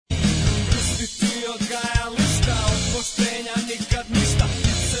odgajališta, od poštenja nikad ništa,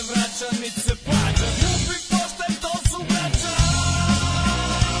 nit se vraća, nit se plaća, ljubi pošten, to su braća.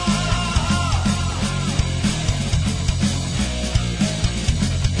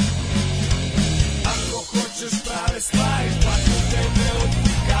 Ako hoćeš prave stvari, plati tebe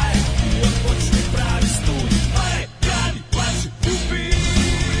odvikaj i odpočni pravi studij. Pare, gradi, plaći, ljubi.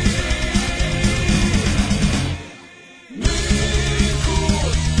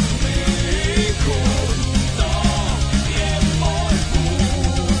 Nikud, nikud, to je moj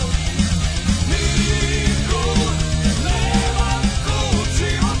put. Nikud, nemam kud,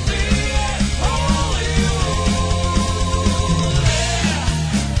 život nije Hollywood.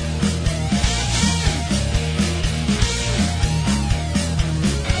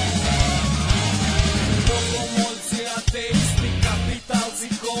 Bogomolci, ateisti, kapitalci,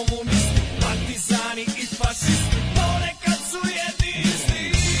 komunisti, partizani i fašisti, ponekad su jedni isti.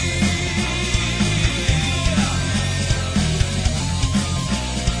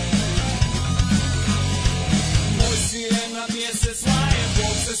 Moj si je na mjesec laje,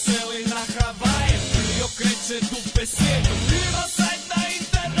 Bog se seli na Havaje i okreće dupe svijetu, ima sajt na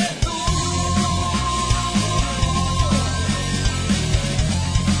internetu.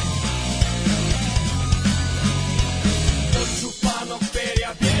 Od čupanog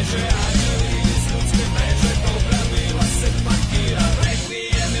perja bježe, anđeli iz ljudske mreže, dobra mila se pakira,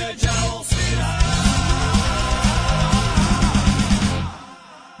 rekvijem je đavol svira.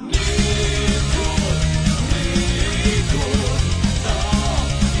 Nikud, nikud, to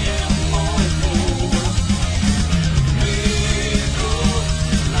je moj put. Nikud,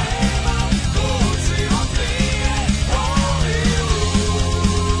 nemam kud, život nije Hollywood.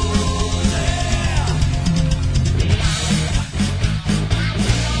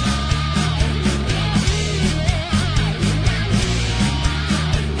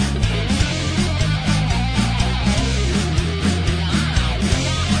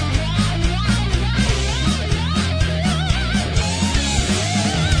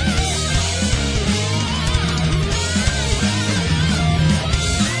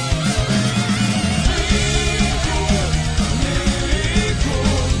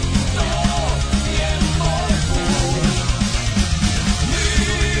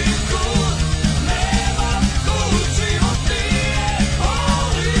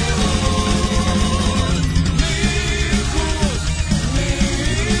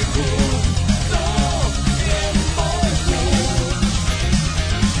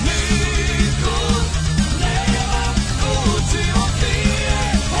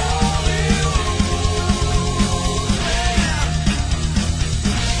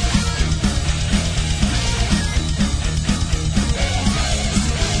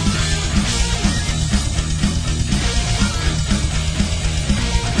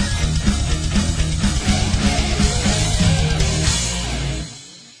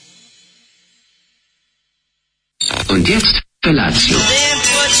 Und jetzt Felatio. Then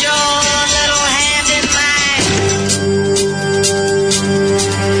put your little hand in mine.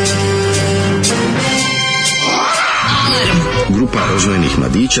 Grupa rozvojenih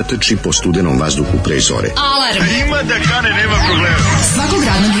mladića trči po studenom vazduhu pre zore. Alarm. Ima da kane, nema problema. Svakog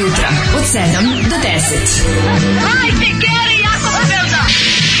radnog jutra od 7 do 10. Hajde, Geri, jako se velda.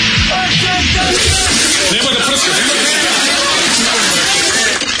 Nema da prska, nema da prska.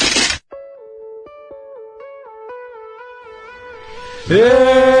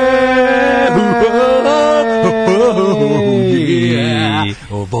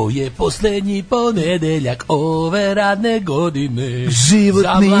 Ovo je posljednji ponedeljak ove radne godine. Život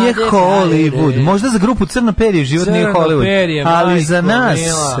Za nije mlade Hollywood. frajere. Možda za grupu Crno perje život nije Crno Hollywood. perje, Ali za majko nas,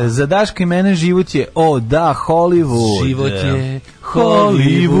 mila. za Daška i mene život je, o da, Hollywood. Život je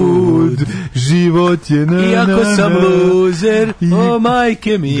Hollywood. Život je na, Iako sam loser, o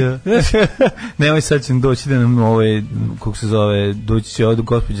majke mi. Da. Nemoj, sad će doći da nam kako se zove, doći će od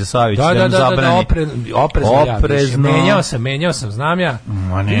gospođa Savić Da, nam zabrani. oprezno. Menjao sam, znam ja.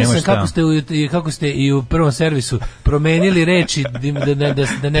 Ma Vidio nema sam šta. kako ste i u prvom servisu promenili reči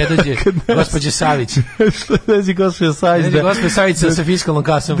da ne dođe gospođa Savić. Što vezi gospođa Savić? Ne, gospođa Savić sa fiskalnom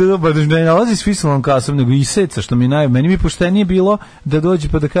kasom. Da, ne nalazi s fiskalnom kasom, nego iseca, što mi meni bi poštenije bilo da dođe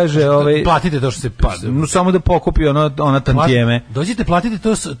pa da kaže platite to što se samo da pokupi ona tantijeme. Dođite, platite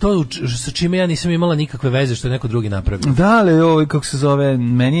to sa čime ja nisam imala nikakve veze što je neko drugi napravio. Da, ali kako se zove,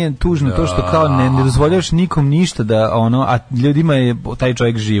 meni je tužno to što kao ne dozvoljavaš nikom ništa da a ljudima je taj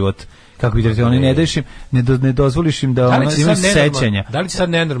čovjek život. Kako bi rekao, oni ne daješ im, ne dozvoliš im da ono imaju sećanja. Da li će sad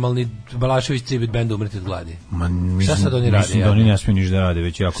nenormalni Balašević tribute band umreti od gladi? Šta sad oni rade? Mislim da oni ne smiju ništa da rade,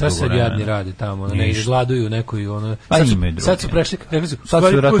 već jako dugo. Šta sad jadni rade tamo? Ne gladuju neko i ono. Sad su prešli, sad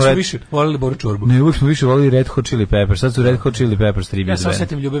su više volili Boru Čorbu. Ne, uvijek smo više volili Red Hot Chili Peppers. Sad su Red Hot Chili Peppers tribute band. Ja sam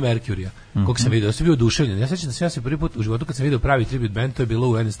setim Ljube Mercurija, kog sam vidio, ja sam bio oduševljen. Ja sećam da sam se prvi put u životu kad sam video pravi tribute band, to je bilo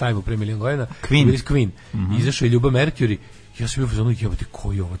u NS pre milion godina. Queen. Izašao je Ljuba Mercury. Ja sam bio u fazonu, jebote,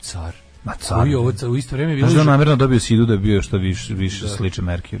 koji je ovo car? Koji je ovo car? U isto vrijeme bilo. Možda namjerno dobio sidu da je bio što više sliče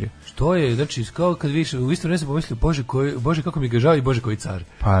Mercury. Što je, znači, kao kad više u isto vrijeme se pomislio, Bože kako mi ga žao i Bože koji car.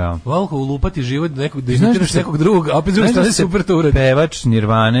 Pa ja. Valko ulupati život nekog da imitiraš nekog drugog, a opet s druge strane super to uradi. Pevač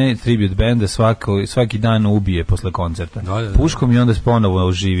Nirvane tribute banda svaki dan ubije posle koncerta. Da. Puškom i onda se ponovo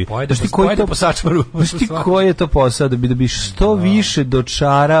oživi. Pojede po sačvaru. Znaš ti koji je to posao da bi što više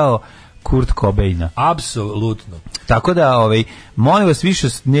dočarao Kurt Cobaina. Apsolutno. Tako da, molim vas više,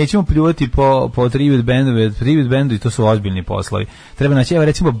 nećemo pljuvati po tribute bandu i to su ozbiljni poslovi. Treba naći, evo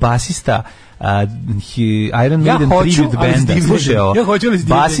recimo basista Iron Maiden tribute banda. Slušaj,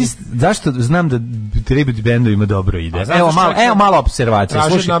 basist, zašto znam da tribute bandu ima dobro ide. Evo malo observacija.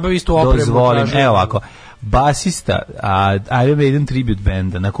 Slušaj, dozvolim, evo ovako. Basista Iron Maiden tribute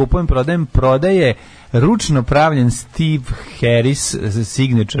banda na kupujem prodaje ručno pravljen Steve Harris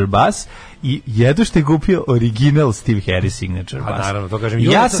signature bass i jedno što je kupio original Steve Harris signature bass. Naravno, to kažem.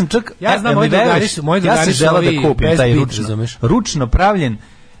 Ja sam čak, ja znam, moji drugari su želeo da kupim taj ručno pravljen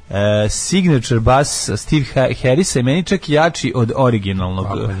signature bass Steve Harrisa je meni čak jači od originalnog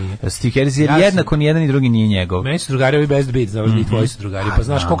Steve Harrisa, jer jednako ni jedan ni drugi nije njegov. Meni su drugari ovi Best Beats, i tvoji su drugari, pa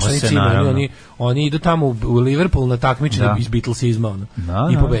znaš koliko su oni oni idu tamo u Liverpool na takmičenje iz Beatlesizma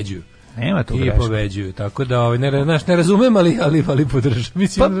i pobeđuju. Nema tu greške. I pobeđuju, tako da ne razumem, ali podržam.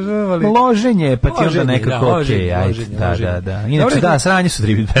 Mislim, loženje, pa ti onda nekako okej, ajde, da. Inače, sranje su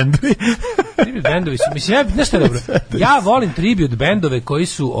tribute bandovi. Tribute bandovi su, mislim, nešto je dobro. Ja volim tribute bandove koji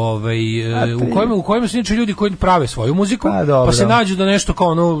su, u kojima su inače ljudi koji prave svoju muziku, pa se nađu da nešto kao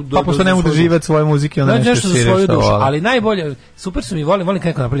ono... Pa pošto ne mogu da živeti svoje muzike, onda nešto za svoju dušu. Ali najbolje, super su mi, volim kad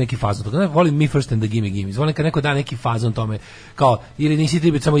neko napravi neki fazon. Volim Me First and the Gimme Gimmes. Volim kad neko da neki fazon tome, kao, ili nisi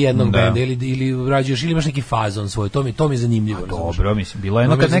tribute samo jednog benda, ili rađuješ, ili imaš neki fazon svoj, to mi je zanimljivo. Dobro, mislim, bilo je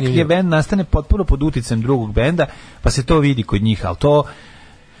jedno kad neki bend nastane potpuno pod uticajem drugog benda, pa se to vidi kod njih, ali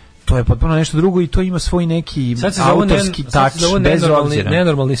to je potpuno nešto drugo i to ima svoj neki autorski touch, bez obzira.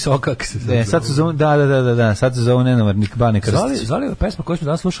 Nenormalni sokak se zove. Sad se zove, sad se zove nenormalni Bane Krstić. Zvali ova pesma koju smo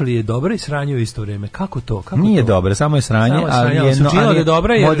danas slušali je dobra i sranje u isto vrijeme. Kako to? Nije dobra, samo je sranje, ali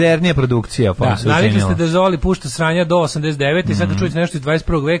je modernija produkcija. Navikli ste da Zoli pušta sranja do 89 i sad da čujete nešto iz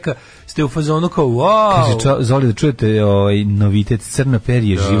 21. veka, ste u fazonu kao wow. Kaže Zoli da čujete novitet, crna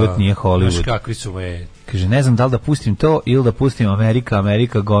perje, život nije Hollywood. Znaš kakvi su me... Kaže, ne znam da li da pustim to ili da pustim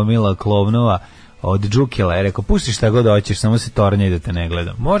Amerika gomila klovnova od Džukela. Je rekao, pusti šta god hoćeš, samo se tornja i da te ne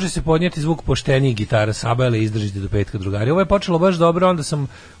gledam. Može se podnijeti zvuk poštenijih gitara Sabajle i izdržite do petka, drugari. Ovo je počelo baš dobro, onda sam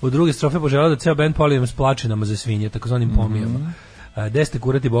u druge strofe poželao da ceo band polijem s plačinama za svinje, takozvanim pomijama. Gde ste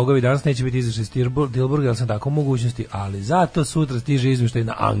kurati bogovi, danas neće biti izvršen iz Tilburga, ali sam tako u mogućnosti, ali zato sutra stiže izvještaj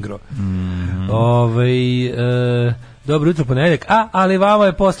na Angro. Dobro jutro, ponedeljak, ali vama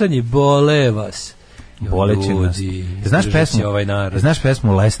je poslednji, bole vas. Boleće nas. Znaš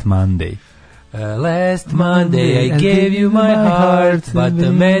pesmu Last Monday? Last Monday I gave you my heart, but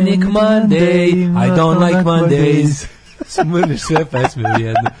the manic Monday I don't like Mondays. Smrniš sve pesme u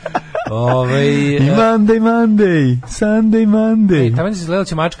jednu. Monday, Sunday, Monday. Tamo se gledala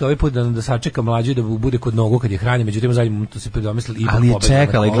će mačka ovaj put da sačeka Mlađu da bude kod nogu kad je hranje, međutim zadnjem momentu se predomislili i ali je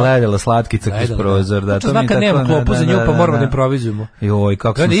čekala i gledala slatkica kroz prozor. Da, to mi tako nema klopu za nju, pa moramo da improvizujemo. Joj,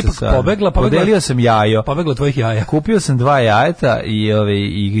 kako sam se sad. Podelio sam jajo. Pobegla tvojih jaja. Kupio sam 2 jajeta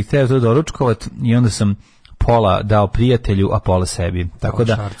i hteo to doručkovat i onda sam pola dao prijatelju, a pola sebi. Tako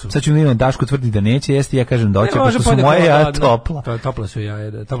da, sad ću vidjeti, Daško tvrdi da neće jesti, ja kažem da hoće, pošto su moje jaja topla. Topla su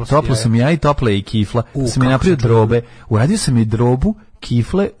jaje. Topla sam ja i topla je i kifla. Sam je napravio drobe. Uradio sam i drobu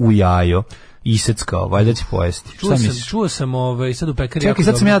kifle u jajo. Iseckao, valjda će pojesti. Čuo sam sad u pekari. Čekaj,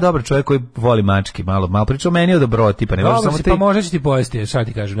 sad sam ja dobar čovjek koji voli mački, malo pričao meni o dobroti, pa ne može samo pa možda će ti pojesti, šta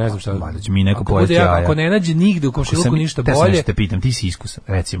ti kažem, ne znam šta. Valjda će mi neko pojesti jaja. Ako ne nađe nigde u komšiluku ništa bolje. Te pitam, ti si iskusan,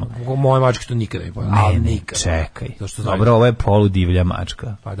 recimo. Moje mačke to nikada ne pojede. Ali nikad. Čekaj. Dobro, ovo je polu divlja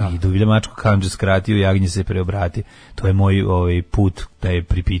mačka. I divlja mačku kanđe skrati, u jagnje se preobrati. To je moj put da je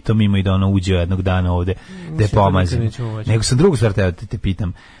pripitom i da ono uđe jednog dana ovde da je pomazim. Nego sam drugu stvar te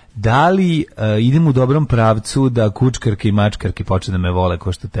pitam. Da li idem u dobrom pravcu da kučkarke i mačkarke počne da me vole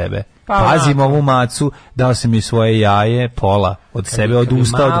ko što tebe? pazim ovu macu, dao sam mi svoje jaje, pola od sebe,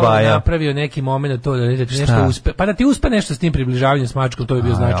 odustao od malo baja. napravio neki moment to da nešto uspe, pa da ti uspe nešto s tim približavanjem s mačkom, to bi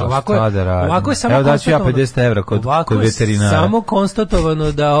bio znači. Ovako je samo evo daću ja 50 evra kod veterinara. Samo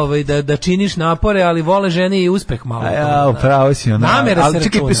konstatovano da činiš napore, ali vole žene i uspeh malo. Pravo si ono. Ali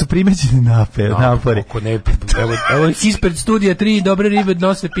čekaj, su primećeni napori. Evo ispred studija 3 dobre ribe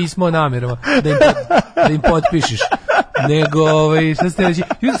nose pismo o namerama, da im potpišiš. Nego, šta ste reći,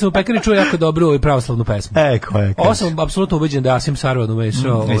 jutro sam u pekari čuo jako dobru pravoslavnu pesmu. Koja? Ovo sam apsolutno ubeđen da Asim Sarvan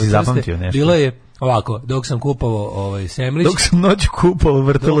umešao. Jesi zapamtio nešto? Bilo je ovako, dok sam kupovao semlić. Dok sam noću kupovao,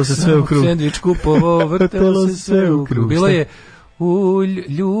 vrtelo se sve u krug. Sendvič kupovao, vrtelo se sve u krug. Bilo je u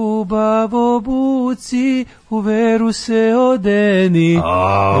ljubav obuci, u veru se odeni.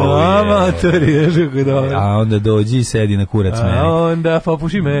 Amatori, znaš kako dobro. A onda dođi i sedi na kurac meni. A onda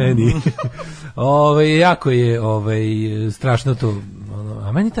popuši meni. Jako je strašno to.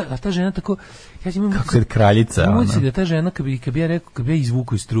 A meni ta žena tako... Ja imam kako je kraljica. Imam se da ta žena, kad bi ja rekao, kad bi ja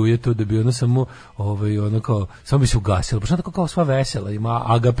izvukao iz struje to, da bi ona samo, kao, samo bi se ugasila. Pošto ona tako kao sva vesela, ima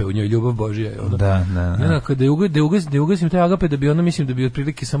agape u njoj, ljubav Božija. Da. Onako, da ugasim taj agape, da bi ona, mislim, da bi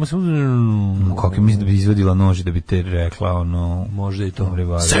otprilike samo... Kako mislim da bi izvadila nož, da bi te rekla, možda i to.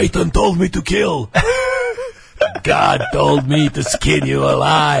 Satan told me to kill. God told me to skin you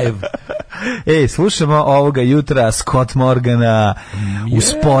alive. Slušamo ovoga jutra Scott Morgana,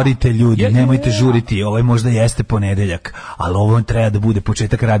 usporite ljudi, nemojte žuriti, ovo možda jeste ponedeljak, ali ovo treba da bude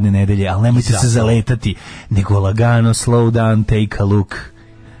početak radne nedelje, ali nemojte se zaletati, nego lagano, slow down, take a look.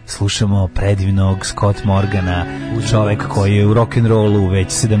 Slušamo predivnog Scott Morgana, čovek koji je u rock'n'rollu već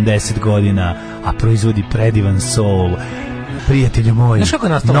 70 godina, a proizvodi predivan soul. Prijatelju moj,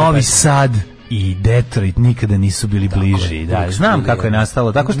 Novi Sad i Detroit nikada nisu bili bliži. Znam kako je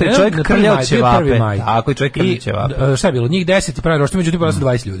nastalo. Tako što je čovjek krljao ćevape. Tako je čovjek krljao ćevape. Šta je bilo? Njih 10 je pravi roštilj, međutim bilo su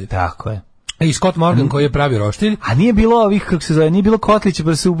 20 ljudi. Tako je. I Scott Morgan koji je pravi roštilj. A nije bilo ovih, kako se zove, nije bilo kotlića,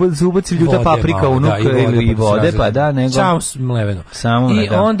 pa se ubaci ljuta paprika i vode, pa da, nego... Samo mleveno. I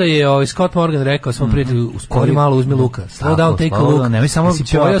onda je Scott Morgan rekao svom prijatelju, uspori malo, uzmi luka. Slow down, take a look. Nemoj samo si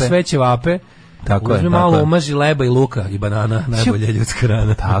pojao sve ćevape. Uzmi malo umaži leba i luka i banana, najbolja ljudska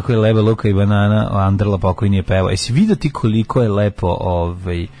rana. Tako je, leba, luka i banana, Andrla pokoj nije pevao. Jesi vidio ti koliko je lepo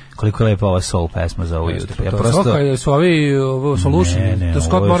ova soul pesma za ovo jutro? Ja prosto su ovi Solution, to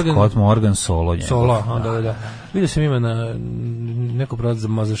Scott Morgan solo. Da. Vidio sam ima na neko prodat za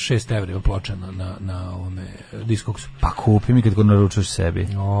 6 evra ploča na ovome Diskoksu. Pa kupi mi kad go naručuješ sebi.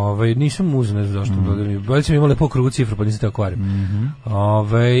 Nisam uzeo, ne znam zašto. Bolje sam imao lepo krugu cifru, pa nisam te akvarim.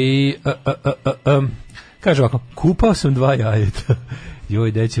 Kaže ovako, kupao sam 2 jajeta.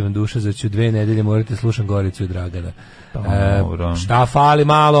 Joj, deći vam duša, za ću 2 nedelje morate slušam Goricu i Dragana. Šta fali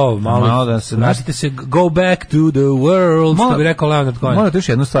malo da se vratite se, go back to the world, što bi rekao Leonard Cohen. Morate još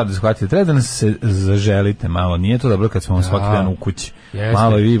jednu stvar da shvatite, treba da nas se zaželite malo, nije to dobro kad smo vam svaki dan u kući.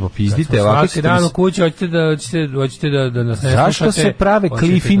 Malo i vi popizdite. Svaki dan u kući hoćete da nas ne slušate. Zašto se prave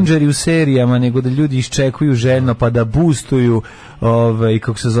cliffhangeri u serijama, nego da ljudi iščekuju željno, pa da boostuju,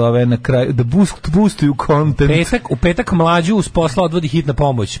 kako se zove, na kraju, da boostuju content. U petak Mlađu uz posla odvodi hitna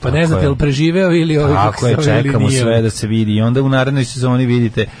pomoć, pa ne znate je li preživeo ili tako je, čekamo sve da se vidi i onda u narednoj sezoni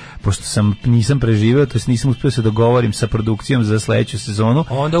vidite, pošto nisam preživeo, to nisam uspio se dogovorim sa produkcijom za sledeću sezonu,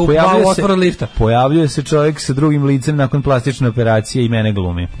 onda u plavu otvor lifta pojavljuje se čovjek sa drugim licem nakon plastične operacije i mene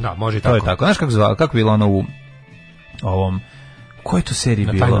glumi. Da, može to je tako. Znaš kako bilo ono u ovom, kojoj to seriji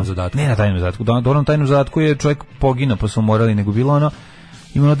bilo? Na tajnom zadatku. Ne na tajnom zadatku. Na tajnom zadatku je čovjek poginuo, pa su morali, nego bilo ono,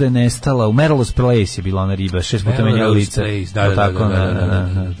 imalo da je nestala, u Meryl's Place je bila ona riba, 6 puta menjala lice.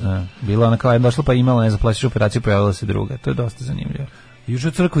 Da. Bila ona kao je došla pa imala, ne znam, plastičnu operaciju, pojavila se druga. To je dosta zanimljivo. Juče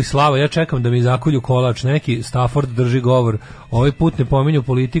u crkvi slava, ja čekam da mi zakolju kolač, neki Stafford drži govor, ovaj put ne pominju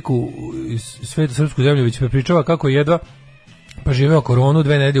politiku iz svetu srpsku zemlju, već prepričava kako je jedva pa živeo koronu, 2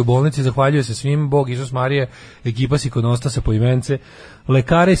 nedelje u bolnici, zahvaljuje se svim, Bog, Isus, Marije, ekipa Sikonostasa po imence,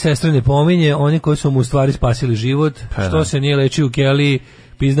 lekare i sestre ne pominje, oni koji su mu u stvari spasili život, što se nije lečio u keliji,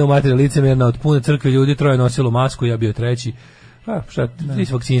 pizdao materija licemerna, od pune crkve ljudi, 3 nosilo masku, ja bio 3. Šta, ti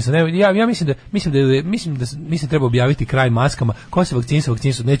si vakcinisan. Ja mislim da treba objaviti kraj maskama. Ko se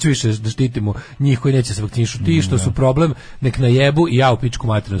vakcinisan, neću više da štitimo njih koji neće se vakcinišu. Ti što su problem, nek najebu i ja u pičku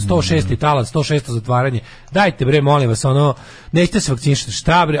materinu. 106. talas, 106. zatvaranje. Dajte bre, molim vas, nećete se vakcinišati.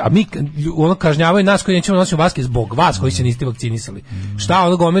 Šta bre, a mi kažnjavaju nas koji nećemo nositi maske zbog vas koji se niste vakcinisali.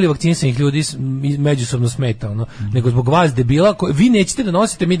 Šta gomili vakcinisanih ljudi međusobno smeta, nego zbog vas debila, vi nećete da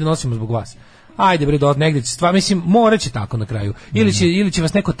nosite, mi da nosimo zbog vas. Ajde bre, negdje će stvar, mislim, morat će tako na kraju. Ili će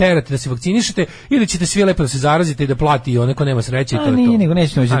vas neko terati da se vakcinišete, ili ćete svi lepo da se zarazite i da plati i neko nema sreće i to je to. Nije, nego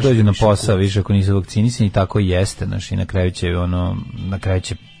neće doći na posao, više ako nisu vakcinisani, tako i jeste, i na kraju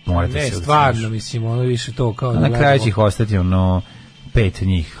će morate se Ne, vakcinišete. stvarno, mislim, ono više to kao... Na kraju će ih ostati, ono, 5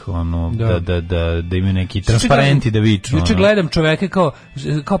 njih, ono, da imaju neki transparenti da viču. Juče gledam čoveke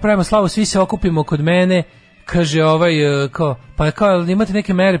kao pravimo slavu, svi se okupimo kod mene, kaže kao, pa kao, imate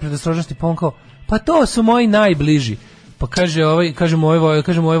neke mere predostrožnosti, pa on kao, pa to su moji najbliži. Pa kaže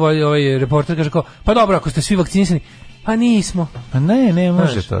moj reporter, kaže kao, pa dobro, ako ste svi vakcinisani, pa nismo. Pa ne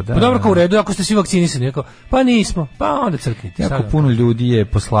može to, da. Pa dobro, kao u redu, ako ste svi vakcinisani, pa nismo, pa onda crknite. Jako puno ljudi je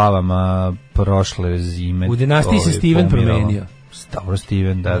po slavama prošle zime. U dinastiji se Steven promenio. Dobro,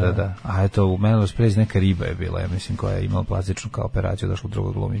 Steven, da. A eto, u Melrose Place neka riba je bila, ja mislim, koja je imala plastičnu kao operaciju, došla u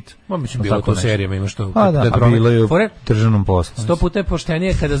drugog glumicu. Ma mislim, bilo to u serijama, ima što... A bilo je u državnom poslu. 100 puta je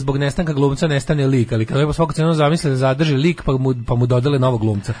poštenije kada zbog nestanka glumca nestane lik, ali kada je po svaku cenu zamisle da zadrži lik, pa mu dodale novog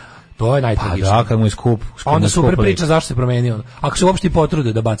glumca. To je najtragičnije. Pa da, kad mu je skup. Onda super priča zašto se promenio. Ako se uopšte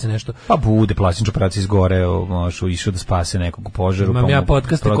potrude da bace nešto. Pa bude plastična operacija izgore, išao da spase nekog u požaru. Imam ja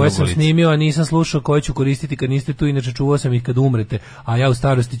podcaste koje sam snimio, a nisam slušao, koje ću koristiti kad niste tu, inače čuvao sam ih kad umrete, a ja u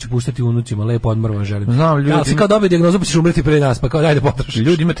starosti ću puštati unucima, lepo odmor vam želim. Znam, ljudi... Ja se kao dobije dijagnozu, pa ćeš umreti pre nas, pa kao daj da potrošiš.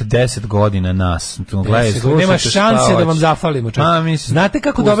 Ljudi imate 10 godina nas. Nema šanse da vam zafalimo. Znate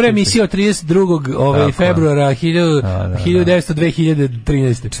kako dobra emisija od 32. februara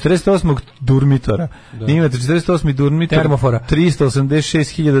 1913. 48. Durmitora. Imate 48. Durmitor. Termofora.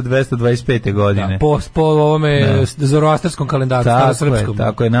 386.225. godine. Da, po ovome zoroastarskom kalendaru, starosrpskom.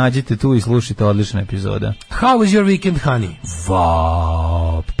 Tako je, nađite tu i slušajte odlična epizoda. How was your weekend, honey?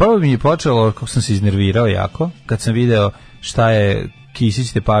 Wow. Prvo mi je počelo, kako sam se iznervirao jako, kad sam video šta je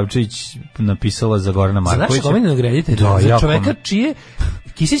Kisić Tepavčević napisala za Gorana Markovića. Znaš omiljenog reditelja? Za čoveka čije...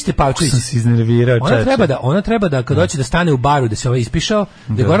 Kisić Tepavčević. Sam se iznervirao, ona treba da kad doći da stane u baru da se ispišao,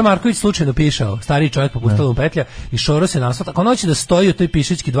 da je Goran Marković slučajno pišao, stariji čovjek popustala mu petlja i šoro se nasvat. Ako ona hoće da stoji u toj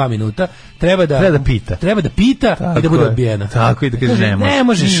pišečki 2 minuta, treba da pita. Treba da pita tako i da bude odbijena. Tako i da kaže ne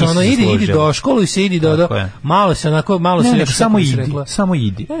možeš, ono idi do školu i se idi do malo se samo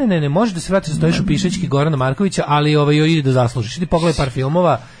idi. Ne, možeš da se vratiš da stojiš u pišečki Gorana Markovića, ali idi da zaslužiš. Idi pogledaj par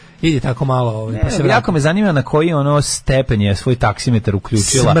filmova. Idi tako malo, pa se jako me zanima na koji stepen je svoj taksimetar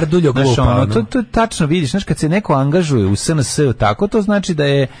uključila. Smrduljo glupa. To tačno vidiš, znaš, kad se neko angažuje u SNS tako, to znači da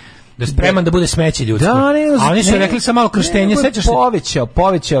je spreman da bude smeće ljudsko. A oni su rekli sa malo krštenje, sećaš se?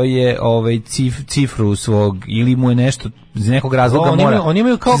 Povećao je cifru svog, ili mu je nešto iz nekog razloga mora. Oni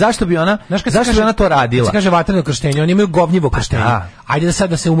imaju kao zašto bi ona to radila? Se kaže vatreno krštenje, oni imaju govnjivo krštenje. Ajde da sad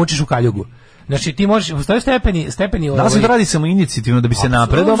da se umučiš u kaljugu. Znači ti možeš, postoje stepeni da se to radi samo inicijativno da bi se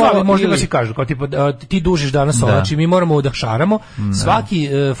napredovalo, možda da se kažu, kao tipa ti dužiš danas, znači mi moramo da šaramo, svaki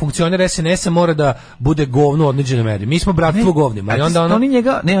funkcioner SNS-a mora da bude govno u određenoj meri. Mi smo bratstvo govnima, ali onda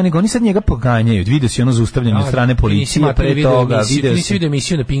oni sad njega poganjaju. Vidio si ono zaustavljanje od strane policije pre toga, nisi vidio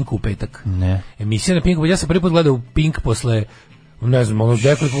emisiju na Pinku u petak. Ne. Emisija na Pinku, ja sam prvi put gledao Pink posle ne znam,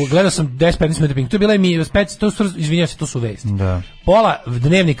 gledao sam 10-15 minuta Pink. To je bila izvinjavam se, to su vesti. Da. Pola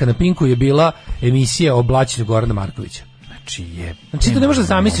dnevnika na Pinku je bila emisija o blaćenju Gorana Markovića. Znači to ne možeš da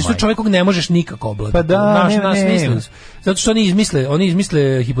zamisliš, što čovjek kog ne možeš nikako oblatiti. Pa da, ne. Zato što oni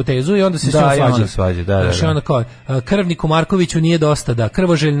izmisle hipotezu i onda se sve svađa. Znači onda kao, krvniku Markoviću nije dosta, da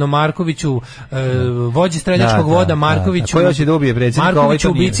krvoželjno Markoviću, vođi streljačkog voda Markoviću, koji hoće da ubije predsjednika,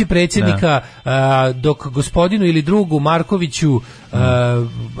 Markoviću ubici predsjednika, dok gospodinu ili drugu Markoviću,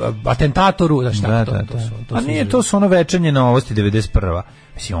 atentatoru, znači tako to. A nije, to su ono Večernje novosti 91.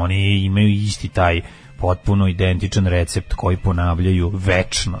 Mislim, oni imaju isti taj potpuno identičan recept koji ponavljaju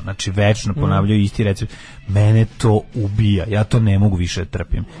večno, znači večno ponavljaju isti recept. Mene to ubija, ja to ne mogu više da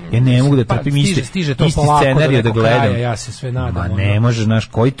trpim. Ja ne mogu da trpim isti scenarij da gledam. Ja se sve nadam. Ma ne može, znaš,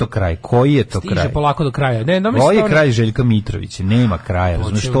 koji je to kraj? Koji je to kraj? Stiže polako do kraja. Koji je kraj Željka Mitrovića? Nema kraja.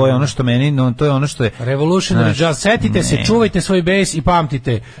 Znaš, to je ono što meni, to je ono što je... Revolutionary jazz. Setite se, čuvajte svoj bes i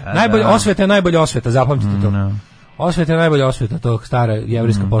pamtite. Osveta je najbolja osveta, zapamtite to. Osveta je najbolja osveta, tog stara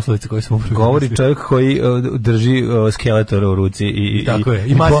jevrijska poslovica koju smo upravo. Govori čovjek koji drži skeletora u ruci i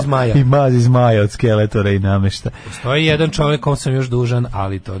mazi zmaja od skeletora i namešta. Postoji jedan čovjek kom sam još dužan,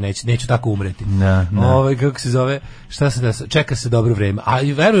 ali to neću tako umreti. Kako se zove, čeka se dobro vreme. A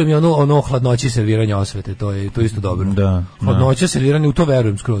verujem i ono hladnoći serviranja osvete, to je isto dobro. Hladnoća serviranja, u to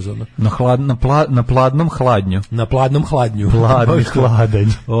verujem skroz. Na pladnom hladnju. Na pladnom hladnju. Pladni hladanj.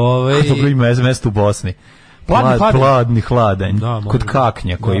 To ima mesto u Bosni. Pladni hladanj, kod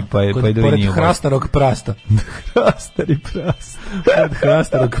kaknja koji pa je pored hrastarog prasta. Hrastari prasta.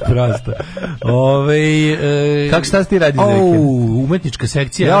 Hrastarog prasta. Kako šta ti radi za vikend? Umetnička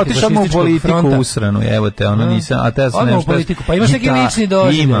sekcija. Ja otišao u politiku usranu, evo te, ono nisam, a te sam nešto... politiku, pa imaš neki lični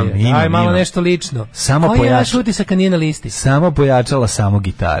doživljaj. Imam. Aj, malo nešto lično. Koji je naš utisak kad nije na listi? Samo pojačala, samo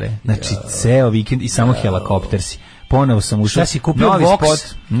gitare. Znači, ceo vikend i samo helikoptersi. ponovo sam ušao. Šta si kupio novi Vox?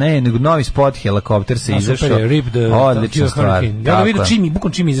 spot, ne, nego novi spot, helikopter se izašao. Super, Rip the odlična stvar. Ja ga vidio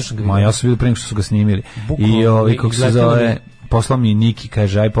čim izašao ga vidio. Ma ja sam vidio pre nego što su ga snimili. Bukvalno, I kako se zove, poslao mi Niki,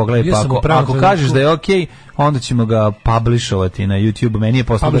 kaže, aj pogledaj, pa ako kažeš da je okej, onda ćemo ga publishovati na YouTube. Meni je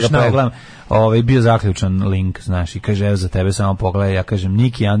poslao da ga pregledam. Bio zaključan link, znaš, i kaže, evo za tebe samo pogledaj. Ja kažem,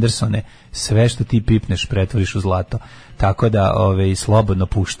 Niki Andersone, sve što ti pipneš pretvoriš u zlato. Tako da, slobodno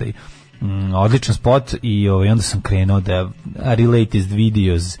puštaj. Odličan spot i onda sam krenuo da latest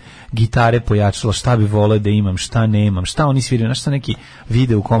videos, gitare pojačalo, šta bi voleo da imam, šta nemam, šta oni sviraju, znaš, šta neki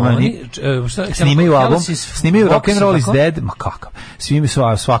video u kome oni snimaju album, snimaju Rock and Roll is Dead, ma kakav,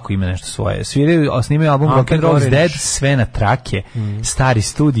 svako ima nešto svoje, snimaju album Rock and Roll is Dead, sve na trake, stari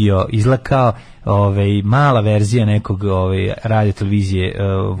studio, izgleda kao mala verzija nekog radio televizije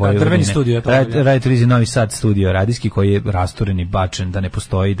drveni studio, radio televizije Novi Sad studio radijski koji je rasturen i bačen da ne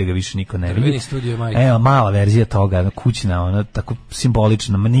postoji, da ga više niko ne vidi. Evo, mala verzija toga, kućna, ona tako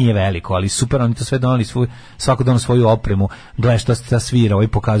simbolična, nije veliko, ali super, oni to sve donali, svako donao svoju opremu, gledaj šta svira,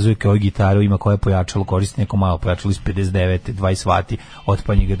 pokazuje kao gitaru, ima koje pojačalo, koristi neko malo pojačalo iz 59, 20 vati,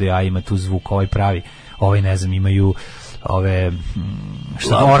 otpanje ga do ja, ima tu zvuk, pravi, ne znam, imaju ove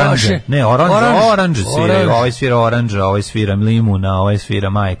oranže, ne, oranže svira, ovaj svira oranža, ovaj svira limuna, ovaj svira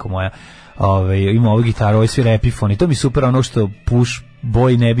majko moja, ima ovu gitaru, ovaj svira Epifon i to mi super, ono što push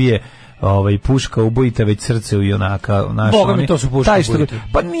boy ne bije puška ubojita, već srce u onaka, naš, Boga mi to su puška ubojite.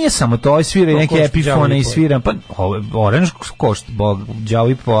 Pa nije samo to, ovaj svira i neke Epifone i svira, pa oranž košta, đavo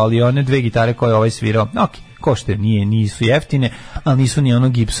i po, ali one dve gitare koje ovaj svirao, košte, nisu jeftine, ali nisu ni ono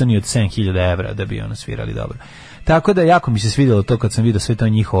Gibsoni od 7.000 evra da bi ono svirali dobro. Tako da jako mi se svidjelo to kad sam vidio sve to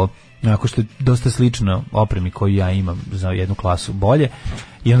njihovo, onako što je dosta slično opremi koju ja imam za jednu klasu bolje,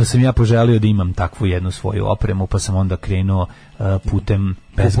 i onda sam ja poželio da imam takvu jednu svoju opremu, pa sam onda krenuo putem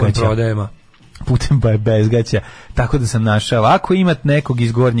bezgaća, tako da sam našao, ako imat nekog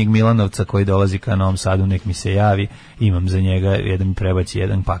iz Gornjeg Milanovca koji dolazi ka Novom Sadu, nek mi se javi, imam za njega, jedan mi prebaci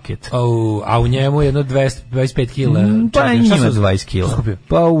jedan paket. A u njemu jedno 25 kila? Pa ima 20 kila.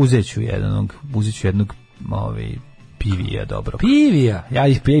 Pa uzet ću jednog pivija, dobro. Pivija? Ja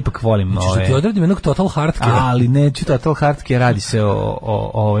ipak volim. Hoćeš da ti odradim jednog Total Hardcare? Ali neću Total Hardcare, radi se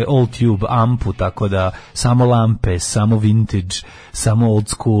o old tube ampu, tako da samo lampe, samo vintage, samo old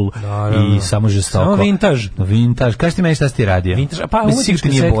school i samo žestoko. Samo vintage. Kaži ti meni šta si ti radio? Vintage, pa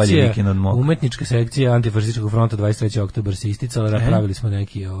umetnička sekcija Antifašističkog fronta 23. oktobar se isticala, pravili smo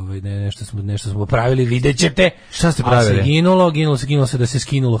neki, nešto smo popravili, vidjet ćete. Šta ste pravili? A se ginulo se da se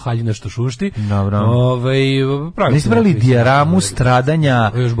skinulo haljina što šušti. Dobro. Pravili brali dijaramu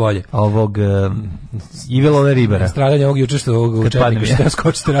stradanja još bolje ovog Ivelove Ribera. Stradanja ovog juče što ovog učetnika što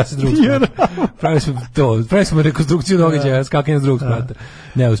skoči terase drugog sprata. Pravili smo rekonstrukciju događaja skakanja s drugog sprata.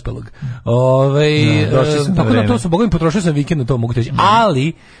 Neuspelog. Tako da to su, bogom potrošio sam vikend na to, mogu teći.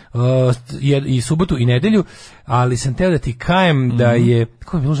 Ali i subotu i nedelju, ali sam teo da ti kajem da je,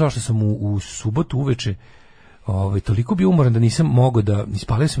 kako mi bilo žao što sam u subotu uveče toliko bio umoran da nisam mogao da,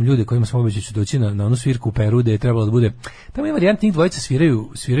 ispalio sam ljude kojima sam obećao ću doći na onu svirku u Peru da je trebalo da bude, tamo ima varijant, njih dvojica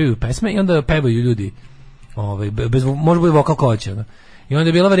sviraju pesme i onda pevaju ljudi, može bude vokal koća, i onda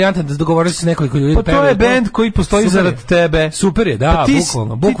je bila varijanta da dogovorili se nekoliko ljudi. Pa to je bend koji postoji zarad tebe. Super je, da,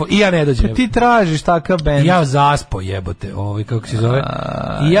 bukvalno. I ja ne dođem. Pa ti tražiš takav bend. I ja zaspo jebote, kako se zove.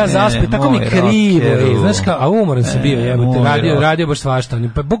 I ja zaspo, tako mi krivo. Znaš kao, a umoran sam bio jebote. Radio baš svašta.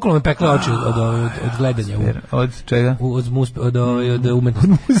 Pa bukvalno me pekle oči od gledanja. Od čega? Od umetnosti.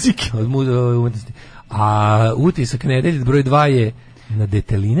 Od muzike. Od umetnosti. A utisak nedelje broj 2 je na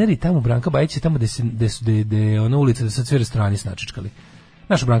Detelinari, tamo Branka Bajić je tamo gde je ona ulica da sad sve restorani snačičkali.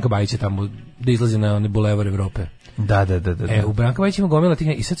 Naša Branka Bajić je tamo da izlazi na one bulevar Evrope. Da. U Branka Bajić ima gomila tih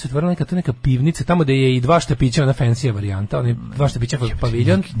i sad se otvorila neka pivnica tamo da je i dva štapića, ona fancy varijanta, oni dva štapića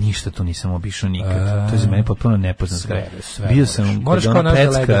paviljon. Ništa tu nisam obišao nikad. To je za mene potpuno nepoznat kraj. Bio sam kod ona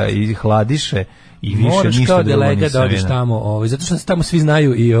pecka i hladiše i više moraš ništa kao delega da odeš tamo, zato što se tamo svi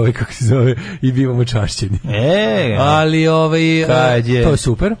znaju i kako se zove, i bivamo čašćeni. Ali to je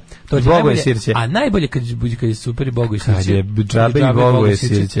super. To je Bogo je sirće. A najbolje kad je super i Bogo je sirće. Kad je džabe i Bogo je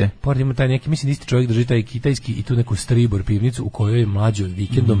sirće. Pored ima taj neki, mislim da isti čovjek drži taj kitajski i tu neku stribor pivnicu u kojoj je mlađo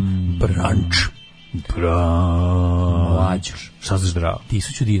vikendom brunch. Mlađo. Šta znaš zdravo?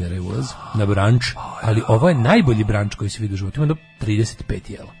 1000 dinara je ulaz na brunch, ali ovo je najbolji brunch koji se vidi u životu. Ima do 35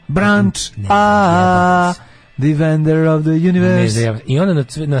 jela. Brunch. The vendor of the universe. I onda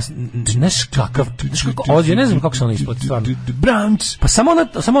znaš kakav, ja ne znam kako se ono isplati stvarno. Brunch. Pa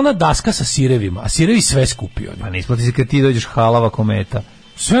samo ona daska sa sirevima, a sirevi sve skupi. Pa ne isplati se kad ti dođeš halava kometa.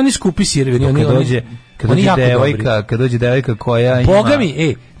 Sve oni skupi sirevi, kad dođe devojka koja ima Boga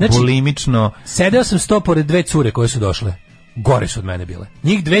mi, znači, bulimično. Sedeo sam pored dve cure koje su došle. Gore su od mene bile.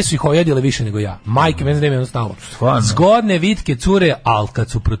 Njih dve su ih ojedile više nego ja. Majke, meni da im je ono stalo. Zgodne, vitke cure, ali kad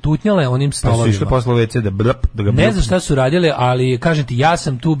su protutnjale onim stolovima. Pa su išle posle WC da ga ne znam šta su radile, ali kažem ti, ja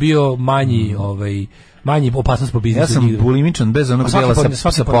sam tu bio manji opasnost po biznisu. Ja sam bulimičan bez onog dela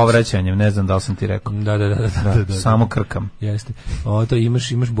sa povraćanjem, ne znam da li sam ti rekao. Da. Samo krkam. Jeste. To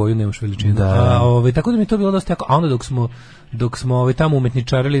imaš boju, nemaš veličinu. Tako da mi to bilo dosta jako. A onda dok smo tamo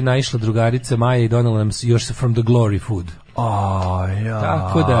umetničarili, naišla drugarica Maja i donala nam još from the glory food.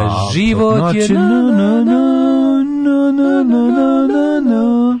 Tako da život je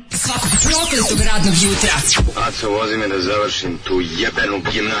Svakog prokletog radnog jutra. Aco, vozi me da završim tu jebenu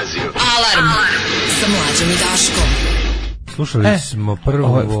gimnaziju. Alarm sa Mlađom i Daškom. Slušali smo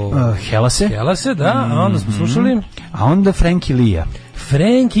prvo Helase, da, a onda smo slušali, a onda Frankie Lee.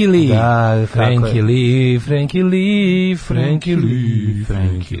 Frankie Lee. Da, Frankie Lee.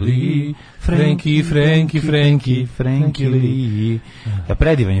 Ja,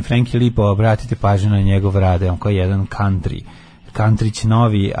 predivan je Frankie Lee, obratite pažnju na njegov rad, on koji je jedan countryć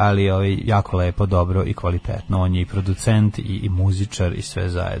novi, ali jako lepo, dobro i kvalitetno. On je i producent i muzičar i sve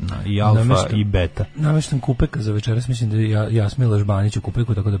zajedno, i alfa i beta. Nameštam kupeka za večeras, mislim da je Jasmila Žbanić u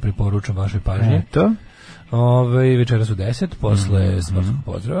kupeku, tako da preporučam vašoj pažnji. Eto. Večeras u 10, posle sportskog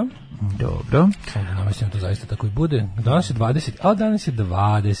pozdrava. Dobro. Namestim to zaista tako i bude. Danas je 20, a danas je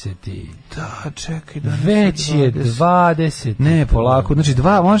 20. Da, čekaj. Već je 20. Ne, polako. Znači,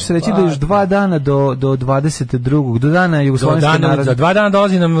 može se reći da još 2 dana do 22. Do dana Jugoslovenske narodne. Za 2 dana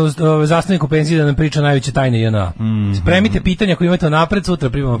dolazi nam zastavnik u penziji da nam priča najveće tajne JNA. Spremite pitanja ako imate napred, sutra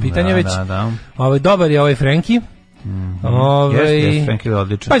primamo pitanje već. Dobar je ovaj Frankie. Frankie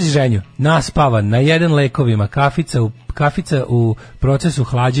odličan. Pazi ženju, naspavan, najedan lekovima, kafica u procesu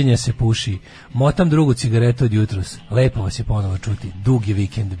hlađenja se puši, motam drugu cigaretu od jutros, lepo vas je ponovo čuti, dug je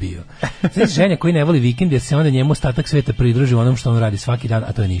vikend bio. Znači ženja koji ne voli vikend jer se onda njemu ostatak sveta pridruži u onom što on radi svaki dan,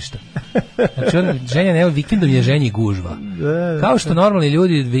 a to je ništa. Znači ženja ne voli vikendom je ženji gužva. Kao što normalni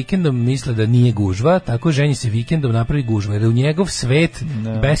ljudi vikendom misle da nije gužva, tako ženji se vikendom napravi gužva, jer u njegov svet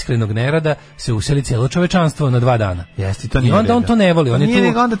beskrajnog nerada se useli cijelo čovečanstvo na 2 dana. Jeste, to i onda on to ne voli, on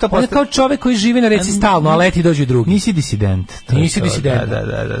je kao čovek koji živi na reci stalno, a leti dođe drugi. Nisi disident.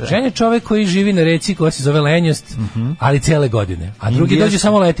 Da. Žen je čovek koji živi na reci koja se zove Lenjost, ali cele godine, a drugi dođe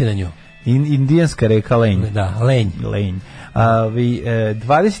samo leti na nju. Indijanska reka Lenj. Da, Lenj.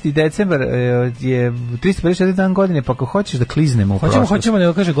 20. decembar je 354 dan godine, pa ako hoćeš da kliznemo u prošlost. Hoćemo,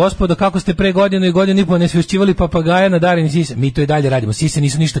 nego kaže, gospodo, kako ste pre godinu i godinu i po nesvješćivali papagaja na Darini sise. Mi to i dalje radimo, sise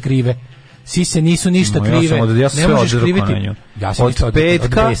nisu ništa krive. Sise nisu ništa krive. Ne možeš kriviti. Ja sam od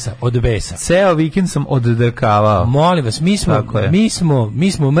petka, od besa. Ceo vikend sam oddrkavao. Molim vas,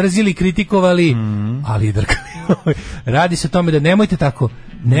 mi smo mrzili, kritikovali, ali i drkali. Radi se o tome da nemojte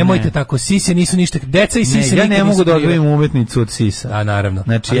tako, sise nisu ništa, deca i sise nikad nisu krive. Ja ne mogu da odvojim umetnicu od sisa. A naravno.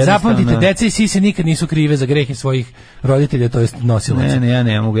 Znači, ali zapamtite, deca i sise nikad nisu krive za grehe svojih roditelja, to jest nosilaca. Ne, ja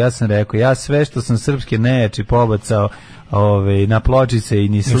ne mogu, ja sam rekao, ja sve što sam srpske nejači pobacao na pločice i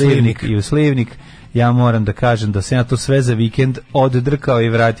ni slivnik i u slivnik, ja moram da kažem da sam ja to sve za vikend oddrkao i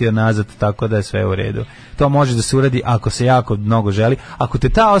vratio nazad, tako da je sve u redu. To može da se uradi ako se jako mnogo želi. Ako te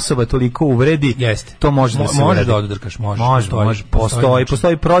ta osoba toliko uvredi, to može da se uradi. Može da oddrkaš, može.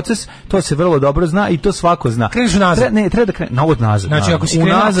 Postoji proces, to se vrlo dobro zna i to svako zna. Kreneš unazad. Treba da kreneš nazad. Znači, ako si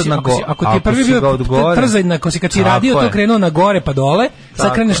ako ti je prvi bio trzaj, ako si kad si radio to krenuo na gore pa dole,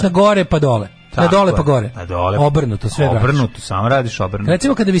 sad kreneš na gore pa dole. Na dole pa gore. Obrnuto, sve vratiš. Obrnuto, samo radiš obrnuto.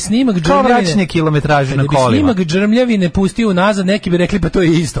 Recimo kada bi snimak džrmljavine... Kao vraćanje kilometraže na kolima. Kada bi snimak džrmljavine pustio nazad, neki bi rekli pa to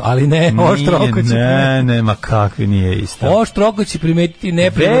je isto, ali ne, oštroko će... Ne, ma kakvi nije isto. Oštroko će primetiti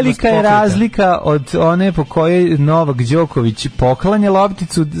neprirodnost velika je razlika od one po kojoj Novak Đoković poklanja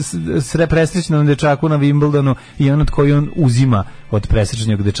lopticu presrećnom dečaku na Wimbledonu i on od koju on uzima od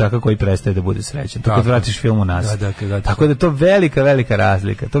presrećnog dečaka koji prestaje da bude srećan. Tako da vratiš film u nas. Tako da to velika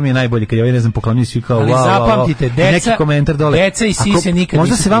razlika. To mi je najbolje kad je ne znam poklanjuju svi kao ali zapamtite, neki komentar dole. Deca i sise nikad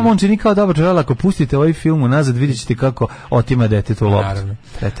možda se vama on čini kao dobar čovjek, ako pustite ovaj film unazad, vidjet ćete kako otima detetu loptu.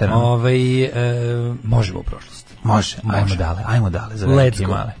 Možemo u prošlost. Može. Ajmo dale.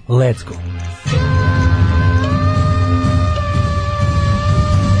 Let's go.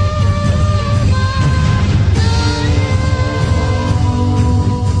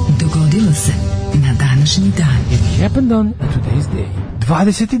 Dogodilo se na današnji dan. It happened on today's day.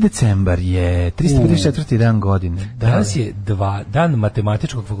 20. decembar je 354. dan godine. Danas je dan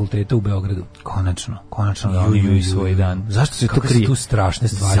matematičkog fakulteta u Beogradu. Konačno da oni imaju svoj dan. Zašto se to krije? Kako se tu strašne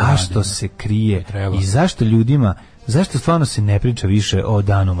stvari zašto se krije i zašto ljudima Zašto stvarno se ne priča više o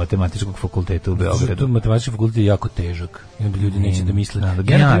danu matematičkog fakulteta u Beogradu? Zato matematički fakultet je jako težak. I onda ljudi neće da misle.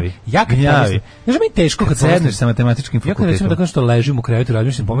 Gnjavi. Znaš mi je teško kad sedneš sa matematičkim fakultetom. Ja kad recimo tako što ležim u krevetu,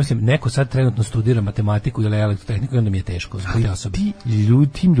 razmišljam, pomislim, neko sad trenutno studira matematiku ili elektrotehniku i onda mi je teško.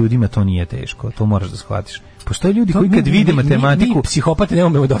 Tim ljudima to nije teško, to moraš da shvatiš. Postoje ljudi koji kad vide matematiku... Mi psihopate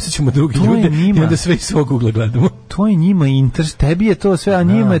nemamo da osjećamo drugi ljude i onda sve iz svog ugla gledamo. To je njima interes, tebi je to sve, a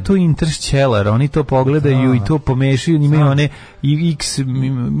njima je to interes ćelara. Oni to pogledaju i to pomešaju, njima je one x,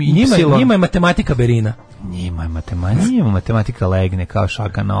 njima je matematika berina. Njima je matematika legne kao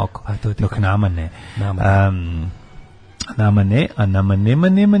šaka na oko, dok nama ne. Nama ne, a nama nema.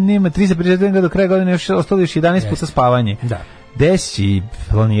 350 do kraja godine još ostalo još 11 puta spavanje. Da. Gde si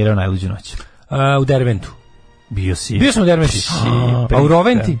planirao najluđu noć? U Derventu. Bio sam u Derventi. A u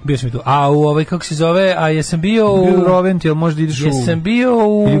Roventi? Bio sam tu. A u kako se zove, a jesam bio u Roventi, ali možda ideš jesam bio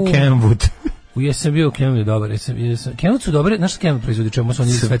u Kenwood. Jesam bio u Kenwoodu, dobar. Kenwood su dobre, znaš što Kenwood proizvodi, čemu su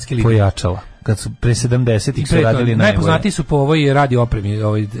oni svetski lideri? Pojačala. Kad su pre 70-ih su radili najbolje. Najpoznatiji su po ovoj radio opremi,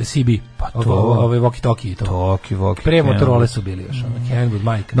 ovaj CB, ovaj walkie-talkie. Talkie. Pre Motorola su bili još, Kenwood,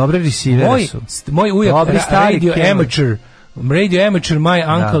 majka. Dobre receivere su. Moj ujak, radio amateur. Radio Amateur,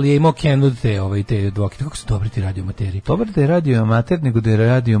 my uncle je imao Kenwood te dvoke. Kako su dobri ti radio materi? Dobar da je radio amater, nego da je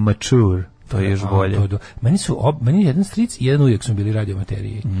radio mature. To je još bolje. Meni jedan stric i jedan ujak su bili radio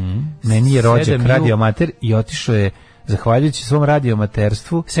materiji. Meni je rođak radio amater i otišao je, zahvaljujući svom radio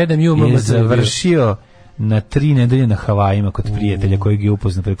amaterstvu, je završio na 3 nedelje na Havajima kod prijatelja kojeg je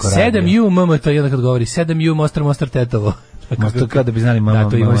upoznao preko radija. 7U, to je jedan kad govori, 7U, Mostar, Tetovo. Možda kada bi znali mama. Da,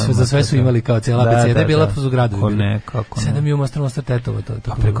 to imali sve, za sve su imali kao cijela abeceda, bila po gradu. Kako ne. 7U, Mostar, Tetovo.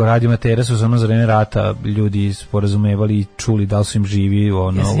 A preko radio matera su za vreme rata ljudi sporazumevali i čuli da li su im živi ljudi u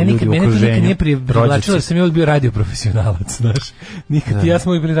okruženju. Mene to nikad nije privlačilo, da sam ja uvijek bio radio profesionalac, znaš. Nikad, ja smo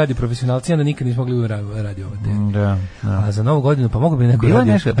uvijek bili radio profesionalci, onda nikad nismo mogli u radio materi. A za Novu godinu, pa mogu bi neko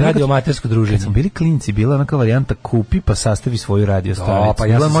radio matersko druženje. Kad smo bili klinci, bila onaka varijanta kupi pa sastavi svoju radio stanicu. Pa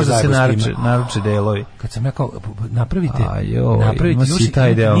ja možda se naruče delovi. Kad sam ja kao, napraviti još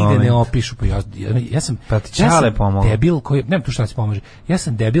nigde ne opišu, pa ja sam debil koji, nema tu šta se pomože, ja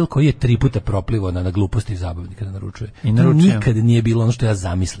sam debil koji je 3 puta proplivao na gluposti i zabavi kada naručuje. To nikad nije bilo ono što ja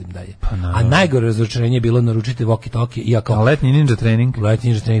zamislim da je. A najgore razočarenje je bilo naručite walkie-talkie i ja kao... A letnji ninja trening? Letnji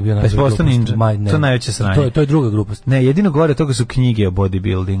ninja trening bio najgore glupost. To je najveće sranje. To je druga glupost. Ne, jedino gore toga su knjige o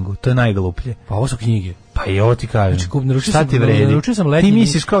bodybuildingu, to je najgluplje. Pa ovo su knjige. Pa i ovo ti kažem. Šta ti vredi? Naručio sam letnji, ti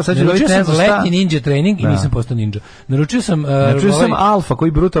misliš kao sad ću dobiti ne znam šta? Letnji ninja trening i nisam postao ninja. Naručio sam alfa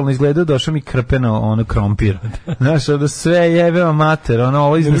koji brutalno izgleda, došao mi krpeno krompir. Znaš, da sve jebeva mater,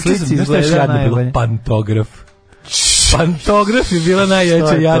 ovo iz slici izgleda najbolje. Pantograf. Pantograf je bila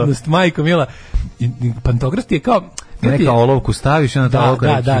najjača jadnost. Majko mila, pantograf ti je kao... Neka olovku staviš na ta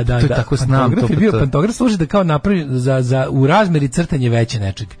olovka. Da. To je tako znam. Pantograf služi da kao napravi za u razmeri crtanje veće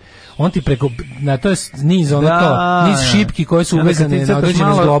nečeg. On ti preko, to je niz niz šipki koje su uvezane na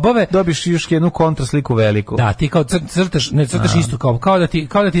određene zglobove. Dobiš još jednu kontrasliku veliku. Da, ti kao crtaš isto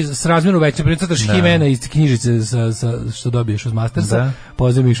kao da ti s razmjeru veće, crtaš Himena iz knjižice sa što dobiješ od Mastersa,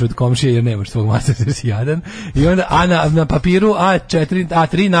 pozemiš od komšije jer nemaš svog Mastersa jer si jadan. I onda na papiru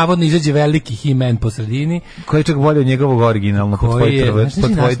A3 navodno izađe veliki Himen po sredini. Koji je čak bolje od njegovog originalno po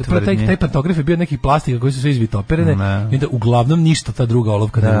tvoj tvrdnje. Taj pantograf je bio neki plastika koji su sve izvitoperene i onda uglavnom ništa ta druga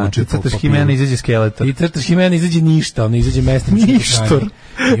olovka ne vuče. Crtaš Himena, izađe skeletor. I crtaš Himena, izađe ništa, ono izađe mestimički ništor.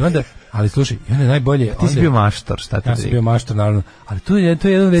 I onda, ali slušaj, i onda je najbolje... Ti si bio maštor, šta ti ja sam bio maštor, naravno. Ali to je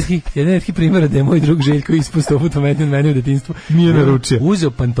jedan redki primjer da je moj drug Željko ispustao ovu pametniju od mene u detinjstvu. Nije naručio.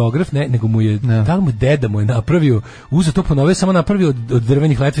 Uzeo pantograf, nego mu je, da li mu deda mu je napravio, uzeo to ponovio, samo napravio od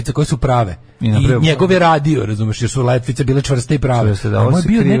drvenih letvica koje su prave. I njegove radio, razumeš, jer su letvice bile čvrste i prave. A moj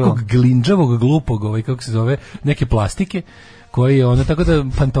bio nekog glinđavog, glupog, kako se zove, neke plastike, koji je tako da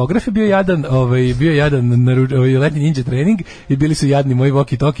pantograf je bio jadan letnji ninja trening i bili su jadni moji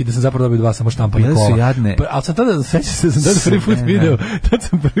walkie-talkie da sam zapravo dobio 2 samo štampana kola. Bili su jadne. Ali sam tada sećam se da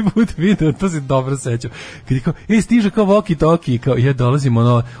sam prvi put video, to se dobro sećam. Kad je kao, stiže kao walkie-talkie, kao ja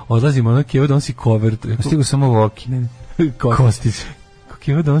odlazim Kevo donosi covert. Stigu samo walkie. Kostić.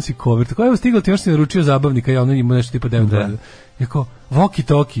 Kevo donosi covert. Kao evo stiglo ti još si naručio zabavnika, ja ono imao nešto tipa 9 godina. Ja kao,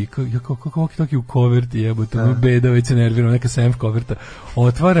 walkie-talkie, kako walkie-talkie u koverti, jebote, beda, već se nervirao, neka senf koverta.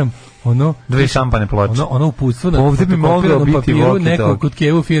 Otvaram, 2 šampane ploče. Ono uputstvo na ovdje bi mogao biti papiru, neko kod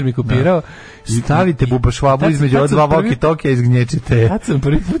Kevu u firmi kopirao. Stavite bubašvabu između od 2 walkie-talkie i izgnječite. Tad sam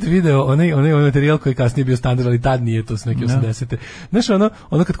prvi put video onaj materijal koji kasnije bio standard, ali tad nije to s neke 80-te. Znaš,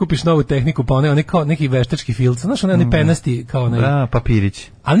 ono kad kupiš novu tehniku, pa onaj kao neki veštački filc, znaš, onaj penasti, kao onaj... Da, papirić.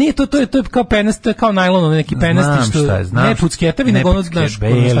 Ali nije to je kao penast, to je kao najlon, neki penasti, što ne pucke paketavi, nego ono, znaš,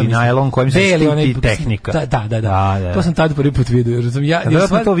 beli najlon kojim se štiti tehnika. Da. To sam tad prvi put vidio.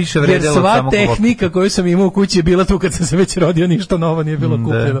 Jer to više vredelo sva tehnika koju sam imao u kući je bila tu kad sam se već rodio, ništa novo nije bilo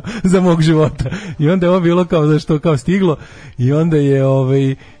kupljeno za mog života. I onda je ovo bilo kao zašto kao stiglo i onda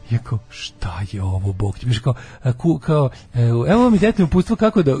je jako, šta je ovo, Bog ti biš kao, evo mi dete uputstvo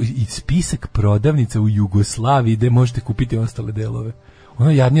kako da, i spisak prodavnica u Jugoslaviji gde možete kupiti ostale delove.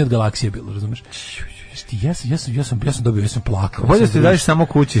 Ono jadnije od galaksije bilo, razumeš? Ja sam dobio, ja sam plakao. Bolje ste daješ samo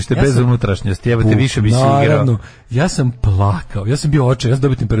kućište bez unutrašnjosti, jebate više bi se igrao. Naravno, ja sam plakao, ja sam bio očaj, ja sam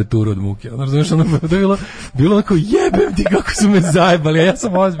dobio temperaturu od muke. Ono, razumiješ, ono je bilo onako, jebem ti kako su me zajebali, a ja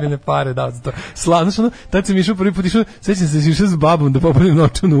sam ozbiljne pare dao za to. Znaš, ono, tad sam išao prvi put, sećam se išao s babom da popravim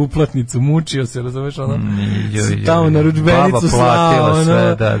novčanu uplatnicu, mučio se, razumiješ, ono, tamo na ručbenicu slao,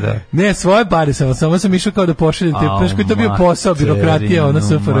 sve, da. Ne, svoje pare samo sam išao kao da pošaljem te, znaš koji to bio posao, birokratija, ono,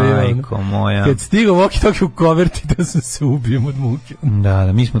 SFRJ, kad stigao walkie-talkie u koverti da sam se ubijem od muke.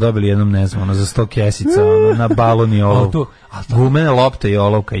 Da, mi smo dobili jednom, ne znam, za 100 kesica, na balon i olovku. Gumene lopte i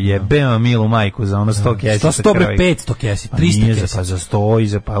olovka, jebema milu majku za 100 kesica. 500 kesica, 300 kesica. Pa za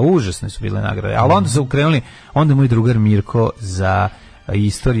 100 pa užasne su bile nagrade. Ali onda su ukrenuli, onda moj drugar Mirko za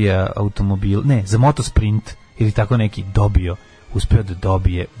istorija automobila, ne, za motosprint ili tako neki uspeo da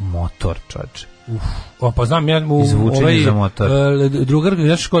dobije motor, čoveče. Pa znam ja mu za motor. Drugar,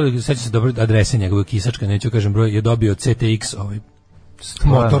 ja školi, sećam se dobro adrese njegove Kisačka, neću kažem broj, je dobio CTX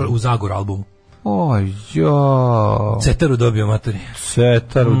motor u Zagor albumu. Cetaru dobio matori.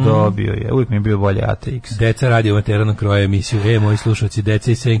 Cetaru dobio je. Uvijek mi je bio bolje ATX. Deca radio materanog kroja emisiju. Moji slušalci,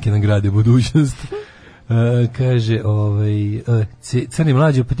 deca i senke nam grade budućnost. Kaže, Crni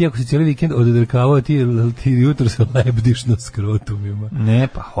Mlađo, pa ti ako si cijeli vikend odrkavao, ti jutro se lebdiš na skrotumima. Ne,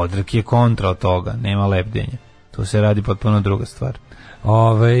 pa odrk je kontra od toga, nema lebdenja. To se radi potpuno druga stvar.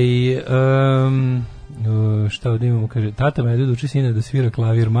 Šta ovdje imamo, kaže, tata me uči sina da svira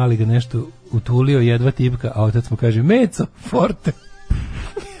klavir, mali ga nešto utulio, jedva tipka, a otac mu kaže, meco, forte.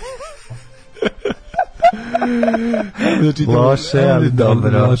 Loše, ali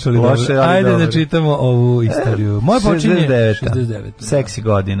dobro. Ajde da čitamo ovu istoriju. Moje počinje 69. Seksi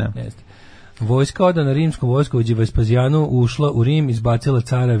godina. Jeste. Vojska odana rimskom vojskovođi Vespazijanu ušla u Rim, izbacila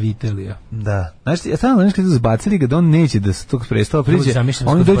cara Vitelija. Da. Znaš, ja stavno znaš kada su zbacili ga da on neće da se tog prestava priđe,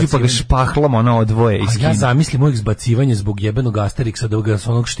 oni dođu pa ga špahlamo ono odvoje i skinu. Ja zamislim mojeg zbacivanje zbog jebenog Asteriksa da ga s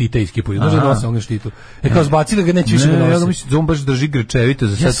onog štita iskipuju. Znaš da nosi onog štitu. Kao zbacili ga neće više da nosi. Ja mislim da on baš drži grčevito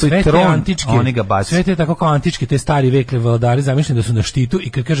za sad svoj tron, a oni ga baci. Sve te tako kao antičke, te stari vekle vladari, zamišljam da su na štitu i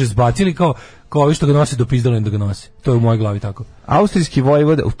kad kaže zbacili kao ovi što ga nose do pizdolina da ga nosi. To je u mojoj glavi tako. Austrijski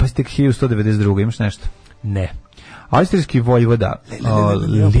vojvoda, pa ste 1192. Imaš nešto? Ne. Austrijski vojvoda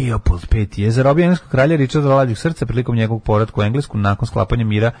Leopold V je zarobio engleskog kralja Richarda Lađeg srca prilikom njegovog povratka u Englesku nakon sklapanja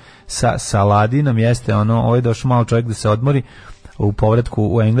mira sa Saladinom. Jeste ovo je došao malo čovjek da se odmori u povratku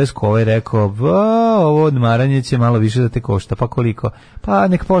u Englesku. Ovo je rekao, ovo odmaranje će malo više da te košta, pa koliko? Pa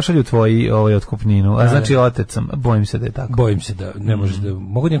nek pošalju tvoji otkupninu. A znači otec sam, bojim se da je tako. Bojim se da ne možeš da,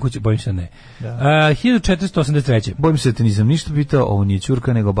 mogu da kući, bojim se da ne. 1483. Bojim se da te nisam ništa pitao, ovo nije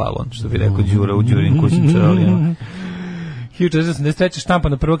ćurka nego balon, što bi rekao Đura u Đurin kućnim čarolima. 1483.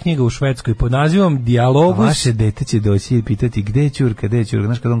 štampana prva knjiga u Švedskoj pod nazivom Dijalogus. Vaše dete će doći i pitati gde je ćurka,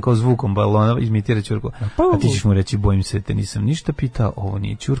 znaš kad on kao zvukom balona imitira ćurku, a ti ćeš mu reći bojim se te nisam ništa pitao, ovo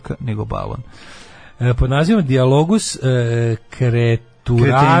nije ćurka nego balon. Pod nazivom Dijalogus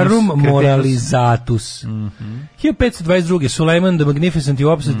Creturarum Moralizatus. 1522. Sulejman the Magnificent i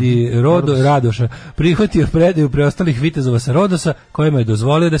opsadi Radoša prihvatio predaju preostalih vitezova sa Rodosa kojima je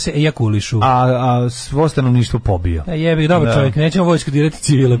dozvolio da se ejakulišu. A svo stanovništvo pobio. Jebi, dobar čovjek, nećemo vojsku dirati,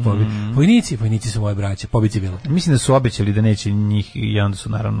 civile pobiti. Vojnici su moje braće, pobiti civile. Mislim da su obećali da neće njih i onda su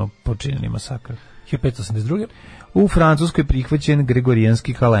naravno počinili masakr. 1582. U Francuskoj prihvaćen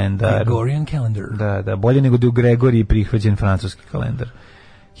Gregorijanski kalendar. Gregorian calendar. Da, bolje nego da u Gregoriji prihvaćen francuski kalendar.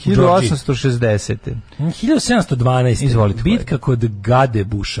 1860. 1712. Izvolite. Bitka kod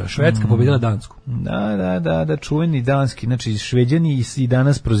Gadebuša. Švedska pobjedila Dansku. Da, čuveni danski. Znači, Šveđani i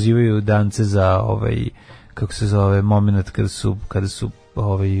danas prozivaju Dance za kako se zove, moment kada su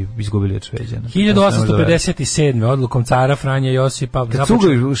izgubili od Šveđana. 1857. odlukom cara Franje Josipa. Kad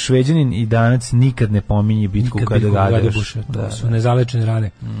su Šveđanin i Danac nikad ne pominje bitku kada Gadebuša. To su nezalečene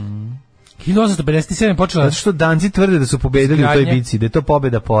rane. 1857 počela. Zato što Danci tvrde da su pobedili u toj bici, da je to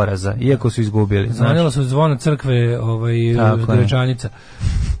pobeda poraza, iako su izgubili. Zvonila su zvona crkve Devečanica.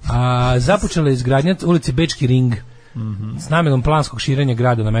 A započela je izgradnja ulici Bečki ring. S namenom planskog širenja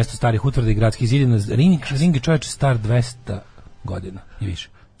grada na mesto starih utvrda i gradskih zidina. Ring je čovječe star 200 godina i više,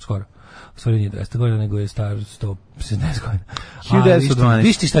 skoro. u stvari nije 200 godina, nego je star 170 godina. 1912.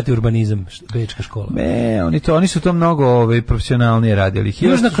 Viš ti šta ti urbanizam, bečka škola. Oni su to mnogo profesionalnije radili.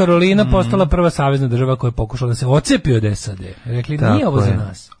 Južna Karolina postala prva savezna država koja je pokušala da se ocepi od SAD. Rekli, nije ovo za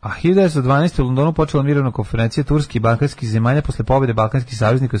nas. A 1912. u Londonu počela mirovna konferencija turskih i balkanskih zemalja posle pobjede balkanskih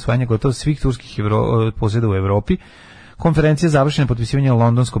saveznika i osvajanja gotovo svih turskih posjeda u Evropi. Konferencija završena potpisivanjem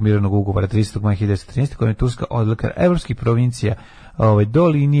Londonskog mirovnog ugovora 30. maja 1913. kojim je Turska odlika evropskih provincija do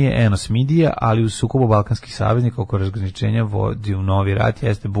linije Enos-Midija, ali u sukobu balkanskih saveznika oko razgraničenja vodi u novi rat.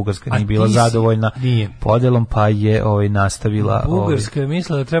 Jeste, Bugarska nije bila zadovoljna podelom, pa je nastavila. Bugarska je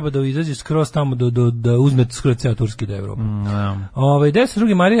mislila da treba da izađe skroz tamo da uzme skroz ceo Turski do Evrope.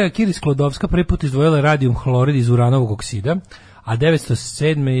 1902. Marija Curie-Sklodowska prvi put izdvojila radijum hlorid iz uranovog oksida, a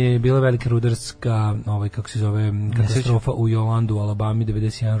 907. je bila velika rudarska kako se zove, katastrofa u Jolandu, u Alabami,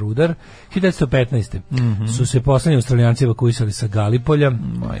 91 rudar. 1915. Su se poslednji Australijanci evakuisali sa Galipolja.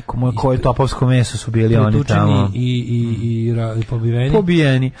 Majko moj, koje topovsko meso su bili oni tamo. I pobijeni.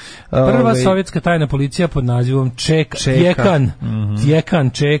 Pobijeni. Prva sovjetska tajna policija pod nazivom Tjekan,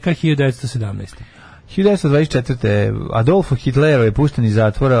 1917. 1924. Adolfo Hitler je pušten iz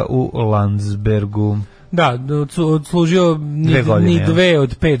zatvora u Landsbergu. Da, odslužio ni 2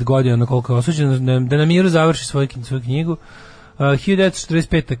 od 5 godina na koliko je osuđen, da na miru završi svoju knjigu.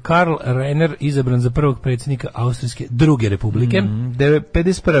 1945. Karl Renner izabran za prvog predsjednika Austrijske druge republike.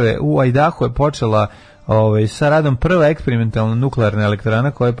 1951. u Ajdahu je počela sa radom prva eksperimentalna nuklearna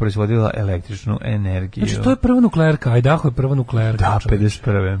elektrana koja je proizvodila električnu energiju. Znači, to je prva nuklearka, Ajdahu je prva nuklearka. Da,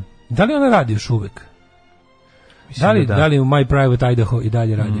 1951. Da li ona radi još uvek? Da li u My Private Idaho i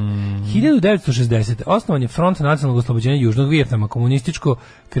dalje radi? 1960. osnovan je Front nacionalnog oslobođenja Južnog Vijetnama, komunističko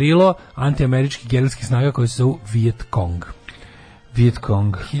krilo antiameričkih gerilskih snaga koje se zovu Viet Cong.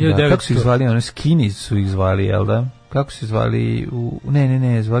 Kako su ih zvali? One Skinny su ih zvali, jel da? Kako su ih zvali?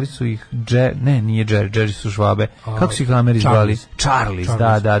 Ne, zvali su ih nije Jerry su Švabe. Kako su ih Ameri zvali? Charlies,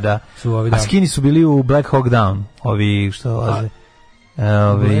 da. A Skinny su bili u Black Hawk Down, ovi što vaze.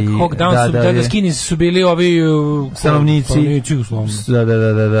 Black Hawk Down Skinnies su bili ovi stanovnici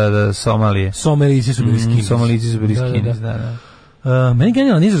da Somalije. Somalici su bili Skinnies. Da. Meni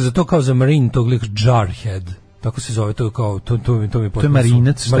genijalan izraz za to kao za Marine, tog lik Jarhead. Tako se zove, to je kao, to mi to je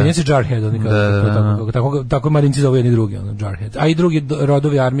Marinac, šta? Marinac je Jarhead, oni tako Marinci zove jedni drugi, Jarhead. A i drugi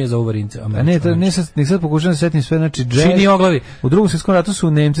rodovi armije zovu Marince. Ne sad pokušam da setim sve, znači Čini oglavi. U Drugom svjetskom ratu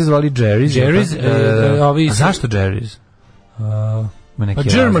su Nemci zvali Jerrys. A zašto Jerrys?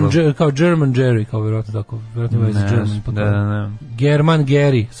 Kao German Jerry, kao vjerojatno tako, German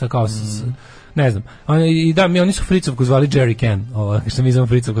Gary, sa kao ne znam. Oni su Fricovku zvali Jerry Can, što mi znamo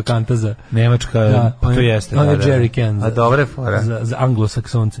Fricovka kanta za Nemačka, to jeste. On je Jerry Can. A dobre fora. Za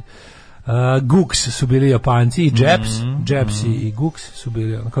anglosaksonce. Gooks su bili Japanci i Japs i Gooks su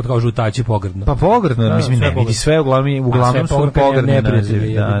bili kao žutači pogrdno. Pa pogrdno, mislim ne vidi sve uglavnom su pogrdni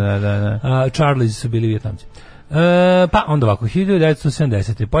nazivi. Da. Charlies su bili Vijetnamci. Pa onda ovako,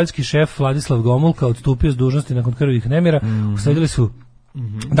 1970. Poljski šef Vladislav Gomulka odstupio s dužnosti nakon krvavih nemira, usledili su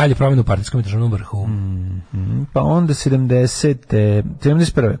dalje promjenu u partijskom i državnom vrhu. Pa onda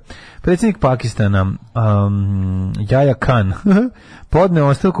 71. Predsjednik Pakistana Yahya Khan podneo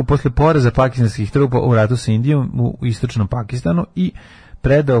ostavku posle poraza pakistanskih trupa u ratu sa Indijom u istočnom Pakistanu i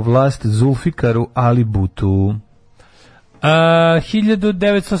predao vlast Zulfikaru Ali Bhuttu.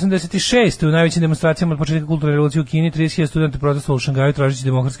 1986. u najvećim demonstracijama od početka kulturne revolucije u Kini 30.000 studenta protestovalo u Šangaju tražeći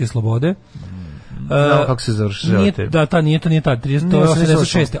demokratske slobode. Kako se završio? Nije to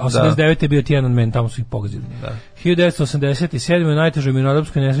 86. 89. je bio Tiananmen, tamo su ih pogazili. 1987. u najtežoj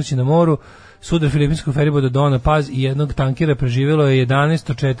mirnodopskoj nesreći na moru sudar filipinskog feriboda Dona Paz i jednog tankera preživjelo je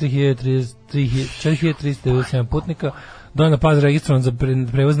 4.397 putnika. Dona Paz registrovan za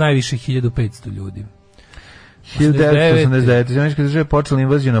prevoz najviše 1.500 ljudi. 1989. Američke države počela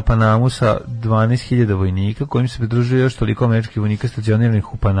invaziju na Panamu sa 12.000 vojnika, kojim se pridružuje još toliko američkih vojnika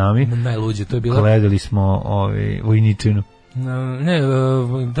stacioniranih u Panami. Najluđe, to je bilo. Gledali smo vojničinu. Ne,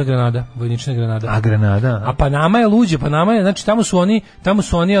 to je Granada, vojnična Granada. A Granada? A Panama je luđe, Panama je, znači tamo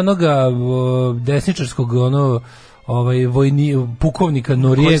su oni onoga desničarskog pukovnika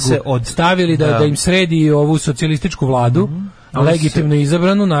Noriegu stavili da im sredi ovu socijalističku vladu. Legitimno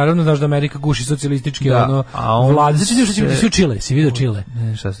izabranu, naravno, znaš da Amerika guši socijalističke vlade. Znači, si vidio Čile?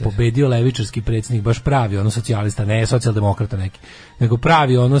 Pobedio levičarski predsjednik, baš pravi socijalista, ne socijaldemokrata neki, nego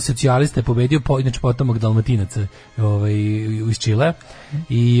pravi socijalista je pobedio, inače potomak Dalmatinaca iz Čile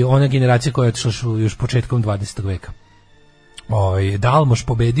i ona generacija koja je otišla još početkom 20. veka. Dalmoš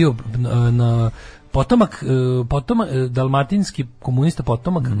pobedio potomak dalmatinski komunista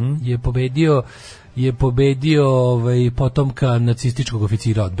potomak je pobedio potomka nacističkog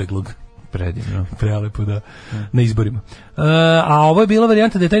oficira odbeglog. Predivno. Prelepo, da, na izborima. A ovo je bila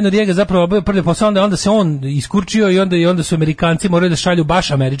varijanta da je taj Noriega zapravo obavio prvi posao, onda se on iskurčio i onda su Amerikanci morali da šalju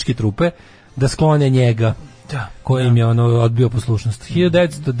baš američke trupe da sklone njega, kojim je odbio poslušnost.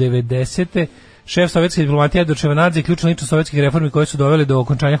 1990. šef sovjetske diplomatije Edvard Ševanadze, ključna ličnost sovjetskih reformi koje su doveli do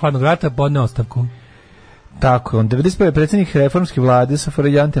okončanja hladnog rata, podneo ostavku. Tako, on 91. predsjednik reformske vlade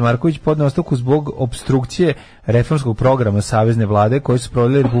SFRJ Ante Marković podneo ostavku zbog opstrukcije reformskog programa savezne vlade koje su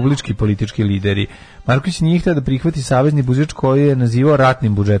provodili republički politički lideri. Marković nije htio da prihvati savezni budžet koji je nazivao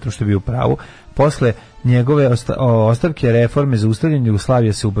ratnim budžetom, što je bio u pravu. Posle njegove ostavke reforme za ustavljanje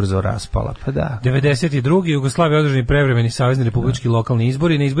Jugoslavije se ubrzo raspala. Pa da. 92. Jugoslavija održani prevremeni savezni republički lokalni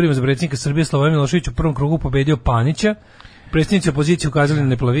izbori. Na izborima za predsjednika Srbije Slobodan Milošević u prvom krugu pobedio Panića. Predstavnici opozicije ukazali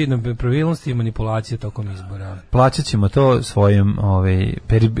na nepravilnosti i manipulacije tokom izbora. Plaćat ćemo to svojim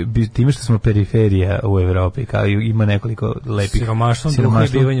time što smo periferija u Evropi, kao ima nekoliko lepih siromaštvom i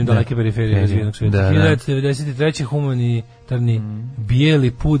bivanjem daleke periferije razvijenog svijeta. 1993. humanitarni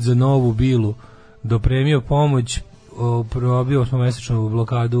bijeli put za Novu Bilu dopremio pomoć, probio osmomesečnu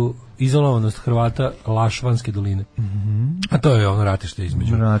blokadu izolovanost Hrvata Lašvanske doline. A to je ono ratište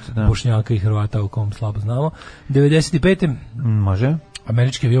između Bošnjaka i Hrvata o kom slabo znamo. 95. Može.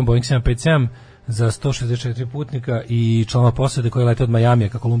 Američki avion Boeing 757 za 164 putnika i članova posade koji lete od Majamija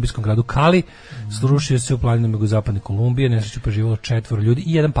ka kolumbijskom gradu Kali srušio se u planinama jugozapadne Kolumbije, nesreću preživjelo 4 ljudi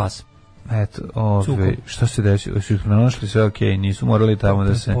i jedan pas. Eto, što se desilo? Su ih pronašli sve okej, nisu morali tamo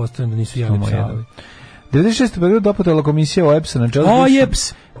da se... Postavljamo da nisu javni psalovi. 96. Beograd doputala komisija OEPS-a na čelu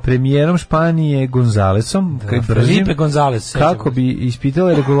premijerom Španije Gonzalesom, Felipe Gonzales, kako bi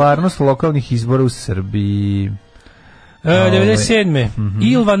ispitala regularnost lokalnih izbora u Srbiji. 97.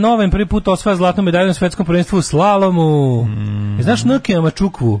 Ilva Noven prvi put osvaja zlatnu medalju na svetskom prvenstvu u slalomu. Znaš Nukija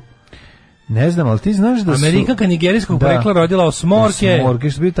Mačukvu? Ne znam, ali ti znaš da su... Amerikanka nigerijskog porekla rodila osmorke. Osmorke,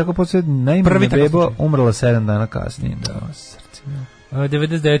 što bi tako podsjeti, najmanje beba umrla 7 dana kasnije. Da, srce.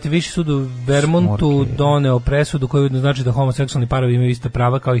 99. Viši sud u Vermontu doneo presudu koju znači da homoseksualni parovi imaju ista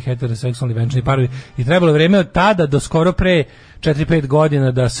prava kao i heteroseksualni venčani parovi i trebalo vreme od tada do skoro pre 4-5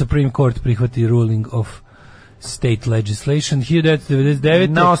 godina da Supreme Court prihvati ruling of state legislation. 1999.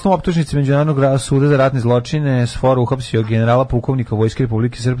 Na osnovu optužnice Međunarodnog suda za ratne zločine SFOR uhapsio generala pukovnika Vojske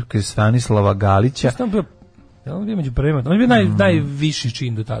Republike Srpske Stanislava Galića. On bio među prvima. On je bio najviši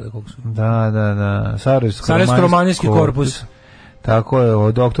čin do tada. Da. Sarajevsko-romanijski korpus. Tako je,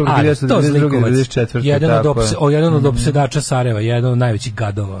 od oktobra 1992. Jedan od opsedača Sarajeva, jedan od najvećih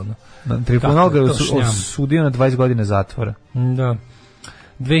gadova. Tribunal ga osudio na 20 godina zatvora. Da.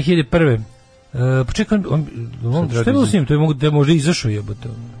 2001. Počekaj, šta je bilo s njim? To je mogu da je možda izašao jebote.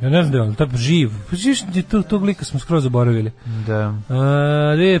 Ja ne znam da je on, tako živ. Tog lika smo skroz zaboravili. Da.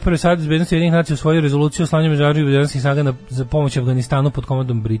 2001. Savjet bezbednosti Ujedinjenih nacija usvojio rezoluciju o slanju međunarodnih bezbednosnih snaga za pomoć Afganistanu pod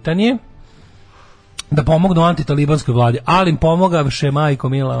komandom Britanije. Da pomognu antitalibanskoj vladi, ali im pomogavše majko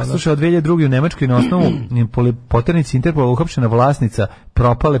mila. Slušaj, od 2002. u Nemačkoj na osnovu poternici Interpola uhapšena vlasnica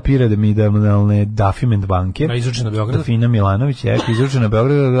propale piramidalne Dafiment banke. Izručena Beogradu. Dafina Milanović je izručena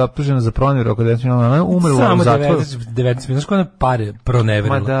Beogradu, optužena za pronevjeru oko 19 miliona, umrla u zatvoru. Samo 19 miliona, koja pare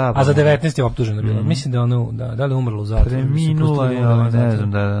proneverila. A za 19 je optužena bila. Mislim da je ona, da li umrla u zatvoru. Preminula je, ali ne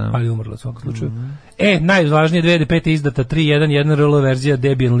znam da. Ali umrla u svakom slučaju. Najvažnije 2005. izdata 3.1.1 RL verzija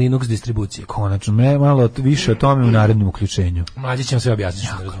Debian Linux distribucije. Konačno, malo više o tome u narednom uključenju. Mlađi će vam sve objasniti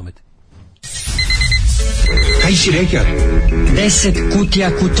što ne razumete. Kaj si rekao? 10 kutija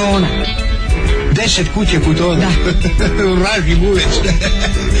kutona. 10 kutija kutona? Da. Vraži buvec.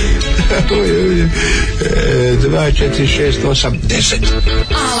 2, 4, 6, 8, 10.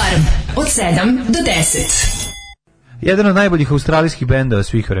 Alarm od 7 do 10. Jedan od najboljih australijskih bendova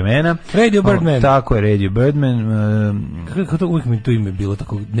svih vremena. Radio Birdman. Tako je, Radio Birdman. Kako to uvijek mi to ime bilo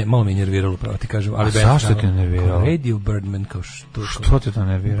tako, malo me je nerviralo, pravo ti kažem. Ali zašto te nerviralo? Radio Birdman, kao što? Što te to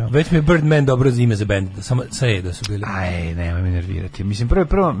nerviralo? Već mi je Birdman dobro ime za bend, samo sa da su bili. Aj, nemoj me nervirati. Mislim,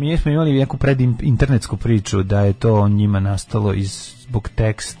 prvo, mi smo imali neku predinternetsku priču da je to njima nastalo zbog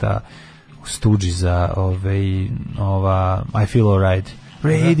teksta u stuđi za ova I Feel Alright.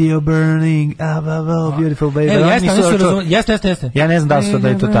 Radio burning, beautiful baby. Jeste. Ja ne znam da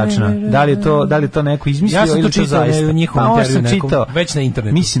je to tačno. Da li je to neko izmislio ili to zaista? Ja sam to čitao u njihovom intervju nekom, već na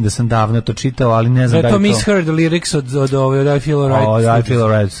internetu. Mislim da sam davno to čitao, ali ne znam da je to. Da je to misheard lyrics od I Feel Alright. I Feel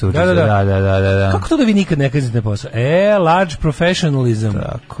Alright. Da. Kako to da vi nikad ne kaznite posao? Large professionalism.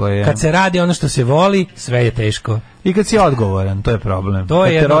 Tako je. Kad se radi ono što se voli, sve je teško. I kad si odgovoran, to je problem. To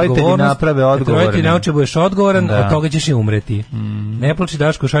je roditelji naprave odgovoran. Roditelji nauče budeš odgovoran, od toga ćeš i umreti. Ne plači ploči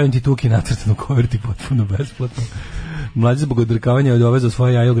Daško, šaljem ti tuki nacrtanu koverti potpuno besplatno. Mlađa zbog odbrkavanja je dovezao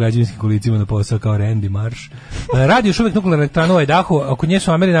svoje jaje u građevinskim kolicima na posao kao Randy Marsh. Radi još uvijek nuklearna elektrana u Idaho, oko nje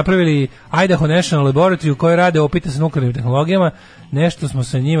su Ameri napravili Idaho National Laboratory u kojoj rade opite sa nuklearnim tehnologijama. Nešto smo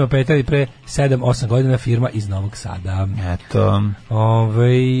sa njima petali pre 7-8 godina, firma iz Novog Sada. Eto.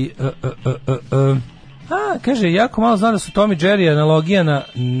 Kaže, jako malo zna da su Tom i Jerry analogija na,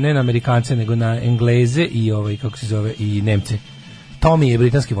 ne na Amerikance, nego na Engleze i kako se zove, i Nemce. Tommy je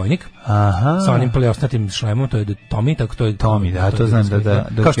britanski vojnik. Aha. Sa onim pleosnatim šlemom, to je Tommy, tako to je Tommy, da, to znam da.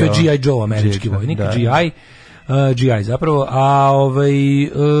 Kao što je G.I. Joe, američki vojnik, da. GI zapravo,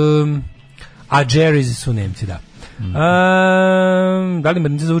 a Jerry's su Nemci, da. Da li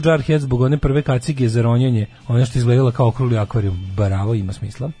mrnice zovu Jarhead zbog one prve kacige za ronjenje, one što izgledala kao okrugli akvarijum? Bravo, ima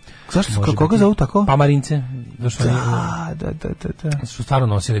smisla. Zašto, koga zovu tako? Pa marince. Da. Su stvarno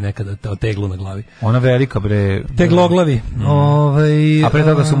nosili nekada teglu na glavi. Ona velika, bre. Tegloglavi. A pre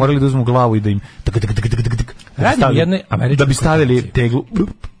toga su morali da uzmu glavu i da im radim jedne američke da bi stavili teglu.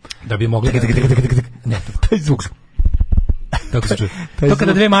 Da bi mogli ne, taj zvuk. Tako se čuje. To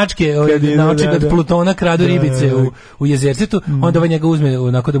kada dve mačke nauči da Plutona kradu ribice u jezercitu, onda ovaj njega uzme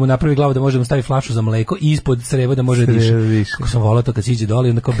onako da mu napravi glavu da može da mu stavi flašu za mleko i ispod crevo da može da diše. Kako sam volao to kad siđe dole i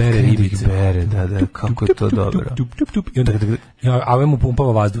onda kao bere ribice. Da, kako je to dobro. I onda, a ovaj mu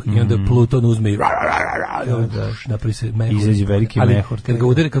pumpava vazduh i onda Pluton uzme i napravi se mehur. Izađe veliki mehur.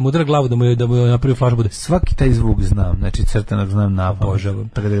 Kad mu udara glavu da mu napravi flašu bude. Svaki taj zvuk znam, znači crtanog znam napamet. Obožavam.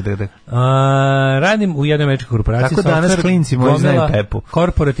 Radim u jednoj američkoj korporaciji. Tako danas klinci moji znaju Pepu.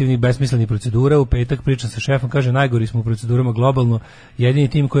 Korporativnih besmislenih procedura, u petak pričam sa šefom, kaže najgori smo u procedurama globalno, jedini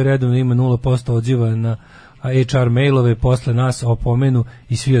tim koji redovno ima 0% odziva na HR mailove, posle nas opomenu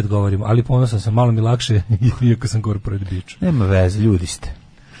i svi odgovorimo, ali ponosan sam, malo mi lakše iako sam corporate bitch. Nema veze, ljudi ste.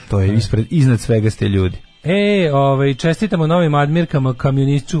 To je iznad svega ste ljudi. Čestitamo novim admirkama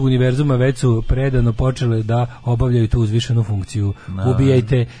kamionističkog univerzuma, već su predano počele da obavljaju tu uzvišenu funkciju.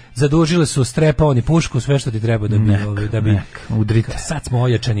 Ubijajte, zadužile su strepaon i pušku, sve što ti treba da bi udrite. Sad smo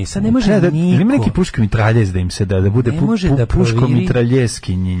ojačani, sad ne može niko. Ima neki puško mitraljez da im se da bude puško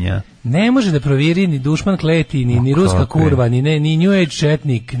mitraljezkinjenja. Ne može da proviri ni dušman kleti, ni ruska kurva, ni New Age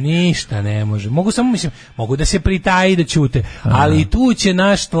četnik, ništa ne može. Mogu da se pritaji da ćute, ali tu će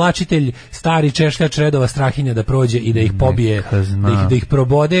naš tlačitelj, stari češljač redova Strahinja da prođe i da ih pobije, da ih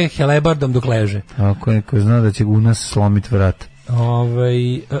probode helebardom dok leže. Ako neko zna da će u nas slomiti vrat.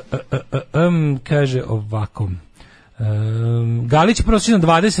 Kaže ovako. Galić prosječno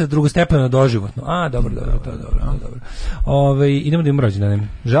 20, drugostepeno doživotno. Dobro, to je dobro. Idemo da im rođendane.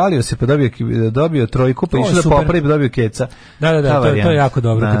 Žalio se pa dobio trojku, pa išao da popravi, dobio keca. Da, to je jako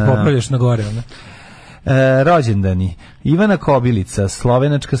dobro, kad popravljaš na gore. Rođendani. Ivana Kobilica,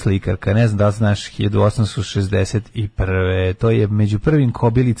 slovenačka slikarka, ne znam da li znaš, 1861. To je među prvim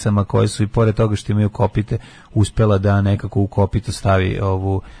kobilicama koje su i pored toga što imaju kopite uspela da nekako u kopitu stavi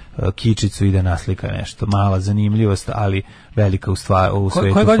ovu kičicu i da naslika nešto. Mala zanimljivost, ali velika u svetu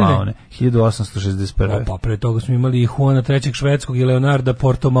faune. 1861. Pa pre toga smo imali i Juana III. Švedskog i Leonarda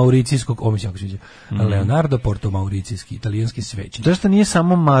Porto-Mauricijskog, Leonardo Porto-Mauricijski, italijanski svećenik. Zašto nije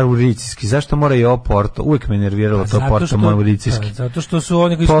samo Mauricijski? Zašto mora i Porto? Uvijek me nerviralo to Porto-Mauricijski. Zato što su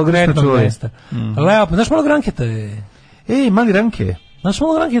oni koji su konkretnog mesta. Znaš malo Granketa je? Mali Ranke. Znaš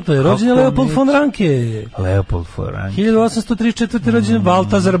malo Ranketa je, rođen je Leopold von Ranke. Leopold von Ranke. 1834. rođen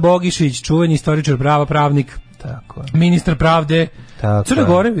Valtazar Bogišić, čuveni istoričar prava, pravnik. Tako. Ministar pravde. Crne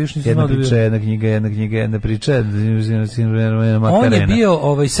Gore, viš nisam znao da bio. Jedna knjiga, jedna priča. On je bio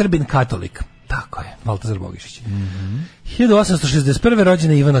Srbin katolik. Tako je. Valtazar Bogišić. 1861.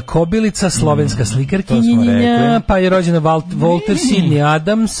 rođena Ivana Kobilica, slovenska slikarkinja, pa je rođena Walter Sidney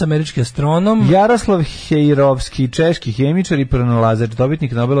Adams, američki astronom. Jaroslav Hejrovski, češki hemičar i pronalazač,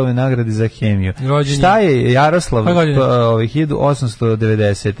 dobitnik Nobelove nagrade za hemiju. Šta je Jaroslav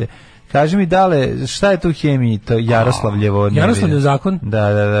 1890. Kaži mi dale, šta je tu u hemiji, to Jaroslavljevo? Jaroslavljev zakon?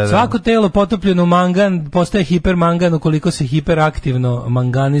 Da. Svako telo potopljeno u mangan postaje hipermangan ukoliko se hiperaktivno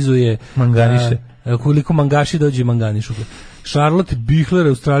manganizuje. Manganiše. Koliko mangaši dođe manganišu. Charlotte Bichler,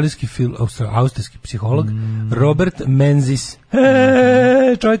 austrijski psiholog. Robert Menzies,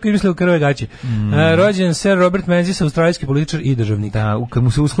 čovjek koji misle u krve gaće. Rođen Sir Robert Menzies, australijski političar i državnik. Da, kad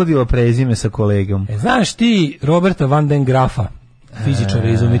mu se uskladilo prezime sa kolegom. Znaš ti Roberta van den Graffa, fizičara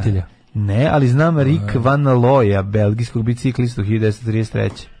i izumitelja? Ne, ali znam Rick Van Looya, belgijskog biciklistu 1933.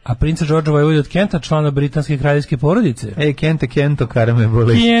 A princa Georgea Vojvode od Kenta, člana britanske kraljevske porodice. Kento, karame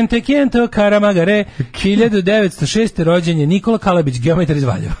boli. Kento, karamagare. 1906. rođen je Nikola Kalabić, geometar iz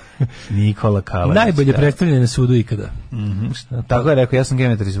Valjeva. Nikola Kalabić. Najbolje predstavljen na sudu ikada. Tako je rekao, ja sam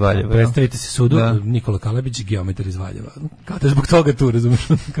geometar iz Valjeva. Predstavite se sudu, Nikola Kalabić, geometar iz Valjeva. Kada zbog toga tu, razumiješ?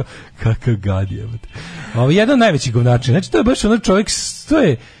 Kakav gad je. Jedan od najvećih govnača. Znači, to je baš ono čovjek,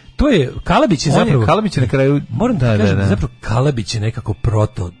 to je Kalabić je zapravo Kalabić je na kraju moram da kažem zapravo Kalabić je nekako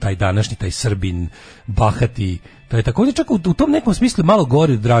proto taj današnji taj Srbin bahati, to je takođe čak u tom nekom smislu malo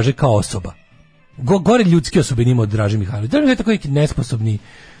gori od Draže kao osoba. Gore ljudske osobe nima od Draže Mihajlović. Draže je tako neki nesposobni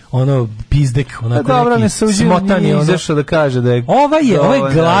ono pizdek, onako neki smotani, nije izašao da kaže da je ovaj je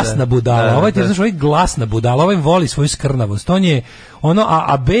glasna budala, ovaj ti znaš, ovaj glasna budala, ovaj voli svoju skrnavost. On je ono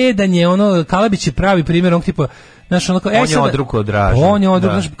a bedan je ono Kalabić je pravi primjer on tipa znaš, onako, on je odruko od Draže. On je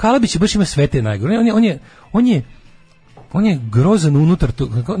odruko, znaš, Kalabić baš ima sve te najgore. On je grozan unutar,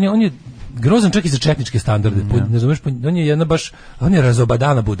 on je grozan čak i za četničke standarde. Ne razumeš, on je jedna baš, on je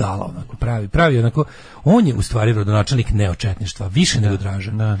razobadana budala, onako, pravi, onako, on je u stvari rodonačelnik neočetništva, više nego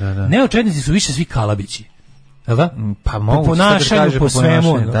Draža. Neočetnici su više svi Kalabići. Jel da? Pa mogu po ponašanju, po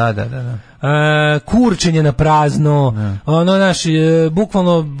svemu. Da. Kurčenje na prazno, ono naš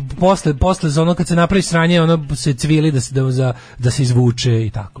bukvalno posle za ono kad se napravi sranje, ono se cvili da se izvuče i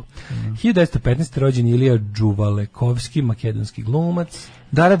tako. 1915. rođen Ilija Đuvalekovski, makedonski glumac.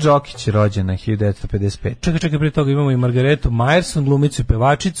 Dara Đokić rođena 1955. Čekaj, prije toga imamo i Margaretu Majerson, glumicu i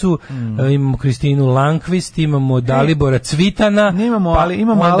pevačicu, imamo Kristinu Lankvist, imamo Dalibora Cvitana. Ali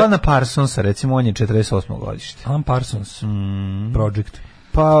imamo Alana Parsonsa, recimo on je 48. godište. Alan Parsons, Project.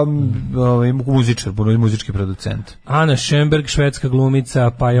 Pa muzičar, muzički producent. Ana Schönberg, švedska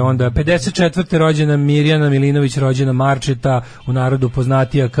glumica, pa je onda 54. rođena Mirjana Milinović, rođena Marčeta, u narodu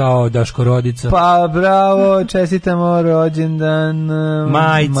poznatija kao Daško Rodica. Pa bravo, čestitamo rođendan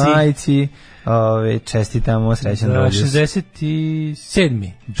majci. Čestitamo srećan rođendan.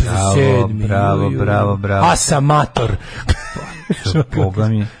 67. Bravo. Asamator. Boga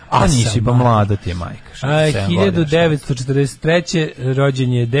mi. A nisi pa mlada ti je majka. 1943.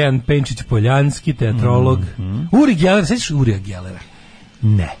 rođen je Dejan Penčić-Poljanski, teatrolog. Uri Geller, sećaš Urija Gellera?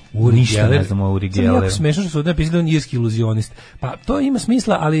 Ne, ništa ne znamo o Uri Gelleru. Jako smešno što su napisali on irski iluzionist. Pa to ima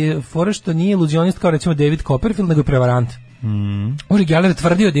smisla, ali fore što nije iluzionist kao recimo David Copperfield, nego prevarant. Uri Geller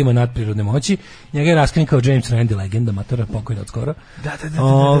tvrdio da ima nadprirodne moći, njega je raskrin kao James Randi, legenda, matora, pokojna od skoro. Da.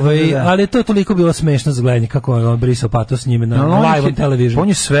 Ali to je toliko bilo smešno za gledanje, kako on brisao patos s njime na live on television. On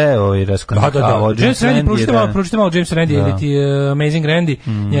je sve raskrin. Da. James Randi, pročite malo James Randi, ili ti Amazing Randi,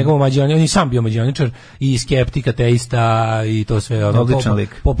 njegovo mađioničar, on je sam bio mađioničar, i skeptik, ateista, i to sve. Odličan lik.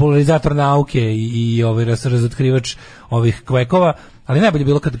 Popularizator nauke i razotkrivač ovih kvekova. Ali najbolje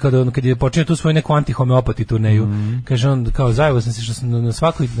bilo kad je počeo tu svoju neku antihomeopati turneju. Kaže on, kao zajevo sam se što sam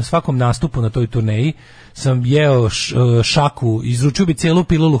na svakom nastupu na toj turneji sam jeo šaku, izručio bi cijelu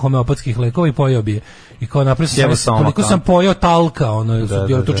pilulu homeopatskih lekova i pojeo bi je. I kao napravio sam, toliko sam pojeo talka,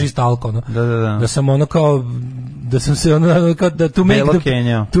 bilo to čist talka, da sam ono kao, da sam se ono, kao da to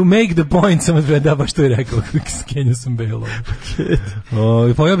make the point, sam da baš to je rekao, Kenja sam belo.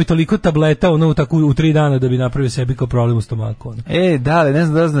 I pojeo bi toliko tableta, u 3 dana da bi napravio sebi kao problem u stomaku. Da, ne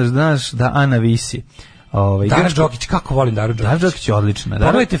znam da znaš da Ana visi. Dara Đokić, kako volim Daru Đokić. Dara Đokić je odlična.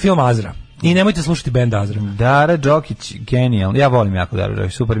 Pogledajte film Azra. I nemojte slušati bend Azra. Dara Đokić, genijalno. Ja volim jako Daru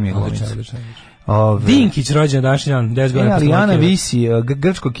Đokić, super mi je glumica. Dinkić rođen današnji dan, 10 godina. Ali Ana Visi,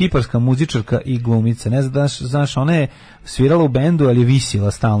 grčko-kiparska muzičarka i glumica. Ne znaš, ona je svirala u bendu, ali je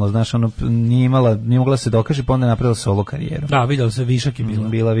visila stalno. Znaš, ona nije mogla se dokaže, pa onda je napravila solo karijeru. Da, vidjela se, višak je bila.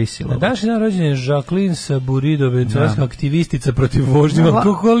 Bila visila. Današnji dan rođen je Jacqueline Saburido, venecuelska aktivistica protiv vožnje u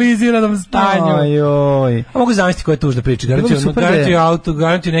alkoholiziranom stanju. A mogu zamisliti koja je tužna priča.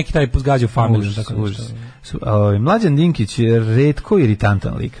 Garantuju neki taj pozgađao familiju. Mlađan Dinkić je retko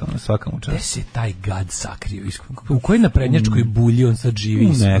iritantan lik, svaka mu čast. Gde se taj gad sakrio? U kojoj naprednjačkoj bulji on sad živi?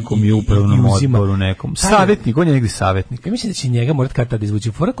 U nekom je upravnom odboru, nekom. Savjetnik, on je negdje savjetnik. Ja mislim da će njega morati kad tada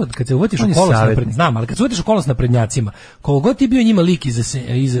izvući. Kad se uvatiš u kolo s naprednjacima, znam, ali kad se uvatiš u kolo s naprednjacima, koliko god ti bio njima lik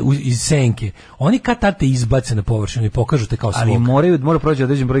iz senke, oni kad tada te izbace na površinu i pokažu te kao svog. Ali mora proći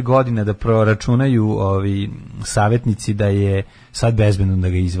određen broj godina da proračunaju ovi savjetnici da je sad bezbedno da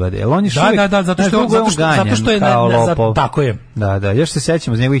ga izvade. Jel on je zato što je tako je. Da, još se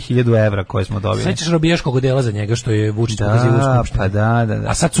sećamo za njegovih 1000 evra koje smo dobili. Sećaš robijaškog dela za njega što je Vučić pokazivao u Skupštini. Pa da.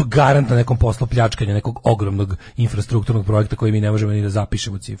 A sad su garant na nekom poslu pljačkanja nekog ogromnog infrastrukturnog projekta koji mi ne možemo ni da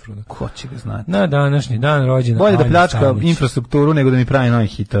zapišemo cifru. Ko će ga znati? Na današnji dan rođena. Bolje da pljačka infrastrukturu nego da mi pravi nove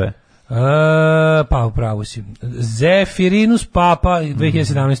hitove. Pa upravo si. Zefirinus Papa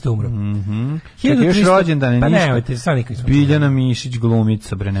 2017. umro. Čekaj, još rođendane, pa ništa. nemojte, sad nikad nismo. Biljana Mišić,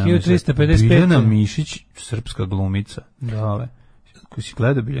 glumica, bre, nema 1355. Biljana Mišić, srpska glumica. Dale. Ko si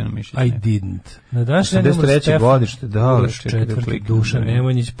gleda Biljana Mišić? I didn't. Na današnji dan 83. godište, dale. Četvrti Dušan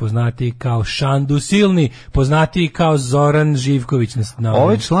Nemanjić, poznatiji kao Šandu Silni, poznatiji kao Zoran Živković.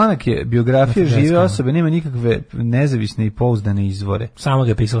 Ovaj članak je biografija žive osobe, nema nikakve nezavisne i pouzdane izvore. Samo ga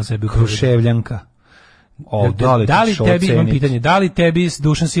je pisala sebi. Kruševljanka. Da li tebi, imam pitanje, da li tebi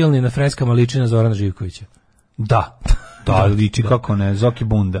Dušan Silni na freskama liči na Zorana Živkovića? Da. Da, liči, kako ne, Zoki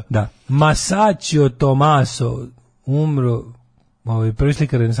Bunda. Da. Masaccio Tomaso, umro, prvi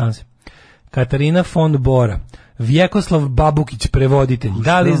slika renesanse. Katarina von Bora, Vjekoslav Babukić, prevoditelj.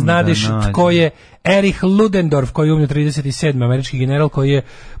 Da li znadeš tko je Erich Ludendorff, koji je umro 37. američki general koji je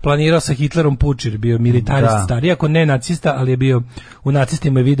planirao sa Hitlerom puč, jer bio militarist stari, ako ne nacista, ali je bio u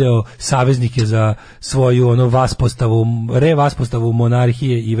nacistima je video saveznike za svoju revaspostavu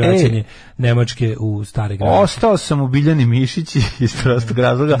monarhije i vraćanje Nemačke u stare granice. Ostao sam u Biljani Mišić iz prostog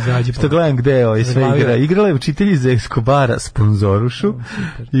razloga što gledam gde je sve igra. Igrala je učitelji za Eskobara Sponzorušu,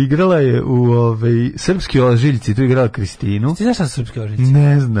 igrala je u Srpski ožiljci, tu igrala Kristinu. Ti znaš šta su Srpski ožiljci?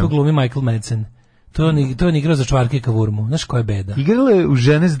 Ne znam. Tu glumi Michael Madsen. To je igrao za Čvarke i Kavurmu. Znaš koja je beda? Igrala je u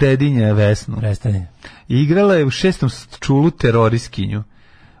Žene s dedinja Vesnu. Prestani. Igrala je u 6. čulu teroriskinju.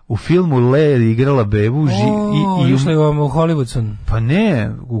 U filmu Le igrala bebu. Išla je u Hollywoodson. Pa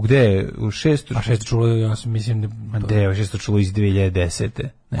ne, gde? U 6. A 6. čulo, ja mislim... Gde je 6. čulo iz 2010.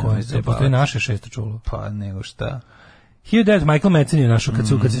 Koje se? Pa to je naše 6. čulo. Pa nego šta... 1900 Michael Madsen je našao,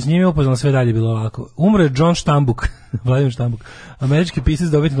 kad se s njim upoznala sve dalje bilo lako. Umro je John Stambuk, Vladimir Stambuk, američki pisac,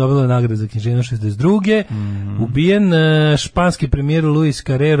 dobitnik Nobelove nagrade za književnost 62. Ubijen španski premijer Luis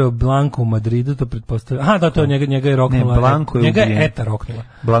Carrero Blanco u Madridu, to pretpostavlja. Aha, da, to je njega je roknula. Ne, Blanco je njega ubijen. Je ETA roknula.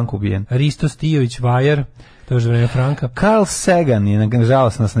 Blanco ubijen. Risto Stijović Vajer, to je još vreme Franka. Carl Sagan je,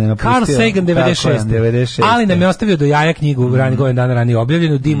 nažalost nas ne napustio. Carl Sagan 96. Ali nam je ostavio do jaja knjigu godinu dana ranije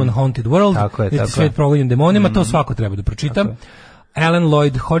objavljenu, Demon Haunted World, tako je. Svet proglednjen demonima, to svako treba da pročita. Alan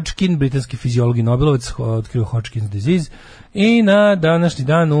Lloyd Hodgkin, britanski fiziolog i Nobelovac, otkrio Hodgkin's disease. I na današnji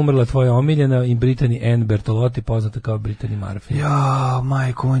dan umrla tvoja omiljena i Brittany Ann Bertolotti, poznata kao Brittany Murphy. Ja,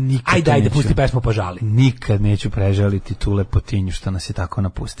 majko, nikad ajde, pusti pesmu pa žali. Nikad neću prežaliti tu lepotinju što nas je tako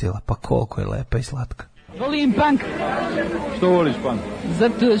napustila. Pa koliko je lepa i slatka. Volim punk. Što voliš punk?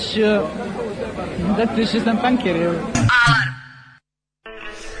 Zato što sam punker. Alarm.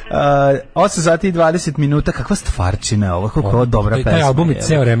 8 sati i 20 minuta, kakva stvarčina ovo, kako je dobra pesma. Taj album je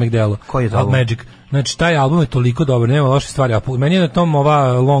ceo remek delo. Koji je to album? Magic. Znači, taj album je toliko dobar, nema loše stvari. Meni je na tom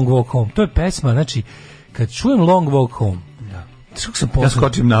ova Long Walk Home. To je pesma, znači, kad čujem Long Walk Home, ja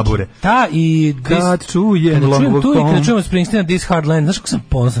skočim na bure. Kad čujem Long Walk Home. Kada čujem Springsteena This Hard Land, znaš kako sam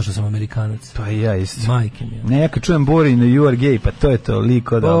ponosan što sam Amerikanac. Pa ja isto. Majke mi. Ne, kad čujem Born You Are Gay, pa to je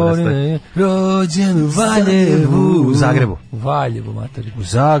toliko dobra stvar. Rođen u Valjevu. U Zagrebu. U Valjevu, materi. U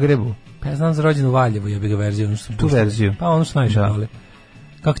Zagrebu. Pa ja znam za rođen u Valjevu, ja bih ga verziju. Tu verziju. Pa ono što najviše vole.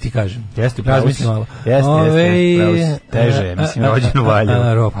 Kako ti kažem? Jeste, pravo si. Jeste. Teže je, mislim, rođen u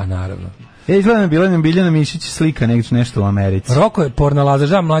Valjevu. Pa naravno. Izgleda mi Biljana Mišić slika nešto u Americi. Roko je pornalazaš,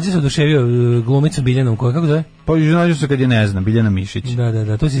 da, Mlađa se oduševio glumicom Biljanom, kako zove? Pa iznenađu se kad je ne znam, Biljana Mišić.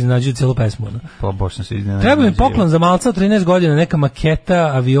 Da, to se iznenađuje celu pesmu. No? Pa bošno se iznenađuje. Treba mi poklon za malca od 13 godina, neka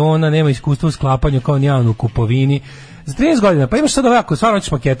maketa aviona, nema iskustva u sklapanju kao nijavan u kupovini. Za 13 godina, pa imaš sad ovako, stvarno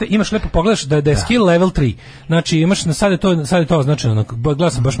hoćeš makete, imaš lepo pogledaš da je skill level 3. Znači imaš, sad je to označeno, gledao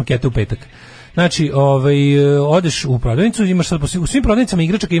sam baš makete u petak. Znači, odeš u prodavnicu, imaš sad u svim prodavnicama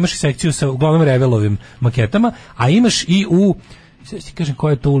igračaka imaš i sekciju sa uglavnom Revelovim maketama, a imaš i u, sve ti kažem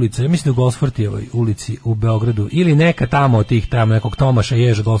koja je to ulica, ja mislim da u Golsfortijevoj ulici u Beogradu, ili neka tamo od tih tamo nekog Tomaša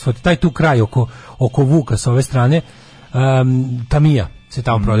Ježa Golsforti, taj tu kraj oko Vuka sa ove strane, Tamija se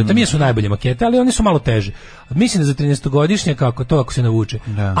tamo prodaje. Tamija su najbolje makete, ali oni su malo teže. Mislim da za 13-godišnje ako se navuče.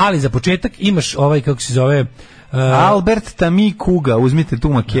 Da. Ali za početak imaš kako se zove Albert Tami Kuga, uzmite tu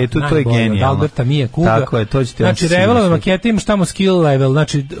maketu, to je genijalno. Albert Tami Kuga. Tako je, to ćete. Znači, Revelove makete imaš tamo skill level,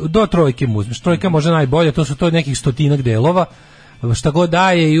 znači do trojke mu uzmeš. Trojka može najbolje, to su to nekih 100 delova. Šta god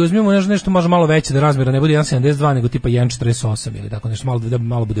daje i uzmimo nešto može malo veće da razmjera ne bude 1.72 nego tipa 1.48 ili tako nešto,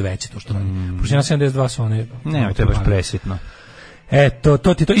 malo bude veće to što radi. Pošto 1.72 su one. Ne, to je baš presitno. Eto,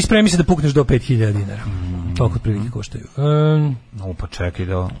 to ti to. Ispremi se da pukneš do 5.000 dinara. Toliko otprilike koštaju. Pa čekaj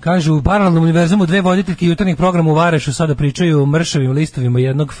da. Kažu, u paralelnom univerzumu dve voditeljke jutarnjeg programa u Varešu sada pričaju o mršavim listovima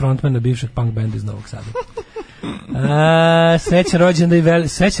jednog frontmana bivšeg punk benda iz Novog Sada.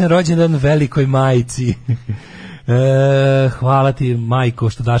 Srećan rođendan velikoj majici. Hvala ti, majko,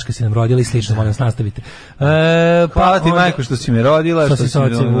 što Daška si nam rodila i slično, molim vas, nastavite. Hvala ti, majko, što si me rodila, što si se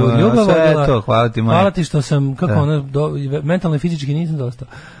oci ljubav vodila. To, hvala ti, majko. Hvala ti što sam, mentalno i fizički nisam dosta.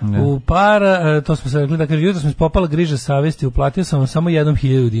 U to smo se rekli, da kaže, jutro sam popala griža savesti, uplatio sam vam samo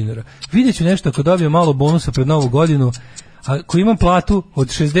 1.000 dinara. Vidjet ću nešto ako dobijem malo bonusa pred novu godinu, ako imam platu od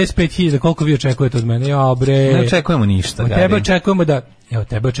 65.000, koliko vi očekujete od mene? Ja, bre. Ne očekujemo ništa. Tebe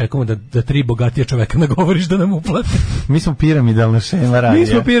očekujemo da 3 bogatije čoveka nagovoriš da nam uplate. Mi smo piramidalna šema radija. Mi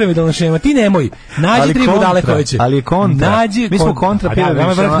smo piramidalna šema. Ti nemoj. Nađi 3 budale koje će. Ali je kontra. Mi smo kontra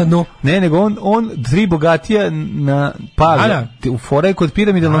piramidalna šema. Ne, nego on 3 bogatija na paga. U fore kod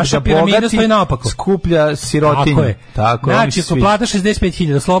piramidalnog da bogati skuplja sirotinju. Tako je. Znači, ako plata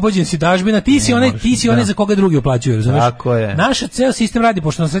 65.000, oslobođen si dažbina, ti si onaj za koga drugi uplaćuju, razumiješ? Tako je. Naš ceo sistem radi,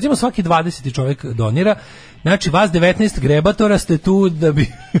 pošto nas recimo svaki 20 čovjek donira, znači vas 19 grebatora ste tu da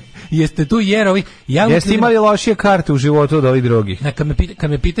bi jeste tu jer ovi jeste imali lošije karte u životu od ovih drugih. Kad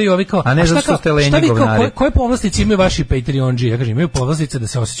me pitaju ovi kao, a ne zato što ste lenji govnari. Koje povlastice imaju vaši Patreon-dži? Ja kažem, imaju povlastice da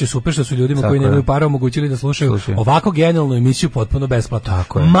se osjećaju super, što su ljudima koji nemaju para omogućili da slušaju ovako genijalnu emisiju potpuno besplatno.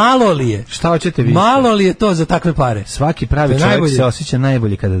 Tako je. Malo li je? Šta hoćete vi? Malo li je to za takve pare? Svaki pravi čovjek se osjeća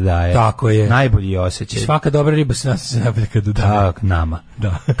najbolje kada daje. Tako je. Najbolji osjećaj. Svaka dobra riba se osjeća najbolje kada daje. Tak, nama.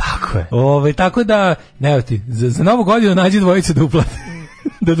 Da. Tako je. Tako da, ne ti, za novu godinu nađi dvojice da uplate,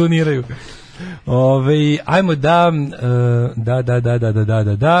 da doniraju. Ajmo da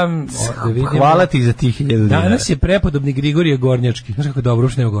hvala ti za tih 1.000 dinara. Danas je prepodobni Grigorije Gornjački. Znaš kako dobro,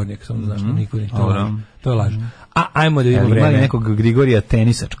 uopšte nema Gornjaka, samo znaš, niko ne. To je laž. Ajmo da vidimo vreme. Ima li nekog Grigorija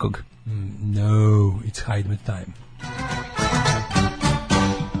tenisačkog? No, it's hide with time.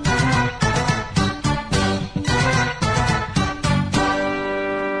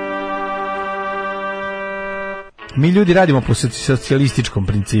 Mi ljudi radimo po socijalističkom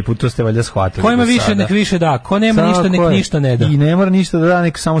principu, to ste valjda shvatili. Ko ima više, nek više da. Ko nema ništa, nek ništa ne da. I ne mora ništa da da,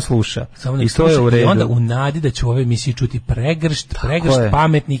 nek samo sluša. I to je u redu. I onda u nadi da će u ovoj emisiji čuti pregršt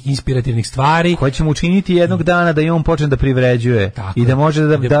pametnih, inspirativnih stvari. Koje ćemo učiniti jednog dana da i on počne da privređuje. Tako i da može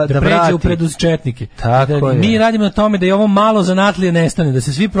da pređe u preduzetnike. Mi radimo na tome da i ovo malo zanatlije nestane, da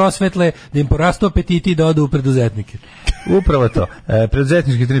se svi prosvetle, da im porastu apetiti i da odu u preduzetnike. Upravo to.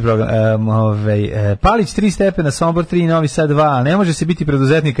 Preduzetnički 3 program. Palić 3 stepena, Sombor 3, Novi Sad 2. Ne može se biti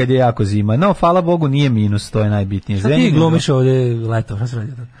preduzetnik kad je jako zima. No, hvala Bogu, nije minus, to je najbitnije. Šta ti glumiš ovdje leto? Šta se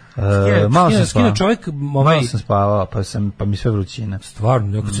radi? Malo sam spavao, pa mi sve vrućina.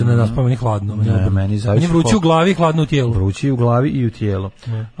 Stvarno, ako se ne naspava, meni hladno. Meni vrući u glavi, hladno u tijelu. Vrući u glavi i u tijelu.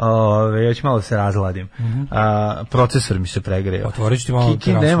 Ja ću malo da se razladim. Procesor mi se pregreo. Otvorit ću ti malo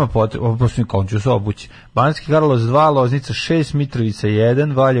Kiki nema potrebe, oprosti mi konču se obući. Banatski Karlovac 2, Loznica 6, Mitrovica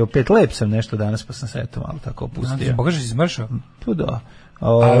 1, Valjevo 5. Lep sam nešto danas, pa sam se eto malo tako opustio. Boga si smršao? Tu da.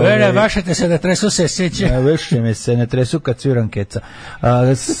 Vašete se da tresu se sjeće. Veše me se ne tresu kad cviram keca.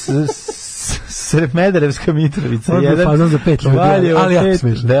 Smederevska Mitrovica 1, Valjevo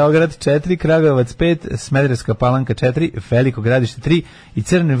 5, Beograd 4, Kragujevac 5, Smederevska Palanka 4, Veliko Gradište 3 i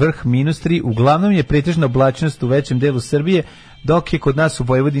Crni Vrh -3. Uglavnom je pretežna oblačnost u većem delu Srbije, dok je kod nas u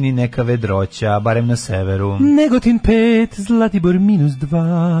Vojvodini neka vedroća, barem na severu. Negotin 5, Zlatibor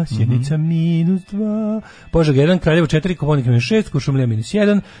 -2, Sjenica -2, Požega 1, Kraljevo 4, Koponik -6, Kuršumlija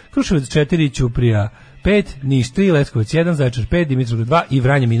 -1, Kruševac 4, Ćuprija 5, Niš 3, Leskovac 1, Zaječar 5, Dimitrovgrad 2 i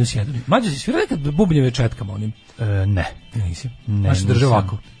Vranje -1. Mlađe si svirao nekad bubnjeve četkama onim? Ne. Nisi? Znaš drže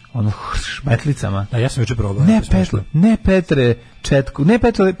ovako? Ono šmetlicama. Da, ja sam juče probao. Ne Petre četku, ne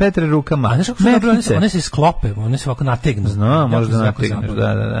Petre rukama. A znaš kako su dobro, one se sklope, one se ovako nategnu. Znam, možda nategneš,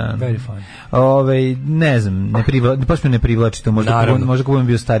 da. Very fine. Ne znam, baš me ne privlači to, možda kupujem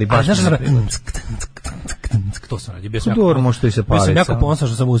bio stari baš. A znaš to sam radio, dobro, možda i se palica. Mislim, jako ponosan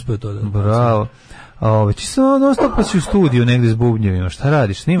što sam uspeo to da... Bravo. Čisto non-stop pa si u studiju negdje s bubnjevima, šta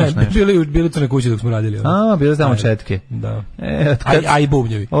radiš, snimaš nešto? Bili to na kući dok smo radili. Bili tamo četke. Da. A i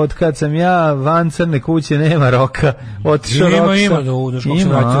bubnjevi. Od kad sam ja van Crne kuće, nema roka, otišao Roksa.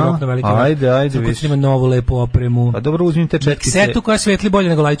 Ima, rok na velike. Ajde. Kući ima novu lepu opremu. Pa dobro, uzmim te četkice. Setu koja svetli bolje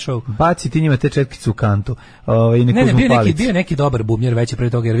nego light show. Baci ti njima te četkice u kantu. Bio neki dobar bubnjer veći pre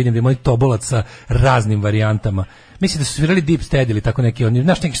toga, jer vidim da ima tobolac sa raznim varijantama. Mislim da su svirali Deep Stead ili tako neki, oni,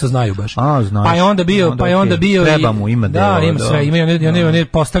 znaš, neki što znaju baš. Znaš. Pa je onda bio treba mu, ima delo. Da, ima sve, imaju one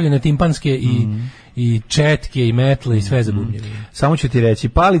postavljene timpanske i četke i metle i sve za bubnje. Samo ću ti reći,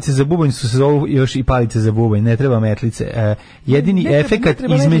 palice za bubanj su se zovu još i palice za bubanj, ne treba metlice. Jedini efekat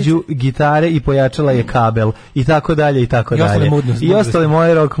između gitare i pojačala je kabel i tako dalje i tako dalje. I ostale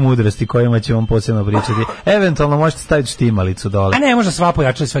moje rock mudrosti kojima ćemo vam posebno pričati. Eventualno možete staviti štimalicu dole. A ne, možda sva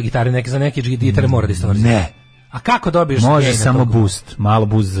pojačala sve gitare, za neke gitare mora distorcija. Ne. A kako dobiješ? Može samo boost, malo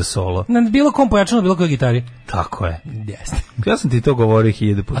boost za solo. Na bilo kom pojačalo, bilo kojoj gitari. Tako je. Jeste. Ja sam ti to govorio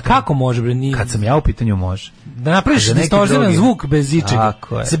 1000 puta. A kako može, bre? Kad sam ja u pitanju, može. Da napraviš distorziran zvuk bez ičega.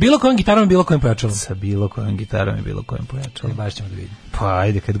 Sa bilo kojom gitarom i bilo kojim pojačalom. Sa bilo kojom gitarom i bilo kojim pojačalom. Baš ćemo da vidimo. Pa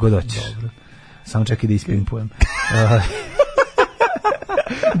ajde, kad god hoćeš. Dobro. Samo čekaj da ispimpujem.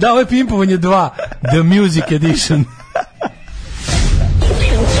 Da, ovo je pimpovanje 2. The Music Edition.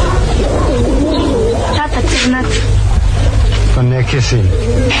 Tata crnac. Pa neke si.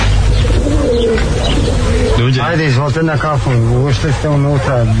 Ajde, izvolite na kafu. Ušli ste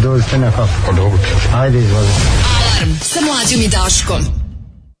unutra, dođite na kafu. Pa dobro. Ajde, izvolite. Alarm sa Mlađom i Daškom.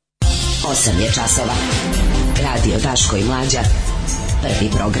 8 je časova. Radio Daško i Mlađa.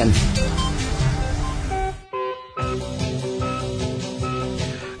 Prvi program.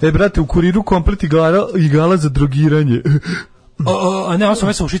 Brate, u kuriru komplet igala za drogiranje. Ne, ovo sam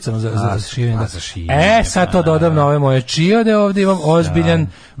već sa ušicama za širenje. Sad to dodam na ove moje čijode, ovdje imam ozbiljan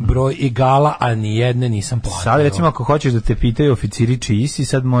broj igala, a nijedne nisam platio. Sad recimo ako hoćeš da te pitaju oficiri čiji si,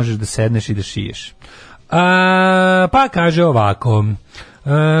 sad možeš da sedneš i da šiješ. Pa kaže ovako...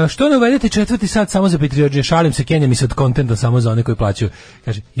 što ne uvedete 4. sat samo za Patreonđe? Šalim se, Kenja mi se od kontenta samo za one koji plaćaju.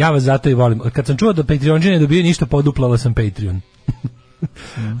 Kaže, ja vas zato i volim. Kad sam čuo da Patreonđe ne dobiju ništa, poduplala sam Patreon.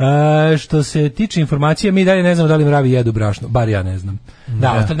 Što se tiče informacija, mi dalje ne znamo da li mravi jedu brašno, bar ja ne znam.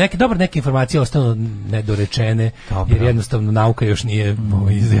 Da, neke informacije ostanu nedorečene, jer jednostavno nauka još nije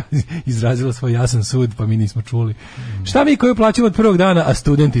izrazila svoj jasan sud, pa mi nismo čuli. Šta mi koji plaćamo od prvog dana, a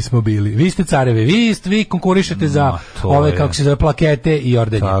studenti smo bili? Vi ste carevi, vi konkurišete za ove, kako se zove, plakete i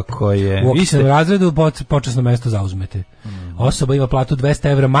ordenje. Tako je. U okisnom razredu počasno mesto zauzmete. Osoba ima platu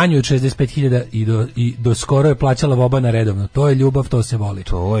 200 evra manju od 65.000 i do skoro je plaćala vobana redovno. To je ljubav, to se voli.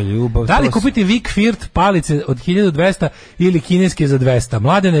 To je ljubav. Da li kupiti Vic Firth palice od 1200 ili kineske za 200?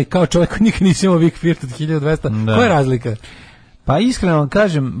 Mladene, kao čovjek koji nikad nisi imao Vic Firth od 1200. Koja je razlika? Pa iskreno vam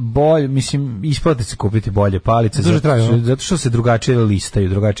kažem, isplati se kupiti bolje palice, zato što se drugačije listaju,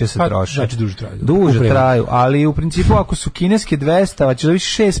 drugačije se troše. Znači duže traju. Duže traju, ali u principu ako su kineske 200, a ćeš da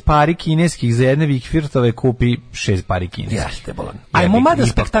viš 6 pari kineskih za jedne Vic Firthove, kupi 6 pari kineskih. Jeste, bolan. Ajmo mada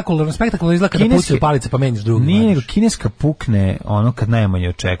spektakularno izgleda kada pucaju palice pa meniš drugu. Nije, nego kineska pukne ono kad najmanje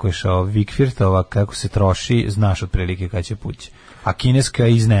očekuješ, a Vic Firthova kako se troši, znaš otprilike kad će pući. A kineska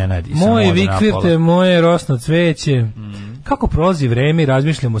iznenadi. Moje Vic Firthe, moje rosno cveće. Kako prolazi vreme i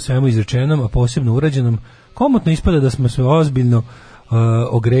razmišljamo o svemu izrečenom, a posebno urađenom, komotno ispada da smo se ozbiljno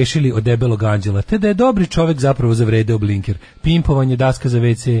ogrešili od debelog anđela, te da je dobri čovjek zapravo zavredeo blinker. Pimpovanje, daska za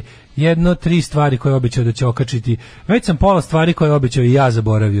WC, 1-3 stvari koje je obećao da će okačiti. Već sam pola stvari koje je obećao i ja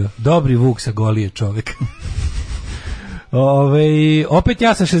zaboravio. Dobri vuk sa golije čovjek. Opet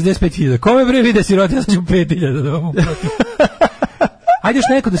ja sa 65.000. Kome bre vide sirotinja, ja sam ću 5.000 da vam ajde još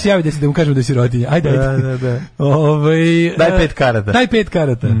neko da se javi da mu kažemo da je sirotinja. Ajde. Da. Daj 5 karata. Daj 5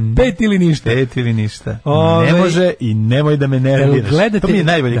 karata. 5 ili ništa. 5 ili ništa. Ne može i nemoj da me nerviraš. To mi je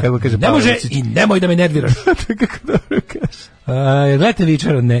najbolje kako kaže Pavel. Ne može i nemoj da me nerviraš. Kako dobro kaže. Gledajte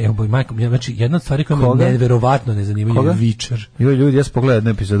Vičera, znači jedna od stvari koja me neverovatno ne zanimaju je Vičer. Ljudi, ja sam pogledao jednu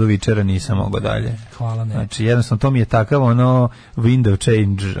epizodu Vičera, nisam mogao dalje. Hvala, ne. Znači jednostavno to mi je takav window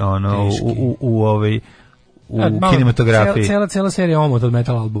change u kinematografiji. Cijela serija omot od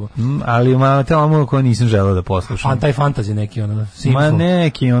metal albuma. Ali metal albuma koji nisam želeo da poslušam. Taj fantasy neki simfo. Ma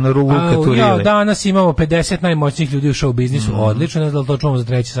neki, Luka Turile. Danas imamo 50 najmoćnijih ljudi u show biznisu, odlično, ne znam da li to čuvamo za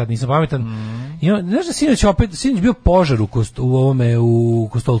 3. sat, nisam pametan. Znaš da sinoć bio požar u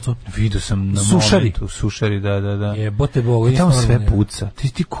Kostolcu. Vidio sam na momentu, sušari, da. Jebote Bogu. I tamo sve puca.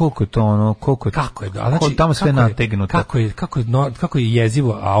 Ti koliko je to kako je, znači, tamo sve nategnuto. Kako je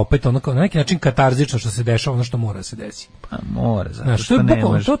jezivo, a opet na neki način katarzično što se dešava, što mora se desi. Pa mora, zato što ne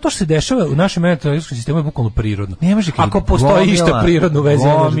može. To se dešava u našem energetskom sistemu je bukvalno prirodno. Ne može ako postoji išta prirodno u vezi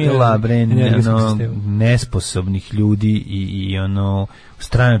nesposobnih ljudi i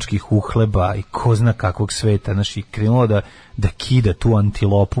stranačkih uhleba i ko zna kakvog sveta, znači krenulo da kida tu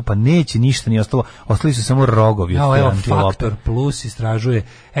antilopu, pa neće ništa ni ostalo, ostali su samo rogovi od te antilope. Faktor Plus istražuje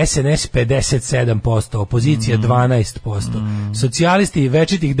SNS 57%, opozicija 12%, socijalisti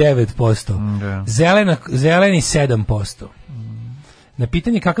večitih 9%, zeleni 7%. Na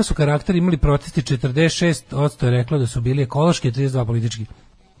pitanje kakav su karakter imali protesti, 46% je reklo da su bili ekološki, 32% politički.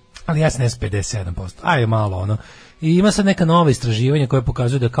 Ali SNS 57%. Ajde malo I ima sad neka nova istraživanja koja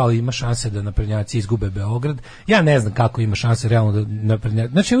pokazuju da kao ima šanse da naprednjaci izgube Beograd. Ja ne znam kako ima šanse realno da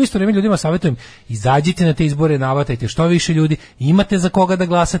naprednjaci. Znači u isto vrijeme ljudima savjetujem, izađite na te izbore, navatajte što više ljudi, imate za koga da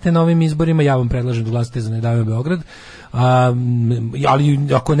glasate na ovim izborima, ja vam predlažem da glasate za Ne davimo Beograd. Ali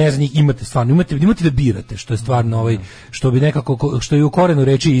ako ne znam, imate da birate, što je stvarno što bi nekako, što je u korenu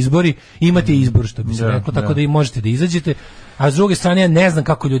reči izbori, imate izbor, što bi se reklo, tako da i možete da izađete. A s druge strane, ja ne znam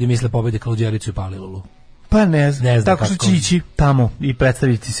kako ljudi misle pobede Kaluđericu i Palilulu. Pa ne znam tako što će ići tamo i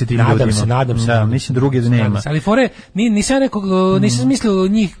predstaviti se tim ljudima. Nadam se. Da, mislim druge da nema. Ali fore, nisam mislio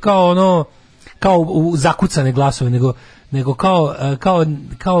njih kao u zakucane glasove, nego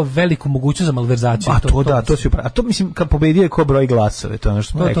kao veliku mogućnost za malverzaciju. To si upravo. A to mislim kad pobedio je ko broj glasove, to je ono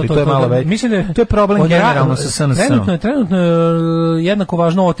što smo rekli, to je malo već. Mislim da to je problem generalno sa SNS-om. Trenutno je jednako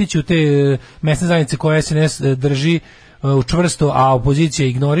važno otići u te mesne zajednice koje SNS drži čvrsto, a opozicija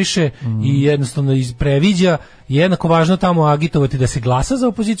ignoriše i jednostavno previđa. Jednako važno tamo agitovati da se glasa za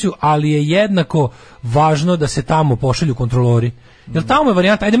opoziciju, ali je jednako važno da se tamo pošalju kontrolori. Jer tamo je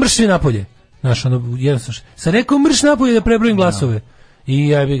varijanta, ajde mrš svi napolje. Znaš, jednostavno, sam rekao mrš napolje da prebrojim glasove. I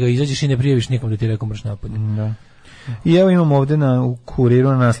jebi ga, izađeš i ne prijaviš nikom da ti rekao mrš napolje. Da. I evo imam ovde u Kuriru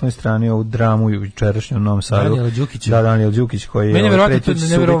na naslovnoj strani ovu dramu jučerašnju u Novom Sadu. Danijela Đukića. Da, Danijel Đukić koji je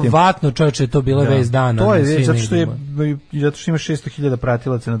nevjerovatno čovječe, to bila vest dana. To je zato što ima 600.000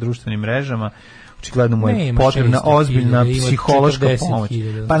 pratilaca na društvenim mrežama. Očigledno mu je potrebna ozbiljna psihološka pomoć.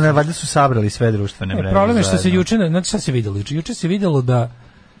 Pa valjda su sabrali sve društvene mreže. Problem je što se juče, znači šta se videlo? Juče se videlo da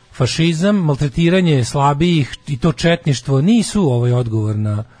fašizam, maltretiranje slabijih i to četništvo nisu odgovor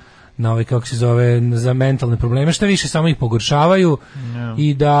na kako se zove, za mentalne probleme, šta više samo ih pogoršavaju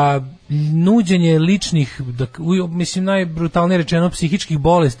i da nuđenje ličnih, mislim najbrutalnije rečeno, psihičkih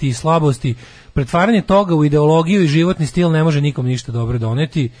bolesti i slabosti, pretvaranje toga u ideologiju i životni stil ne može nikom ništa dobro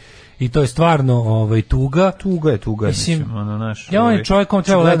doneti. I to je stvarno tuga. Tuga. Mislim, ja on je čovjek kom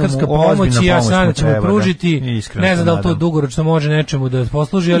treba lekarska pomoć i ja sam da ćemo pružiti. Ne znam da li to dugoročno može nečemu da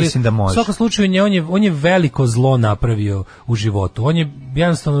posluži, ali u svakom slučaju on je veliko zlo napravio u životu. On je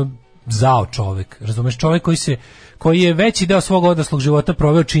jednostavno zao čovjek. Razumeš, čovjek koji je veći deo svog odraslog života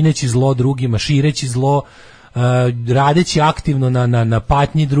proveo čineći zlo drugima, šireći zlo, radeći aktivno na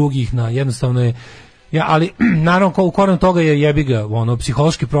patnji drugih, jednostavno je. Ja, ali naravno u korenu toga je jebi ga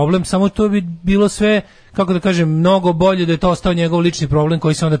psihološki problem, samo to bi bilo sve, kako da kažem, mnogo bolje da je to ostao njegov lični problem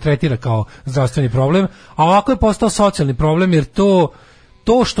koji se onda tretira kao zdravstveni problem, a ovako je postao socijalni problem, jer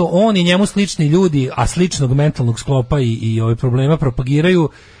to što on i njemu slični ljudi, a sličnog mentalnog sklopa i ove problema propagiraju,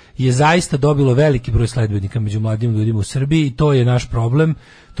 je zaista dobilo veliki broj sledbenika među mladim ljudima u Srbiji i to je naš problem.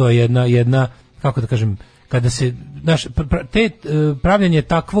 To je jedna kako da kažem, kada se pravljanje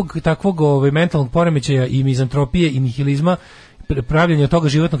takvog mentalnog poremećaja i mizantropije i nihilizma, pravljanje toga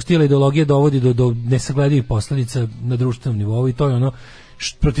životnog stila i ideologije dovodi do nesagledivih posljedica na društvenom nivou i to je ono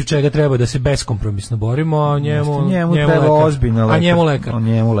protiv čega treba da se beskompromisno borimo, a njemu treba ozbiljno lekar. A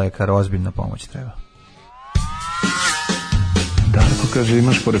njemu lekar, ozbiljna pomoć treba. Darko kaže,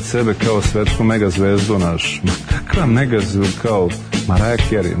 imaš pored sebe kao svetsku megazvezdu naš. Ma kakva megazvezdu kao Maraja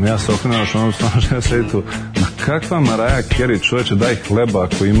Carey? Ja se okrenuo što ono stvarno što ja sedi tu. Ma kakva Maraja Carey, čoveče, daj hleba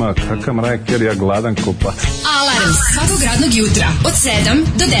ako ima. Kakva Maraja Carey, ja gladan ko pas. Alarm svakog radnog jutra od 7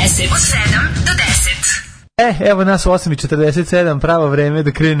 do 10. Od 7 do 10. Evo nas u 8:47, pravo vreme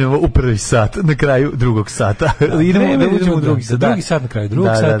da krenemo u prvi sat, na kraju drugog sata. Idemo u drugi sat. Drugi sat na kraju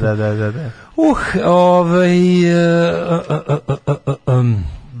drugog sata. Da.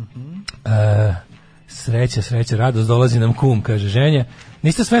 Sreća, radost, dolazi nam kum, kaže ženja.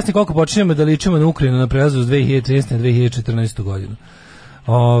 Niste svesni koliko počinjemo da ličimo na Ukrajinu na prelazu s 2013. na 2014. godinu.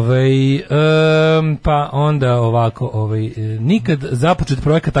 Pa onda ovako, nikad započet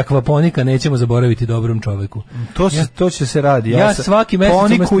projekat Akvaponika nećemo zaboraviti dobrom čoveku. To će se radi. Ja svaki mesec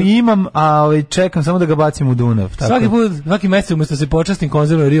poniku imam, a čekam samo da ga bacim u Dunav. Svaki mesec umjesto se počastim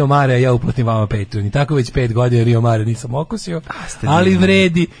konzervom Rio Mare, a ja uplatim vama Patreon. I tako već 5 godina Rio Mare nisam okusio, ali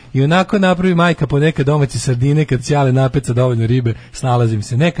vredi. I onako napravi majka po neke domaće sardine, kad ćale napeca dovoljno ribe, snalazim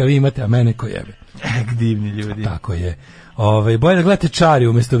se. Neka vi imate, a mene ko jebe. Divni ljudi. Tako je. Bolje da gledate Čari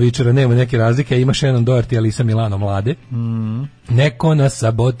umjesto Vičera, nema neke razlike, ima Shannon Doherty, ali sa Milano mlade. Neko nas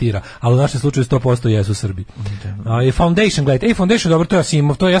sabotira, ali u našem slučaju 100% jesu Srbi. Foundation, gledajte, Foundation, dobro, to ja sam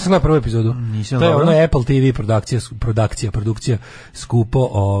imao, ja sam gledao prvu epizodu. To je ono Apple TV produkcija, skupo,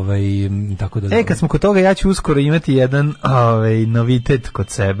 tako da. Kad smo kod toga, ja ću uskoro imati jedan novitet kod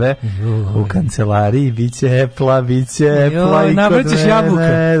sebe u kancelariji, biće Apple i nabraćeš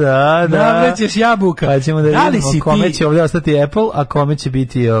jabuka. Da. Nabraćeš jabuka. Pa ćemo da vidimo kome će ovdje bude ostati Apple, a kome će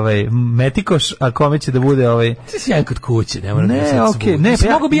biti metikoš, a kome će da bude Ti si jedan kod kuće, ne moram da se okej, ne,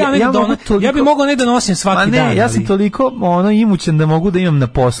 ja bi mogao ne da nosim svaki dan. Ja sam toliko imućan da mogu da imam na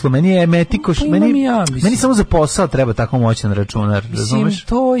poslu. Meni je metikoš, meni samo za posao treba tako moćan računar, razumeš? Mislim,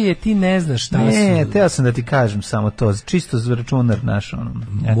 to je, ti ne znaš šta su. Ne, teo sam da ti kažem samo to, čisto za računar naš,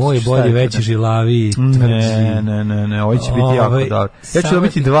 Moj bolji, veći, žilavi, tvrđi. Ne, ovo će biti jako dobro. Ja ću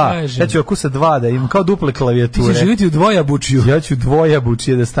dobiti 2, ja ću akusa 2 da imam kao duple klavijature. Ti ćeš živjeti u dvojabučiju. Ja ću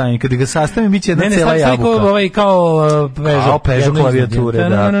dvojabučije da stavim, kada ga sastavim biće jedna cela jabuka. Kao Peugeot klavijature,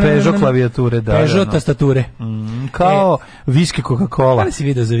 da, Peugeot klavijature, da. Peugeot tastature. Kao viski Coca-Cola. Da li si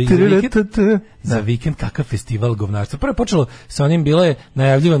vidio za vikend kakav festival govnarstva? Prvo je počelo sa onim, bilo je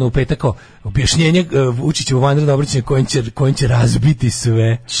najavljivano u petak objašnjenje Vučićevo vanredno obraćanje kojim će razbiti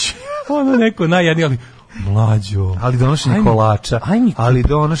sve. Ono neko najjadnije, ali Mlađo. Ali donošenje kolača. Ali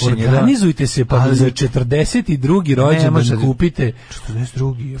donošenje. Organizujte se pa za 42. rođendan kupite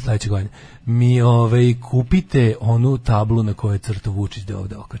 42. sledeće godine. Mi kupite onu tablu na kojoj je crto Vučić da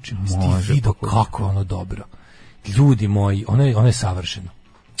ovde okačim. Ste vidio kako ono dobro. Ljudi moji, ono je savršeno.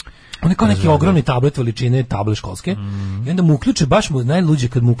 On je kao neki ogromni tablet veličine table školske i onda mu uključe, baš mu najluđe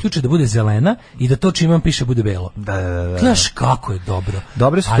kad mu uključe da bude zelena i da to čime on piše bude belo. Da. Znaš kako je dobro.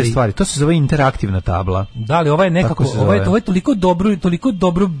 Dobre su te stvari, to se zove interaktivna tabla. Da, ali ovo je nekako, ovo je toliko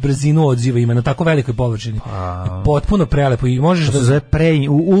dobro brzinu odziva ima na tako velikoj površini. Potpuno prelepo i možeš to se zove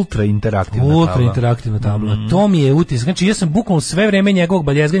ultra interaktivna tabla. Ultra interaktivna tabla. To mi je utisak. Znači ja sam bukvalno sve vreme njegovog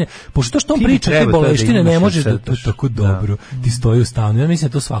baljezganja, pošto što on priča te boleštine ne može da to tako dobro. Ti stoji u stanu. Ja mislim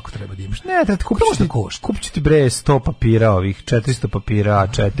da to svako treba. Ne, da kupit ću ti bre 100 papira ovih, 400 papira,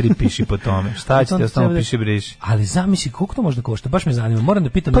 4 piši po tome. Šta će ti ostalo piši briši? Ali zamisli koliko to može da košta, baš me zanima. Moram da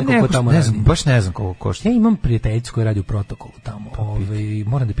pitam nekog ko tamo radi. Baš ne znam koliko košta. Ja imam prijateljicu koja radi u protokolu tamo.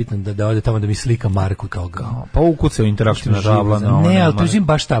 Moram da pitam da ode tamo da mi slika Marku kao pa ukucao interaktivna tabla. Ne, ali to je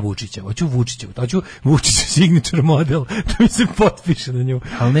baš ta Vučićeva. Hoću Vučićev signature model da mi se potpiše na nju.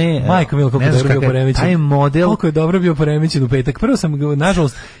 Ali ne, majko milo koliko dobro bio poremećen. Taj model koliko je dobro bio poremećen u petak. Prvo sam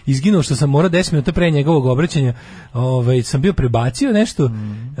nažalost izginuo što sam morao 10 minuta pre njegovog obraćanja, sam bio prebacio nešto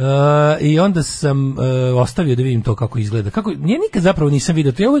i onda sam ostavio da vidim to kako izgleda. Ja nikad zapravo nisam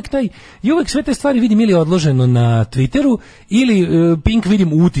vidio to. Ja uvek sve te stvari vidim ili odloženo na Twitteru ili Pink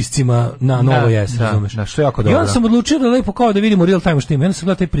vidim u utiscima na Novoj S, razumeš? Da, što je jako dobro. I onda sam odlučio da lepo kao da vidimo real time što ima. Onda sam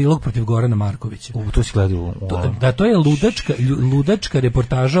gledao taj prilog protiv Gorana Markovića. To si gledao. Da, to je ludačka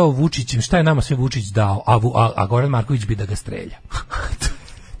reportaža o Vučićem. Šta je nama sve Vučić dao, a Goran Marković bi da ga strelja.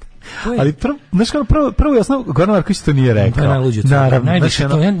 Ali prvo jasno Goran Marković to nije rekao. Naravno, najviše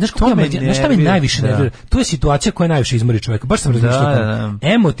to. Znaš šta me najviše nervira? To je situacija koja najviše izmori čoveka. Baš sam razmišljao.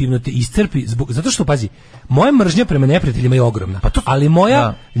 Emotivno te iscrpi zato što pazi, moja mržnja prema neprijateljima je ogromna. Ali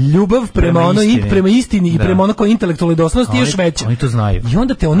moja ljubav prema istini i prema ono kao intelektualnoj doslednosti je još veća. Oni to znaju. I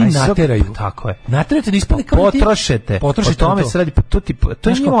onda te oni nateraju. Tako je. Naterate da ispali kao potrošete. O tome se radi,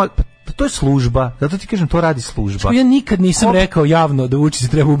 to je služba, zato ti kažem, to radi služba. Ja nikad nisam rekao javno da Vučić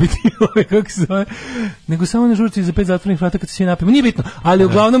treba ubiti kako se zove, nego samo na žurci za 5 zatvornih vrata kad se svi napijemo. Nije bitno, ali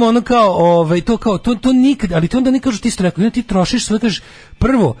uglavnom ono kao, to nikad, ali ti onda ne kažu ti što rekao, ti trošiš sve, kažeš,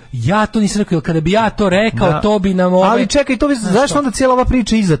 prvo, ja to nisam rekao, jer kada bi ja to rekao, to bi nam Ali čekaj, zašto onda cijela ova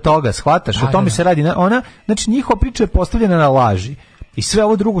priča iza toga, shvataš, o tome se radi, znači njihova priča je postavljena na laži. I sve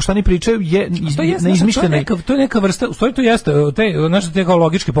ovo drugo što oni pričaju je neizmišljeno. To je neka vrsta, u stvari to jeste, te kao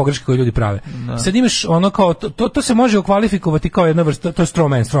logičke pogreške koje ljudi prave. Sad imaš ono kao, to se može okvalifikovati kao jedna vrsta, to je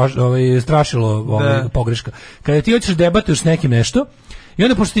strawman, strašilo pogreška. Kada ti hoćeš debatuješ s nekim nešto, i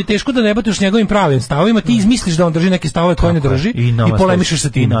onda pošto ti je teško da debatuješ njegovim pravim stavovima, ti izmisliš da on drži neke stavove koje ne drži i polemišeš sa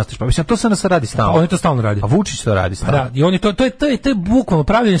tim. Pa mislim, to se radi stalno. On to stalno radi. A Vučić to radi stalno. Da, i oni to je bukvalno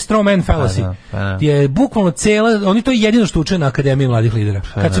pravljenje straw man fallacy. Je bukvalno oni to je jedino što uče na Akademiji mladih lidera.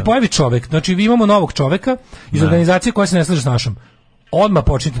 Kad se pojavi čovek, znači vi imamo novog čoveka iz organizacije koja se ne slaže s našom. Odmah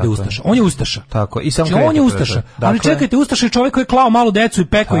počnite da je ustaša. On je ustaša. Tako, i samo on je ustaša. Ali čekajte, ustaša je čovjek koji je klao malu decu i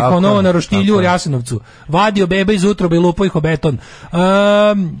pekao ih ono na roštilju u Jasenovcu. Vadio bebe iz utrobe i lupao ih o beton.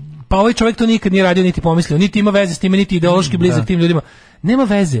 Pa ovaj čovjek to nikad nije radio, niti pomislio, niti ima veze s time, niti ideološki blizak tim ljudima. Nema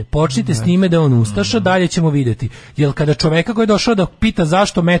veze, počnite s njime da on ustaša, dalje ćemo vidjeti. Jer kada čoveka koji je došao da pita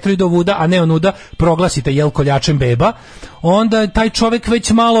zašto metro ide ovuda, a ne onuda, proglasite jel koljačem beba, onda taj čovjek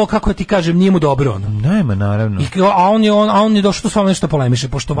već malo, kako ti kažem, nije mu dobro ono. Nema, naravno. A on je došao tu s vama nešto polemiše,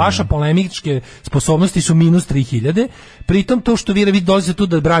 pošto vaša polemičke sposobnosti su minus 3000, pritom to što vi dolazite tu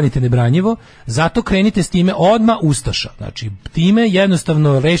da branite nebranjivo, zato krenite s time odmah ustaša. Znači, time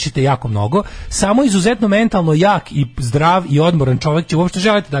jednostavno rešite jako mnogo, samo izuzetno mentalno jak i zdrav i odmoran čovjek će uopšte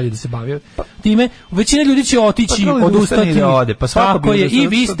želiti dalje da se bavi time većina ljudi će otići, odustati. Pa tako je, i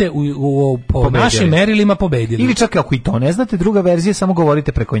vi ste po našim merilima pobedili. Ili čak ako i to ne znate, druga verzija, samo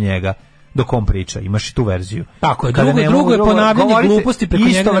govorite preko njega dok on priča, imaš i tu verziju. Tako je, drugo je ponavljanje gluposti preko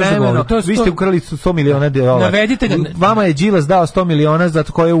njega. Istovremeno, vi ste ukrali $100 miliona. Navedite ga. Vama je Đilas dao $100 miliona za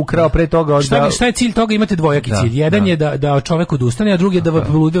koje je ukrao pre toga. Šta je cilj toga? Imate dvojaki cilj. Jedan je da čovek odustane, a drugi je da vas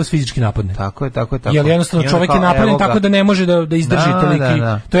ludeus fizički napadne. Tako je. Jer jednostavno čovek je napadnen tako da ne može da izdrži toliki.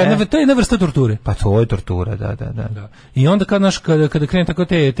 To je jedna vrsta torture. Pa to je tortura, da. I onda kada krene tako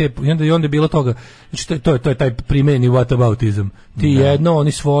i onda je bilo toga. Znači to je taj primeni whataboutizam. Ti jedno,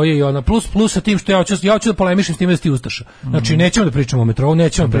 oni svoje i ona plus sa tim što ja hoću da polemišem s time da si ustaša. Znači nećemo da pričamo o metrou,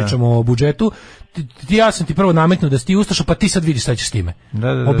 nećemo da pričamo o budžetu. Ja sam ti prvo nametnuo da si ti ustaša, pa ti sad vidiš šta ćeš s time.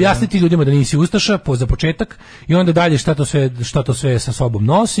 Objasniti ljudima da nisi ustaša za početak i onda dalje šta to sve sa sobom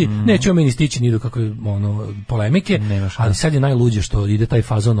nosi. Nećemo mi ni stići ni do kakve polemike, ali sad je najluđe što ide taj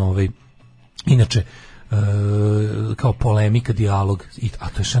fazon inače kao polemika, dijalog, a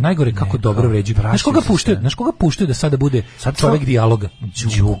to je šta najgore kako dobro vređi. Znaš koga puštaju da sada bude čovjek dijaloga?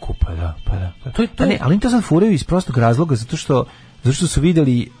 Đuku, pa da. Ali to sad furaju iz prostog razloga, zato što su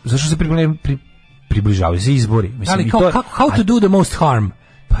vidjeli, zašto se približavaju se izbori. Mislim, ali how to do the most harm?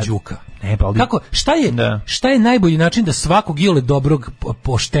 Đuka. Šta je najbolji način da svakog iole dobrog,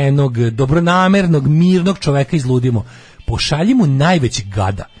 poštenog, dobronamernog, mirnog čoveka izludimo? Pošaljimo najvećeg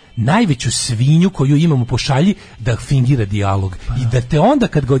gada, najveću svinju koju imamo, pošalji da fingira dijalog i da te onda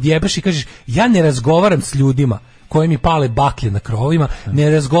kad ga odjebeš i kažeš ja ne razgovaram s ljudima koji mi pale baklje na krovovima, ne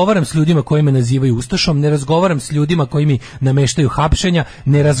razgovaram s ljudima koji me nazivaju ustašom, ne razgovaram s ljudima koji mi nameštaju hapšenja,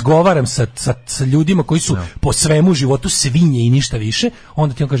 ne razgovaram sa ljudima koji su po svemu životu svinje i ništa više,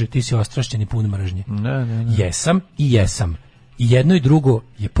 onda ti on kaže ti si ostrašćen i pun mržnje. Jesam i jesam. I jedno i drugo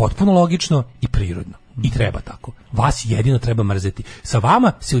je potpuno logično i prirodno. I treba tako. Vas jedino treba mrzeti. Sa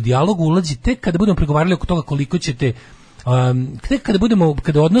vama se u dijalogu ulazi tek kada budemo pregovarali oko toga koliko ćete tek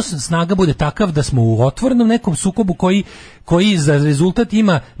kada odnos snaga bude takav da smo u otvorenom nekom sukobu koji za rezultat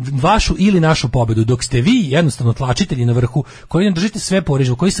ima vašu ili našu pobedu, dok ste vi jednostavno tlačitelji na vrhu, koji ne držite sve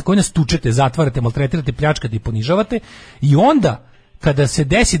porežno, koji nas tučete, zatvarate, maltretirate, pljačkate i ponižavate, i onda kada se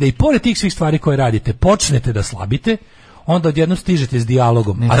desi da i pored tih svih stvari koje radite počnete da slabite, onda odjednom stižete s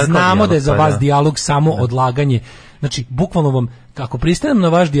dijalogom. A znamo da je za vas dijalog samo odlaganje. Znači, bukvalno vam, kako pristanem na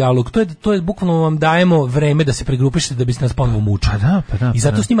vaš dijalog, to je bukvalno vam dajemo vreme da se pregrupišete da biste nas ponovo mučili. I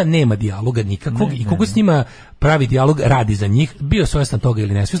zato s njima nema dijaloga nikakvog i kogo s njima pravi dijalog radi za njih, bio svjestan toga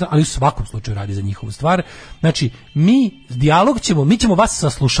ili nesvjestan, ali u svakom slučaju radi za njihovu stvar. Znači, mi ćemo vas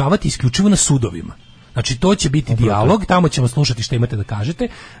saslušavati isključivo na sudovima. Znači, to će biti dijalog, tamo ćemo slušati što imate da kažete.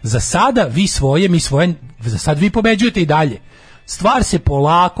 Za sada vi svoje, mi svoje, za sad vi pobeđujete i dalje. Stvar se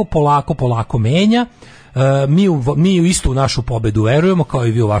polako menja. Mi u istu našu pobedu verujemo, kao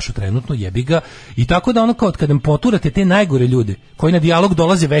i vi u vašu trenutnu, jebi ga. I tako da ono kao kad nam poturate te najgore ljude koji na dijalog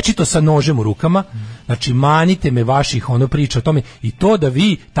dolaze večito sa nožem u rukama, znači manite me vaših priča o tome, i to da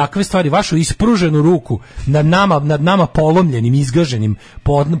vi takve stvari, vašu ispruženu ruku nad nama polomljenim, izgaženim,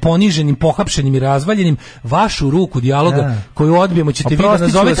 poniženim, pohapšenim i razvaljenim, vašu ruku dijaloga koju odbijemo ćete vi da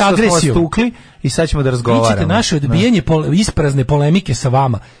nazovete agresijom. I sad ćemo da razgovaramo. Vi ćete naše odbijanje isprazne polemike sa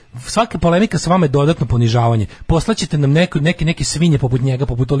vama. Svaka polemika sa vama je dodatno ponižavanje. Poslaćete nam neke svinje poput njega,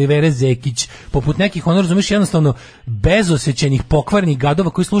 poput Olivere Zekić, poput nekih, razumiješ, jednostavno bezosećenih, pokvarnih gadova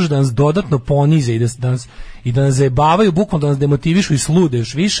koji služe da nas dodatno ponize i da nas zajebavaju, bukvalno da nas demotivišu i slude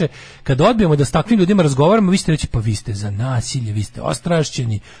još više. Kad odbijemo da s takvim ljudima razgovaramo, vi ste reći, pa vi ste za nasilje, vi ste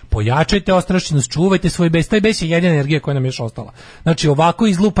ostrašćeni, pojačajte ostrašćenost, čuvajte svoj bes. Taj bes je jedina energija koja nam je još ostala. Znači, ovako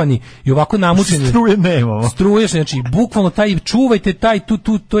izlupani i ovako namučeni. Struje nemamo. Znači, bukvalno čuvajte taj,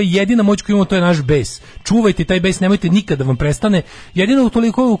 to je jedina moć koju imamo, to je naš bes. Čuvajte taj bes, nemojte nikad da vam prestane. Jedino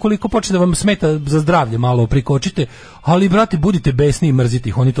ukoliko počne da vam smeta za zdravlje, malo prikočite, ali, brate, budite besni i mrzite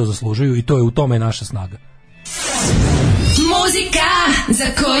ih, oni to zaslužuju i to je u tome naša snaga. Muzika za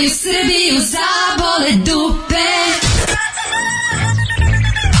koju Srbiju zabole dupe.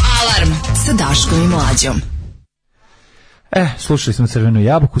 Alarm sa Daškom i Mlađom. Slušali smo Crvenu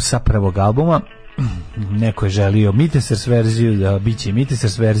jabuku sa prvog albuma. Neko je želio Mitesers verziju, da biće i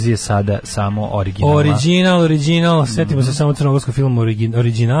Mitesers verzije, sada samo Original, setimo se samo crnogorskog filma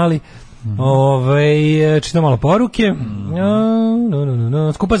Originali. Čitam malo poruke.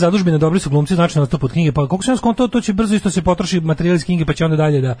 Skupa zadužbine, dobri su glumci, znači nastup od knjige, pa koliko sam skontao, to će brzo isto se potroši materijal iz knjige, pa će onda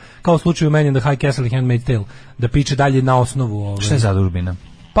dalje da, kao u slučaju Man in the High Castle i Handmaid's Tale, da piče dalje na osnovu. Šta je zadužbina?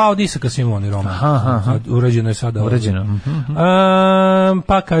 Pa od Isaka svima oni roman. Urađeno je sada. Urađeno.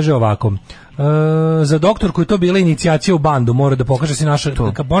 Pa kaže ovako. za doktorku je to bila inicijacija u bandu, mora da pokaže si naša,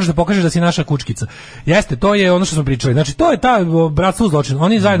 može da pokaže da si naša kučkica. Jeste, to je ono što smo pričali. Znači to je ta bratstvo u zločinu.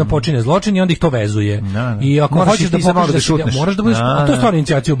 Oni zajedno počine zločin i onda ih to vezuje. I ako hoćeš da pokažeš da moraš da budeš, a to je stvarno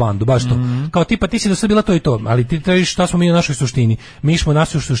inicijacija u bandu, baš to. Kao tipa ti si do sada bila to i to, ali ti tražiš šta smo mi u našoj suštini. Mi smo u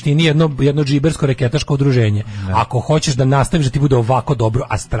našoj suštini jedno džibersko reketaško udruženje. Ako hoćeš da nastaviš da ti bude ovako dobro,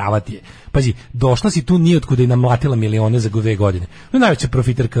 a strava ti je. Pazi, došla si tu ni otkud i namlatila milione za 2 godine. To je najveća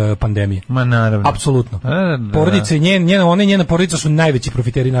profiterka pandemije. Ma naravno. Apsolutno. Porodica i njena porodica su najveći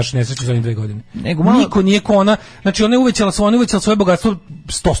profiteri naše nesreće za 2 godine. Niko nije ko ona, znači ona je uvećala svoje bogatstvo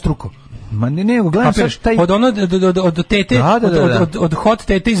 100struko. Ma ne, gledam taj od tete, od hot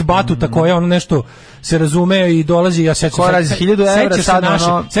tete iz Batuta koja ono nešto se razume i dolazi, ja sećam se 1000 evra sad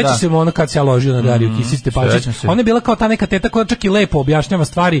ono, sećam se ono kad se ja ložio na Dariju Kisić Stepačić. Ona je bila kao ta neka teta koja čak i lepo objašnjava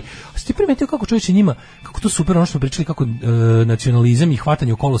stvari. A ste primetili kako čovječe njima, kako to super ono što smo pričali, kako nacionalizam i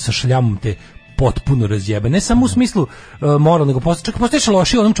hvatanje u kolo sa šljamom te potpuno razjebe. Ne samo u smislu moralnog, nego čak postaješ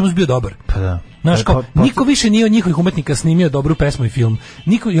lošiji onom čemu si bio dobar. Pa da. Znaš, kao, niko više nije od njihovih umetnika snimio dobru pesmu i film.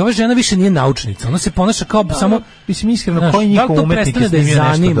 I ova žena više nije naučnica. Ona se ponaša kao samo... Mislim, iskreno, koji njihov umetnik je snimio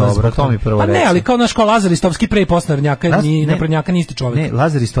nešto dobro? To mi prvo reći. Pa ne, ali kao naš Lazar Istovski pre i posle naprednjaka niste čovjek. Ne,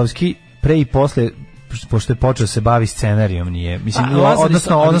 Lazar Istovski pre i posle, pošto je počeo se bavi scenarijom, nije. Mislim,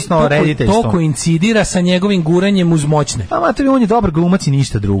 odnosno rediteljstvom. To koincidira sa njegovim guranjem uz moćne. Pa mater, on je dobar glumac i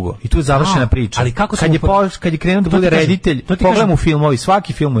ništa drugo. I tu je završena priča. Ali kako kad je krenuo da bude reditelj, pogledam u filmovi,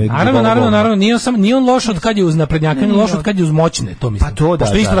 svaki film je naravno, nije on loš od kad je uz naprednjaka, nije loš od kad je uz moćne, to mislim. Pa to da.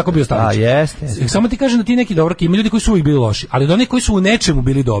 Što isto tako bio Stanić. Jeste. Samo ti kažem da ti neki dobraki, ima ljudi koji su uvijek bili loši, ali da oni koji su u nečemu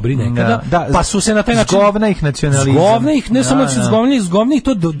bili dobri nekada, pa su se na taj način zgovna ih nacionalizam. Zgovna ih, ne samo zgovna ih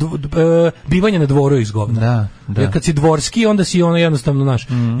to bivanje na dvoru iz govna. Da. Jer kad si dvorski, onda si ono jednostavno naš.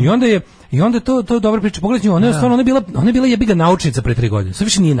 I onda to dobro priča. Pogledaj nju, ona je bila jebiga naučnica pre 3 godine. Sad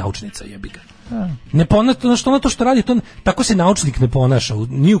više nije naučnica, jebiga. Ne ponaša što ona to što radi, tako se naučnik ne ponaša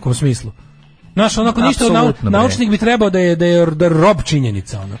ni u kom smislu. Znaš, onako ništa naučnik bi trebao da je rob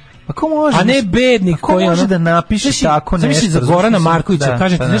činjenica, ono. A ne bednik koji može da napiše tako nešto. Znači za Gorana Markovića,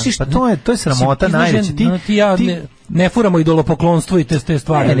 kažete, znači pa to je sramota najveća. Ti ne furamo idolopoklonstvo i te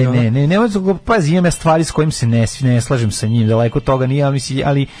stvari. Ne, pazi, imam ja stvari s kojim se ne slažem sa njim, daleko toga nije,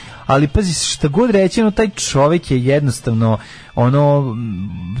 ali pazi, šta god reći, taj čovjek je jednostavno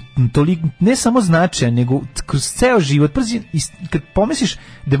toliko, ne samo značajan, nego kroz ceo život. Pazi, kad pomisliš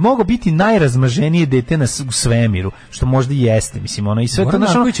da je mogao biti najrazmaženije dete u svemiru, što možda i jeste, mislim, i sve to.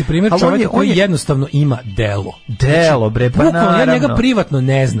 Marković je primjer čovjeka koji jednostavno ima delo. Delo, bre, pa naravno. Ja njega privatno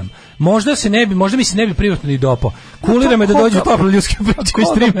ne znam. Možda mi se ne bi privatno ni dopao. Kulira me da dođe toplo ljudske priče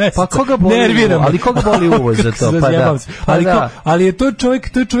iz 3 meseca. Pa koga boli uvo? Ali koga boli uvo za to? Pa da. Ali je to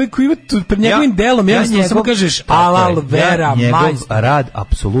čovjek koji ima pred njegovim delom, jednostavno samo kažeš alal vera, njegov rad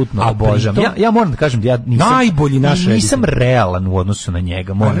apsolutno obožavam. Ja moram da kažem da ja nisam realan u odnosu na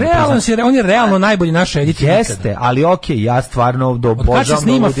njega. On je realno najbolji naš editor. Jeste, ali okej, ja stvarno obožavam. Kad se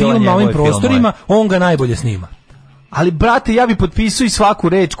snima film na ovim prostorima, on ga najbolje snima. Ali brate, ja bi potpisao i svaku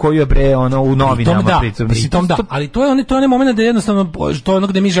reč koju je bre u novinama pritom da. Ali to je onaj momenat da jednostavno to je ono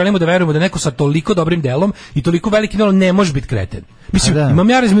gde mi želimo da verujemo da neko sa toliko dobrim delom i toliko velikim delom ne može biti kreten. Mislim, imam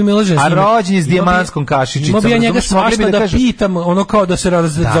ja razmimilaženje s njim. A rođen je s dijamantskom kašičicom. Imam ja njega svašta da pitam, ono kao da se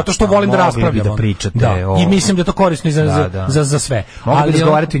zato što volim da raspravljam. I mislim da je to korisno i za sve. Mogu bi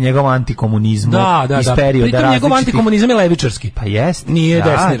razgovarati o njegovom antikomunizmu iz perioda različitih. Pritom njegov antikomunizam je levičarski. Pa jeste. Nije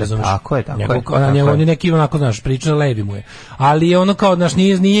desni, razumiješ. Tako je. On je neki onako, znaš, priča levi mu je. Ali je ono kao, znaš,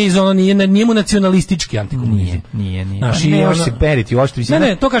 nije mu nacionalistički antikomunizam. Nije. Ne može se periti uopšte.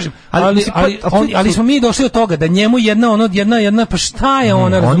 Ne, to kažem. Ali smo mi došli do toga da njemu jedna pa šta je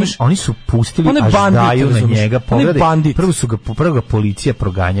ona, razumiješ? Oni su pustili aždaju na njega, pogledaj, prvo ga policija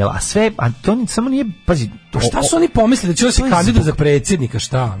proganjala, a sve, a to samo nije, pazi, pa šta su oni pomislili, da će se kandidovati za predsjednika,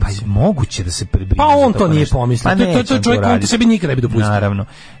 šta? Pa moguće da se približi. Pa on to nije pomislio, to je čovjek, on to sebi nikad ne bi dopustio.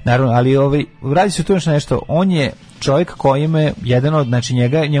 Naravno, ali radi se tu još nešto, on je čovjek koji ima jedan od, znači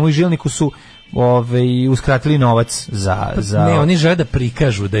njemu i žilniku su uskratili novac za... Ne, oni žele da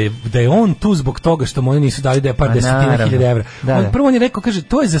prikažu da je on tu zbog toga što mu oni nisu dali da je par desetina hiljada evra. Prvo on je rekao, kaže,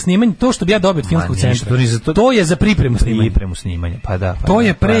 to je za snimanje, to što bi ja dobio od filmskog centra. To je za pripremu snimanja. To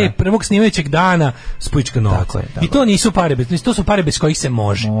je pre prvog snimajućeg dana spučka novac. I to nisu pare, to su pare bez kojih se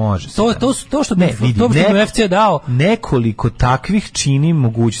može. To što bi FC dao... Nekoliko takvih čini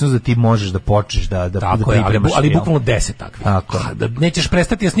mogućnost da ti možeš da počneš da pripremaš. Ali bukvalno 10 takvih. Da nećeš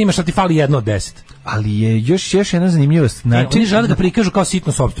prestati da snimaš, a ti fali jedno od 10. Ali je još jedna zanimljivost. Oni žele da prikažu kao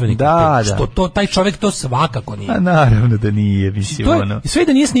sitno sopstvenika. Što taj čovjek to svakako nije. A naravno da nije, mislim sve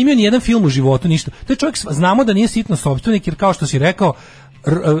da nije snimio ni jedan film u životu, ništa. Taj čovjek znamo da nije sitno sopstvenik, jer kao što si rekao,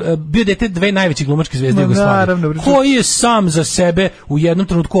 bio dete dve najveće glumačke zvezde Jugoslavije, koji je sam za sebe u jednom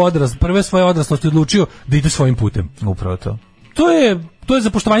trenutku prve svoje odraslosti odlučio da ide svojim putem. Upravo to. To je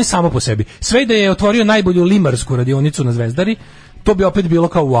zapoštovanje samo po sebi. Sve da je otvorio najbolju limarsku radionicu na Zvezdari, to bi opet bilo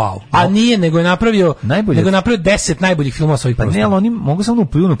kao wow. A nije, nego je napravio 10 najboljih filmova svojih prostora. Pa ne, ali oni mogu samo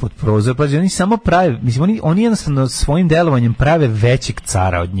upljunu pod prozor, pa oni samo prave, mislim, oni jednostavno svojim delovanjem prave većeg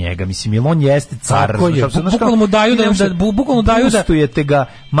cara od njega, mislim, jer on jeste car. Tako je, bukvalno mu daju da pustujete ga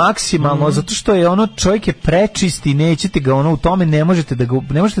maksimalno, zato što je čovjek je prečist i nećete ga u tome, ne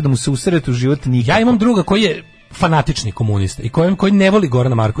možete da mu se userete u život nikako. Ja imam druga koji je fanatični komunista i koji ne voli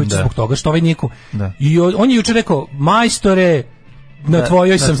Gorana Markovića zbog toga što ovaj niku. I on je juče rekao, majstore, na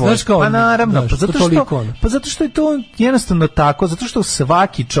tvojoj sam, znaš kao... Pa naravno, zato što je to jednostavno tako, zato što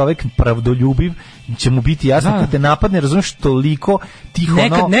svaki čovjek pravdoljubiv će mu biti jasno kad te napadne, razumiješ, toliko tih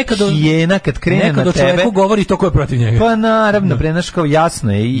hijena kad krene na tebe. Nekad o čovjeku govori to ko je protiv njega. Pa naravno, znaš kao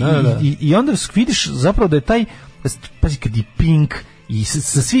jasno je. I onda vidiš zapravo da je taj, pazi, kad je Pink i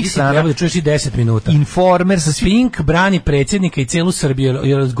sa svih strana treba da čuješ i 10 minuta. Informer sa svih... Pink brani predsjednika i celu Srbiju,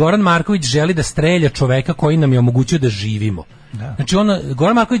 jer Goran Marković želi da strelja čoveka koji nam je omogućio da živimo. Da. Znači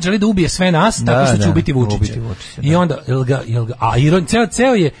Goran Marković želi da ubije sve nas tako što će ubiti Vučića. I onda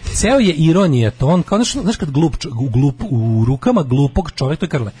ceo je ironija to, on kao znaš kad u rukama glupog čoveka,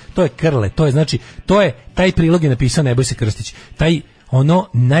 to je krle, to je taj prilog je napisao Nebojša se Krstić, taj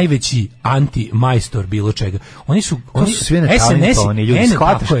najveći anti-majstor bilo čega. Oni su sve netalentovani ljudi,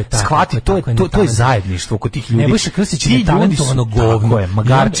 shvati, to je zajedništvo oko tih ljudi. Nebojša Krstić je netalentovano govno. Tako je,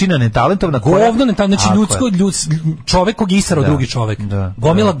 magarčina netalentovna. Govno netalentovano, znači čovek kog isara drugi čovek.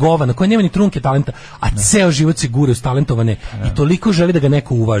 Gomila govana, koja nema ni trunke talenta, a ceo život se gure uz talentovane i toliko želi da ga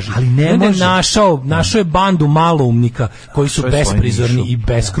neko uvaži. Ali ne može. Našao je bandu maloumnika koji su besprizorni i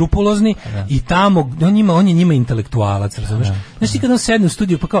beskrupulozni i tamo, on je njima intelektualac, razumeš? Znači kad on sedne u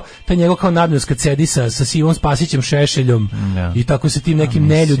studiju, pa kao taj njegov kao nadmnost kad sedi sa Sivom Spasićem Šešeljom i tako sa tim nekim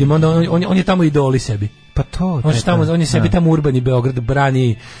neljudima, onda on je tamo idoli sebi. Pa to. On je sebi tamo urbani Beograd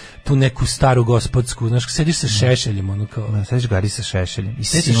brani tu neku staru gospodsku, znaš, kad sediš sa Šešeljem, kao... Sediš gari sa Šešeljem i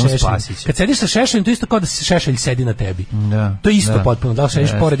Sivom Spasićem. Kad sediš sa Šešeljem, to je isto kao da se Šešelj sedi na tebi. To je isto potpuno, da li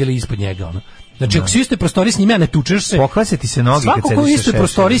sediš pored ili ispod njega, Znači, ako si u istoj prostoriji s njima, ne tučeš se. Pokvase ti se noge kad sediš sa Šešeljem. Svako ko u istoj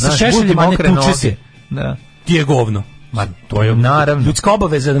prostoriji sa Šešeljem, a ne tuče se, ti je govno. To je naravno ljudska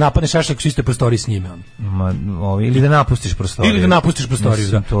obaveza da napadneš Šešelja ako si u istoj prostoriji s njime. Ili da napustiš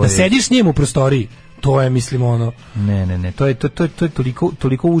prostoriju. Da sediš s njim u prostoriji. To je, mislim, Ne, to je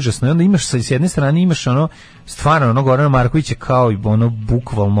toliko užasno. I onda imaš, s jedne strane imaš stvarno Gorana Markovića kao i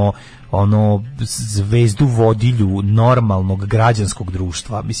bukvalno zvezdu vodilju normalnog građanskog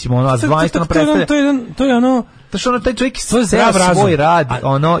društva. Mislim, a zvanično predstavlja... To je taj čovjek svoj rad,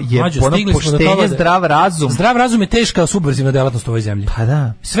 je poštenje, zdrav razum. Zdrav razum je teška subverzivna delatnost u ovoj zemlji. Pa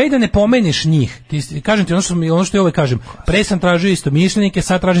da. Sve i da ne pomeniš njih. Kažem ti ono što ja uvek kažem, pre sam tražio isto mišljenike,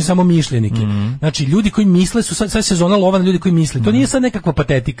 sad tražim samo mišljenike. Znači, ljudi koji misle su sad sezona lova na ljudi koji misle. To nije sad nekakva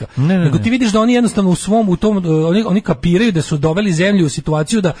patetika. Nego ti vidiš da oni jednostavno u tom, oni kapiraju da su doveli zemlju u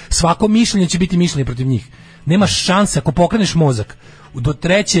situaciju da svako mišljenje će biti mišljenje protiv njih. Nema šanse ako pokreneš mozak.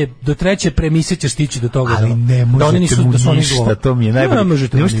 Do treće premise ćeš stići do toga. Ali ne možete mu ništa, to mi je najbolje. Ne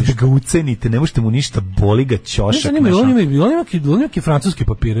možete da ga ucenite, ne možete mu ništa, boli ga ćošak. On ima francuski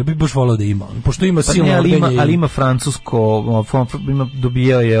papire, bi baš volao da ima. Pošto ima silno ordenje. Ali ima francusko,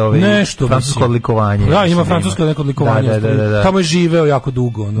 dobijao je francusko odlikovanje. Da, ima francusko neko odlikovanje. Tamo je živeo jako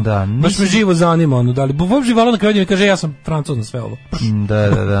dugo. Baš me živo zanima. Uopšte volao na kraju mi kaže ja sam Francuz na sve ovo.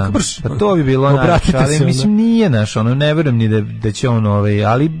 Da. Pa to bi bilo najče, ali mislim nije naš, ne verujem ni da će on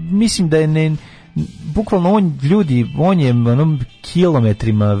ali mislim da je bukvalno on je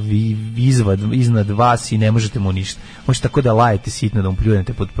kilometrima iznad vas i ne možete mu ništa. Možete tako da lajete sitno, da mu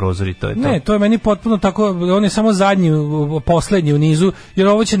pljujete pod prozor i to je to. Ne, to je meni potpuno tako, on je samo zadnji, poslednji u nizu, jer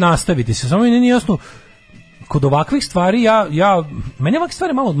ovo će nastaviti se. Samo mi nije jasno, kod ovakvih stvari, meni ovakve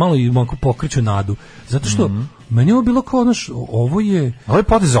stvari malo pokreću nadu, zato što meni ovo bilo kao, ovo je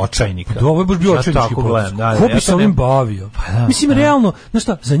potez očajnika. Ovo je baš bio očajnički potez. Ko bi se ovim bavio? Mislim, realno, znaš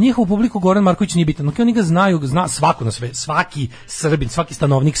šta, za njihovu publiku Goran Marković nije bitan. Oni ga znaju, zna svako na sve, svaki Srbin, svaki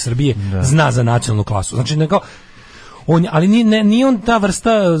stanovnik Srbije zna za nacionalnu klasu. Znači, ali nije on ta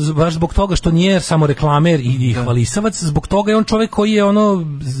vrsta, baš zbog toga što nije samo reklamer i hvalisavac, zbog toga je on čovjek koji je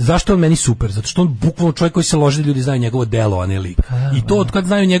zašto je on meni super? Zato što on bukvalno čovjek koji se loži da ljudi znaju njegovo delo, a ne lik. I to od kad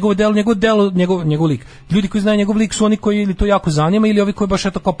znaju njegovo delo, njegov lik. Ljudi koji znaju njegov lik su oni koji ili to jako zanima ili ovi koji baš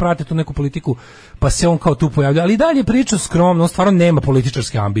eto kao prate tu neku politiku, pa se on kao tu pojavlja. Ali dalje priča skromno, on stvarno nema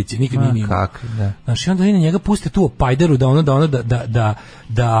političarske ambicije, nikad nije imao. Znači onda oni na njega puste tu opajderu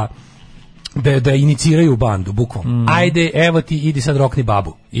da da iniciraju bandu, bukvalno. Ajde, evo ti, idi sad rokni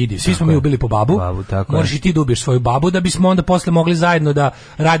babu. Idi, svi smo mi ubili po babu. Moraš i ti da ubiješ svoju babu, da bismo onda posle mogli zajedno da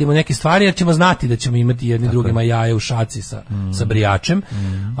radimo neke stvari, jer ćemo znati da ćemo imati jedni drugima jaje u šaci sa brijačem,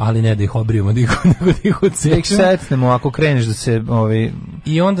 ali ne da ih obrijemo, nego da ih odsečemo. Setnemo ako kreneš da se...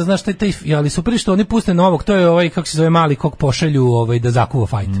 I onda, znaš, ali super što oni puste novog, to je kako se zove mali, kog pošalju da zakuva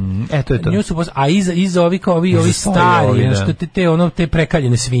fajt. To je to. A iza ovi kao ovi stari, te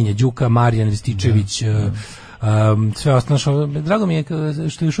prekaljene svinje, Đuka, Marijan Rističević, sve ostalo. Drago mi je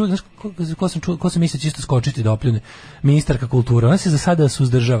što još uvijek, ko sam mislio čisto skočiti da opljune, ministarka kulture, ona se za sada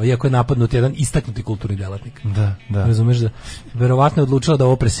suzdržava, iako je napadnut jedan istaknuti kulturni djelatnik. Da. Razumeš da verovatno je odlučila da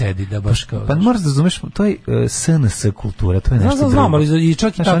ovo presedi, da baš kao... Pa moraš da razumeš, to je SNS kultura, to je nešto drugo. Znam, ali i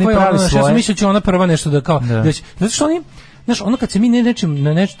čak i tako je, ja sam mislio će ona prva nešto da kao... Zato što oni... Znaš, ono kad se mi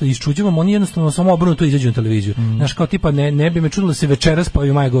na nešto iščuđavamo, oni jednostavno samo obrnuto izađu na televiziju. Znaš, kao tipa, ne bi me čudilo da se večeras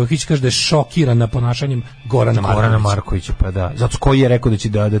pojavi Maja Gojković kaže da je šokirana ponašanjem Gorana Markovića. Pa da. Zato koji je rekao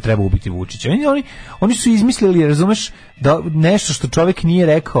da treba ubiti Vučića. Oni su izmislili, razumeš, da nešto što čovjek nije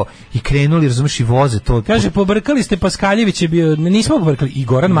rekao i krenuli, razumeš, i voze to. Kaže, pobrkali ste, Paskaljević je bio, nismo pobrkali, i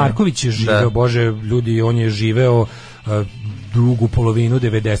Goran Marković je živeo, bože, ljudi, on je živeo drugu polovinu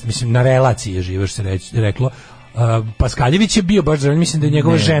 90, mislim, na relaciji je živeo, što se reklo. Paskaljević je bio baš, mislim da je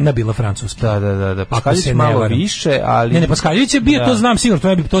njegova žena bila francuska. Da. Paskaljević malo više, ali... Ne, Paskaljević je bio, to znam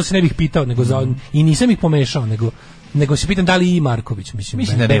sigurno, to se ne bih pitao, i nisam ih pomešao, nego se pitam da li i Marković,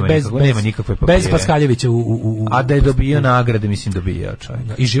 mislim da nema nikakve papire. Bez Paskaljevića a da je dobio nagrade, mislim dobio čovjek.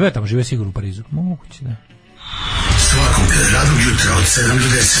 I žive tamo, žive sigurno u Parizu. Moguće, da. Svakog radnog jutra od 7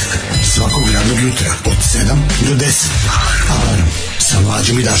 do 10. Svakog radnog jutra od 7 do 10. Alarm sa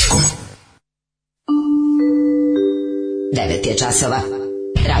Mlađom i Daškom. 9 je časova.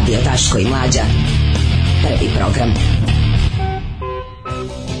 Radio Daško i Mlađa. Prvi program.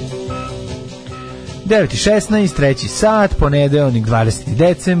 9:16, treći sat, ponedeljak 20.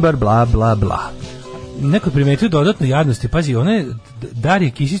 decembar, bla, bla, bla. Neko je primetio dodatnu jadnost. Pazi, ona je,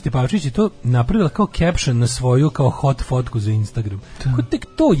 Darija Kisić-Tepavčević je to napravila kao caption na svoju kao hot fotku za Instagram. Kako tek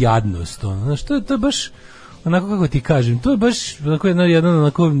to jadnost, ono, znaš, to je baš, onako kako ti kažem, to je baš jedan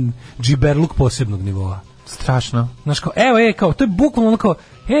onako džiberluk posebnog nivoa. Strašno. Znaš, kao, kao, to je bukvalno ono kao,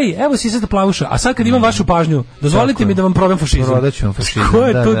 hej, evo si sad plavuša, a sad kad imam vašu pažnju, dozvolite mi da vam prodam fašizam. Prodat ću vam fašizam. Ko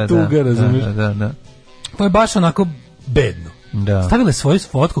je to tuga, razumiješ? Da. To je baš onako bedno. Da. Stavile svoju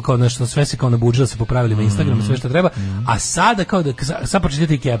fotku kao nešto, sve se kao nabuđila, se popravili na Instagramu, sve što treba, a sada kao da, sad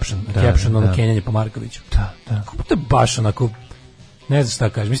pročitati caption, ono kenjanje po Markoviću. Da. Kako to je baš onako, ne znam šta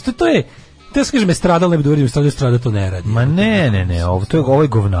kažem, mislim, to je, te se kaže stradal, ne bi dovoljim, strada to ne radi. Ma ne, ovo je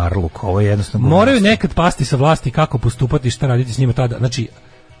govnarluk, ovo je jednostavno govnarluk. Moraju nekad pasti sa vlasti kako postupati, šta raditi s njima tada. Znači,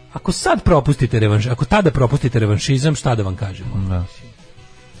 ako tada propustite revanšizam, šta da vam kažemo? Da.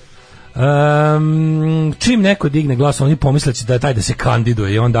 Čim neko digne glas, oni pomisleće da je taj da se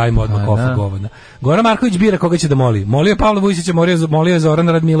kandiduje i onda ajmo odmah kofa govana. Goran Marković bira koga će da moli. Molio je Pavla Vujsića, molio je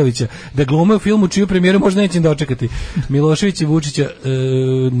Zorana Radmilovića da glume u filmu čiju premijeru možda neće dočekati. Milošević i Vučića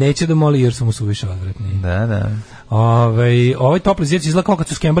neće da moli jer su mu suviše odvratni. Da. Ovaj topli zjec izgleda kao kad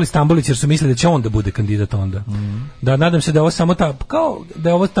su skembali Stambolić jer su mislili da će on da bude kandidat onda. Da, nadam se da je ovo samo da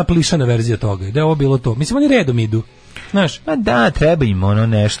je ovo ta plišana verzija toga, da je ovo bilo to. Mislim, oni redom idu. Znaš, pa da, treba im ono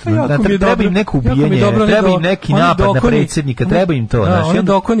nešto, treba im neko ubijanje, treba im neki napad na predsjednika, treba im to. Da, oni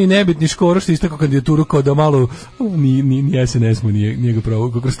dokoni nebitni Škoro što istakao kandidaturu kao da malo, ni SNS mu nije ga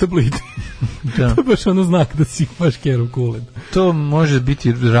pravo kroz tablit. To je baš ono znak da si baš kerov kulen. To može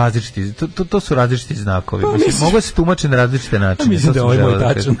biti različiti, to su različiti znakovi. Mogu se tumačiti na različite načine. Mislim da ovo je moj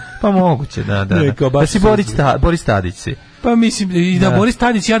tačan. Pa moguće, da. Da si Boris Tadić si. Pa mislim i da Boris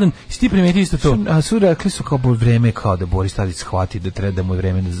Tadić jadan, ti primetili isto to. A su rekli su kao vreme kao da Boris Tadić shvati da treba da mu je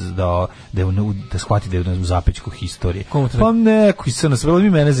vreme da shvati da je u zapećku historije. Pa neko i SNS, mi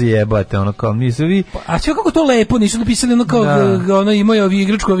mene zajebate, ono kao mi se vi. A sve kako to lepo, nisu napisali ono kao ono imaju ovi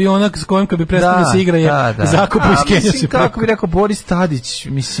igračku aviona s kojim kad bi prestao da se igra je zakupu iz Kenije se. Kako bi rekao Boris Tadić,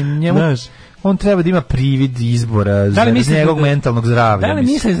 mislim njemu on treba da ima privid izbora za njegovog mentalnog zdravlja. Da li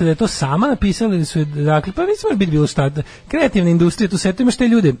mislite da je to sama napisali ili su dakle, pa mislim biti bilo šta. Kreativna industrija, tu sve to imaš te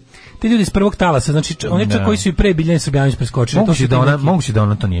ljude iz prvog talasa, znači oni koji su i pre Biljane Srbljanić preskočili. Moguće da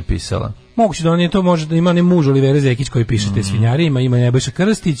ona to nije pisala. Moguće da on je to može da ima ne muž Olivera Zekić koji piše te svinjari, ima Nebojša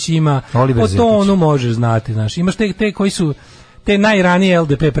Krstić, ima to ono može znati, znaš. Imaš te koji su te najranije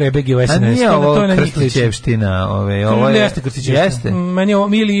LDP prebegi u SNS. A nije ovo Krstićevština? Ovo jeste Krstićevština. Meni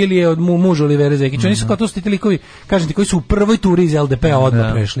ili je od muža Olivera Zekića. Oni su kao to su ti likovi, kažem ti, koji su u prvoj turi iz LDP-a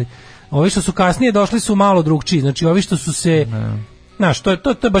odmah prešli. Ovi što su kasnije došli su malo drugčiji. Znači ovi što su se... znaš,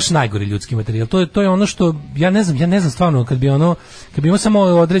 to je baš najgori ljudski materijal. To je ono što ja ne znam stvarno kad bi imao samo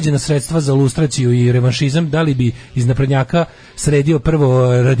određena sredstva za lustraciju i revanšizam, da li bi iz naprednjaka sredio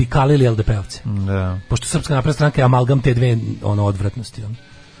prvo radikali ili LDP-ovce. Da. Pošto Srpska napredna stranka je amalgam te dve odvratnosti.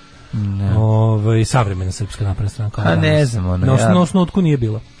 Savremena Srpska napredna stranka. A ne znam, na osnutku nije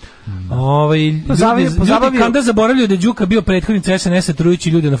bilo. Ljudi kada zaboravljaju da je Đuka bio prethodnica SNS-a trujući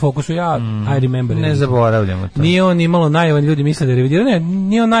ljude na Fokusu, I remember. Ne zaboravljamo to. Nije on imalo naivan, ljudi misle da je revidirao. Ne,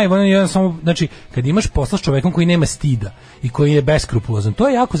 nije on naivan, on samo, znači, kad imaš posla s čovekom koji nema stida i koji je beskrupulozan, to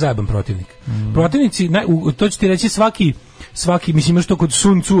je jako zajeban protivnik. Protivnici, to ću ti reći svaki, mislim, imaš to kod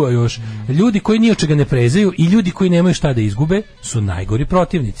Sun Tzu još, ljudi koji ni od čega ne prezaju i ljudi koji nemaju šta da izgube su najgori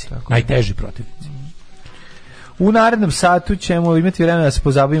protivnici, najteži protivnici. U narednom satu ćemo imati vremena da se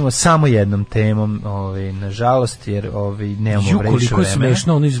pozabavimo samo jednom temom, nažalost, jer nemamo vreće vremena. Koliko je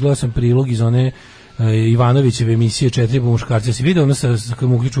smešno, ono izgledao sam prilog iz one Ivanovićeve emisije 4 muškarca. Si vidio ono sa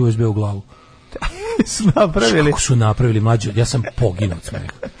kojim uključuju USB u glavu? Su napravili. Kako su napravili, Mlađo, ja sam poginuo od smeha.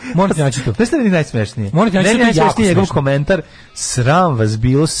 Morate naći to. Znaš šta je najsmešnije? Morate naći to, je jako smešno. Njegov komentar, sram vas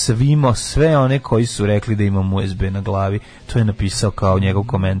bilo svima, sve one koji su rekli da imam USB na glavi. To je napisao kao njegov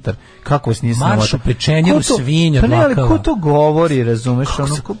komentar. Kako vas nije sramota? Marš o pečenjeru svinja dlakava. Pa ne, ko to govori, razumeš?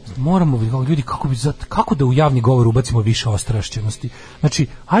 Moramo, ljudi, kako da u javni govor ubacimo više ostrašćenosti? Znači,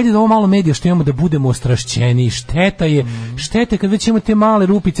 ajde da ovo malo medija što imamo da budemo ostrašćeni. Šteta je kad već imamo te male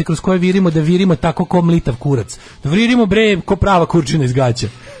rupice kroz koje virimo, da virimo tako ko mlitav kurac. Da virimo ko prava kurčina iz gaća.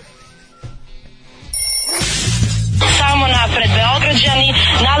 Samo napred, Beograđani,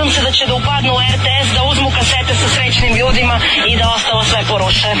 nadam se da će da upadnu u RTS, da uzmu kasete sa srećnim ljudima i da ostalo sve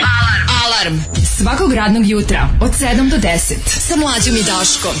poruše. Alarm svakog radnog jutra od 7 do 10 sa Mlađom i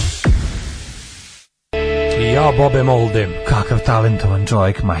Daškom. Ja, Bobe Molde. Kakav talentovan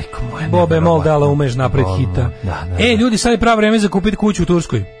čovjek, majko moja. Bobe Molde, ali umeš napred hita. Ljudi, sad je pravo vreme za kupiti kuću u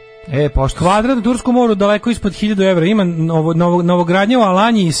Turskoj. Pošto kvadrat u Turskom moru daleko ispod 1000 evra, ima novogradnja u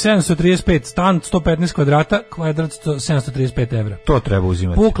Alanji 735, stan 115 kvadrata, kvadrat 735 evra. To treba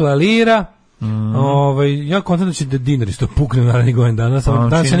uzimati. Pukla lira, ja kontam da će dinar isto pukne naravnih godin danas,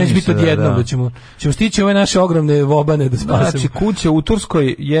 danas se neće biti odjednom, da ćemo stići ove naše ogromne vobane da spasemo. Znači, kuća u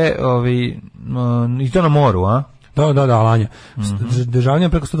Turskoj je i to na moru, a? Da, Alanja. Državljanje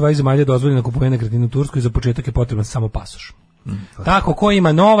preko 120 zemalja dozvoljeno kupuje nekretninu u Turskoj i za početak je potreban samo pasoš. Tako, ko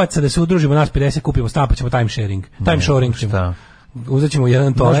ima novaca da se udružimo, nas 50 kupimo stan, pa ćemo timesharing ćemo. Uzet ćemo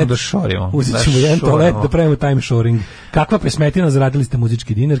jedan toalet, da pravimo timesharing. Kakva pesmetina, zaradili ste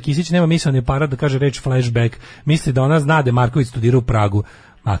muzički dinar. Kisić nema misleni aparat da kaže reč flashback, misli da ona zna da Marković studira u Pragu.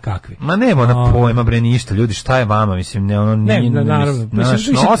 Ma kakvi? Ma nema ona pojma bre ništa, ljudi, šta je vama, mislim, naravno,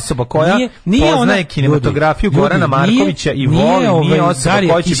 osoba koja poznaje kinematografiju Gorana Markovića i voli, nije osoba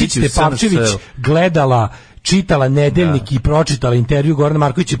koja će biti Tepavčević gledala, čitala nedeljnik i pročitala intervju Gorana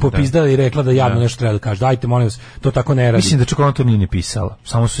Markovića, popizdala i rekla da javno nešto treba da kaže. Dajte, molim vas, to tako ne radi. Mislim da čak ona to nije ni pisala,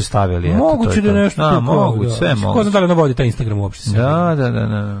 samo su je stavili. Moguće da nešto moguće, sve moguće. Ko zna da li ona vodi taj Instagram uopšte?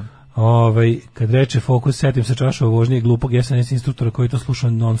 Da. Kad reče Fokus, setim se čašova vožnje i glupog SNS instruktora koji to slušao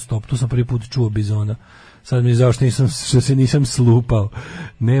non stop. Tu sam prvi put čuo Bizona. Sad mi je žao što se nisam slupao.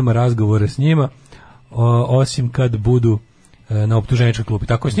 Nema razgovore s njima, osim kad budu na optuženičkoj klupi.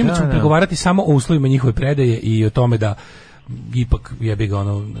 Tako s njima ćemo pregovarati samo o uslovima njihove predaje i o tome da ipak jebi ga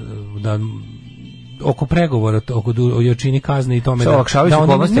da oko pregovora, oko jačini kazne i tome da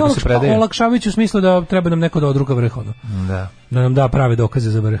olakšavajući u smislu da treba nam neko da odruka vrh, da nam da prave dokaze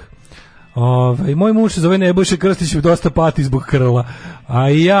za vrh. Moj muž se zove Nebojša Krstić, dosta pati zbog krla. A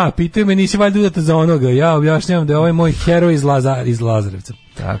ja, pitaju me, nisi valjda udata za onoga? Ja objašnjavam da je ovaj moj heroj iz Lazarevca.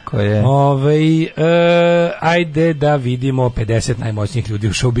 Tako je. Ajde da vidimo 50 najmoćnijih ljudi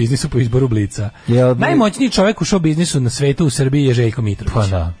u show biznisu po izboru Blica. Najmoćniji čovjek u show biznisu na svetu u Srbiji je Željko Mitrović.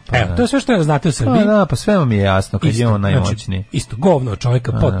 To je sve što znate o Srbiji. Pa sve vam je jasno kad je on najmoćniji. Isto, govno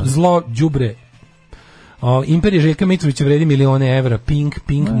čovjeka, zlo, đubre. Imperija Željka Mitrovića vredi milione evra, Pink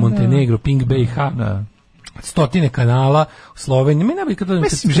Montenegro, Pink BiH, stotine kanala u Sloveniji.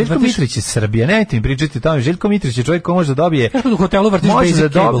 Mislim, Željko Mitrović je Srbija, nemojte mi pričati o tome. Željko Mitrović je čovjek ko može da dobije,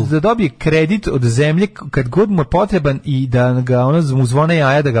 da dobije kredit od zemlje kad god mu je potreban i da ga mu zvone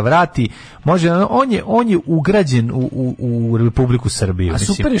jaja da ga vrati. Može, on je ugrađen u Republiku Srbiju.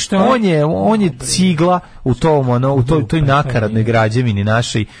 Super je što on je cigla u toj nakaradnoj građevini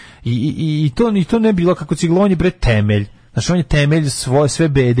našoj i to ne bilo kako cigla, on je bre temelj. Znači, on je temelj sve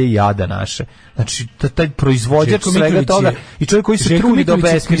bede i jada naše. Znači, taj proizvođač svega toga i čovjek koji se trudi da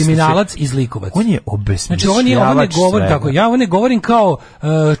obesmisli. Kriminalac i zlikovac. On je obesmišljavač. Znači, ja ovo ne govorim kao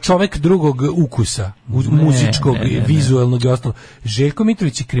čovjek drugog ukusa, muzičkog, vizuelnog i ostalo. Željko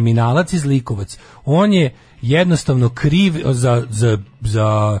Mitrović je kriminalac i zlikovac. On je jednostavno kriv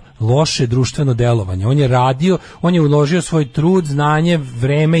za loše društveno delovanje. On je radio, on je uložio svoj trud, znanje,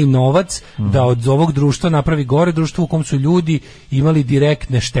 vreme i novac da od ovog društva napravi gore društvo u kom su ljudi imali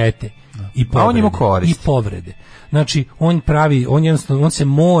direktne štete i povrede. Znači, on se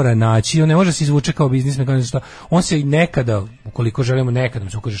mora naći, on ne može se izvuče kao biznismen, kao nešto. On se i nekada, ukoliko želimo nekada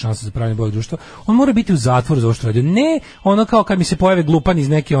mu se ukaže šansa za pravljanje boljeg društva, on mora biti u zatvoru za ovo što radio. Ne ono kao kad mi se pojave glupan iz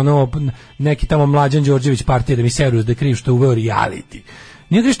neki tamo Mlađan Đorđević partije da mi seriju da je kriv što je uveo reality.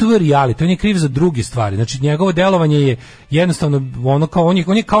 Nije kriv što je uveo reality, on je kriv za druge stvari. Znači, njegovo delovanje je jednostavno ono kao,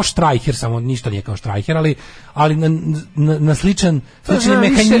 on je kao štrajker, samo ništa nije kao štrajker, ali na sličan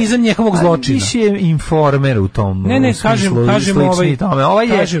mehanizam njegovog zločina. Više je informer u tom smislu.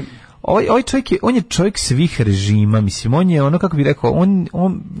 Ovaj čovjek on je čovjek svih režima, mislim, on je ono, kako bih rekao, on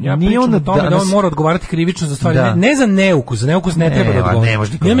nije on da on mora odgovarati krivično za stvari, ne za neukus, za neukus ne treba da odgovara.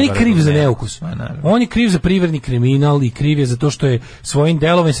 Nije meni kriv za neukus. On je kriv za privredni kriminal i kriv je za to što je svojim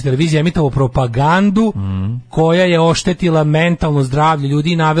delovanjem sa televizije emitovao propagandu koja je oštetila mentalno zdravlje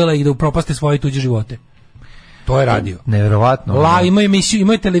ljudi i navela ih da upropaste svoje tuđe živote. To je radio. Neverovatno. Ima emisiju,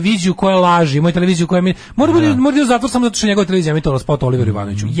 ima televiziju koja laže, ima televiziju koja mora u zatvor samo zato što njegova televizija emitovala spot Oliveru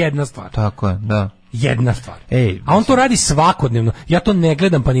Ivanoviću. Jedna stvar. Tako je, da. Jedna stvar. A on to radi svakodnevno. Ja to ne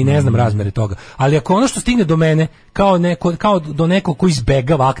gledam pa ni ne znam razmere toga. Ali ako ono što stigne do mene kao do nekog ko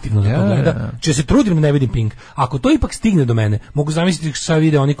izbegava aktivno da to gleda, će se trudim da ne vidim Pink. Ako to ipak stigne do mene, mogu zamisliti šta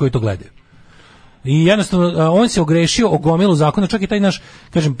vide oni koji to gledaju. I jednostavno on se ogrešio o gomilu zakona, čak i taj naš,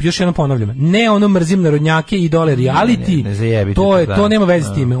 kažem, još jednom ponavljam, ne ono mrzim narodnjake i dole reality, to nema veze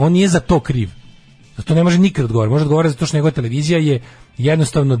s time, on nije za to kriv. Za to ne može nikad odgovoriti. Može odgovoriti zato što njegova televizija je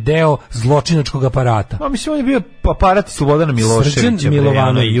jednostavno deo zločinačkog aparata. Ma mislim, on je bio aparat Slobodana Miloševića. Srđan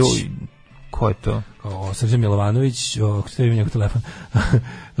Milovanović. Ko je to? Srđan Milovanović, ste vi njegov telefon.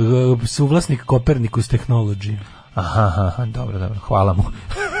 Suvlasnik Copernicus Technology. Aha, dobro, hvala mu.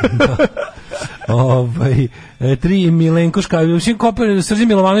 Milenko Škavić, Srđan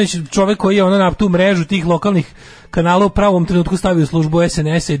Milovanović, čovjek koji je na tu mrežu tih lokalnih kanala u pravom trenutku stavio službu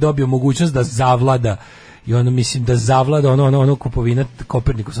SNS-a i dobio mogućnost da zavlada da zavlada ono kupovina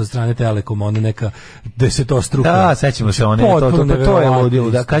Kopernikusa od strane Telekoma, ono neka desetostruka. Da, sećamo se to je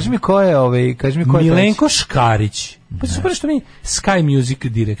ludilo. Da, kaži mi ko je Milenko Škarić. Pa super što mi Sky Music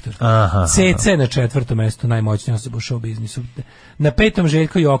direktor. CC na 4. mestu, najmoćnija osoba u show biznisu. Na 5.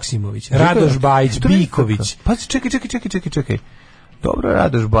 Željko Joksimović, Radoš Bajić, Biković. Pa čekaj. Dobro,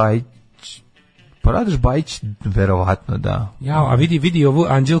 Radoš Bajić. Pa Radoš Bajić, verovatno, da. A vidi ovu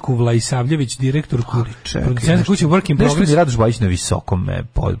Anđelku Vlajsavljević, direktorku producenta kuće Work in Progress. Nešto mi Radoš Bajić na visokom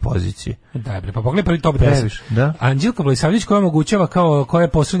poziciji. Da, pa pogledaj prvi top 10. Anđelka Vlajsavljević koja omogućava koja je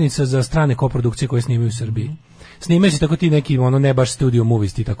posrednica za strane koprodukcije koje snimaju u Srbiji. Snimaju se tako ti neki, ne baš studio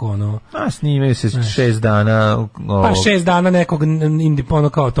movies, ti tako snimaju se 6 dana. Pa 6 dana nekog,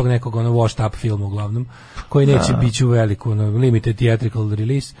 kao tog nekog washed up filmu uglavnom, koji neće biti u veliku, limited theatrical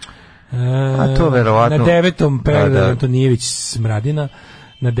release. A to verovatno. Na 9. Petar Antonijević Smradina,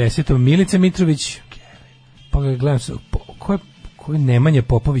 na 10. Milica Mitrović, pa gledam se, ko je Nemanja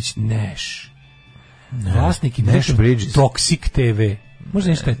Popović Neš? Vlasnik i Neš Toxic TV. Možda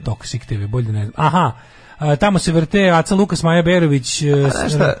nešto je Toxic TV, bolje da ne znam. Aha, tamo se vrte Aca Lukas, Maja Berović,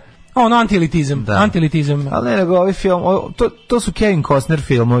 antielitizam. Ali ne, nego ovaj film, to su Kevin Costner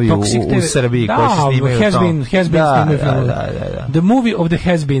filmovi u Srbiji koji se snimaju u tom. Da. The Movie of the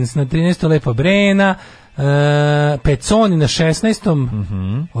Has-Beens na 13. Lepa Brena, Peconi na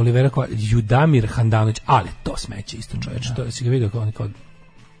 16. Olivera Judamir Handanović, ali to smeće isto čoveč, to si ga vidio kao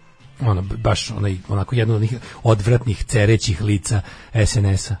baš onako jedno od njih odvratnih cerećih lica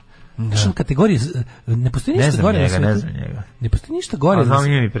SNS-a. Znaš, kategorije, ne postoji ništa gore na svijetu. Ne znam njega. Ne postoji ništa gore. Znam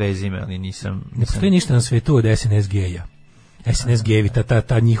ime i prezime, ali nisam. Ne postoji ništa na svijetu od SNS geja. SNS gejevi,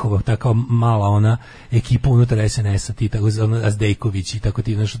 ta njihova, ta kao mala ekipa unutar SNS-a, ti tako Azdejković i tako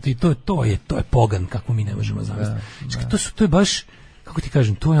ti, znaš, to je pogan kako mi ne možemo zamisliti. To je baš, kako ti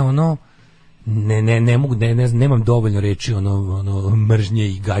kažem, to je ne mogu, nemam dovoljno reči mržnje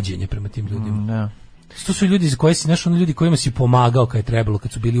i gađenje prema tim ljudima. To su ljudi koji si, znaš, ljudi kojima si pomagao kad je trebalo,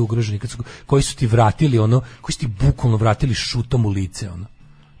 kad su bili ugroženi, koji su ti vratili koji su ti bukvalno vratili šutom u lice,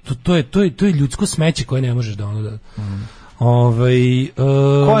 To je ljudsko smeće koje ne možeš da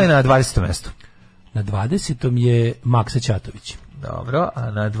Ko je na 20. mjestu? Na 20. je Maksa Ćatović. Dobro,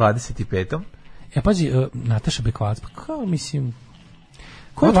 a na 25. Pazi, Nataša Bekvalac, pa kao mislim...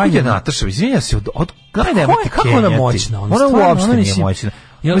 Otkud je Nataša? Izvinja se, kako ona moćna? Ona uopšte nije moćna.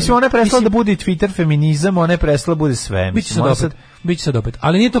 Mislim, ona je prestala da bude Twitter feminizam, ona je prestala da bude sve. Biće sad opet.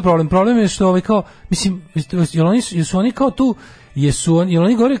 Ali nije to problem. Problem je što kao, mislim, su oni kao tu, jel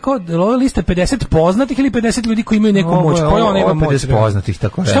oni govore kao ove liste 50 poznatih ili 50 ljudi koji imaju neku moć? Koja ona ima moć? 50 poznatih,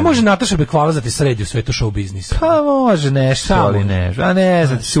 tako šta može Nataša Bekvala da ti sredi u svetu show biznisa? Pa može nešto, ali ne. A ne,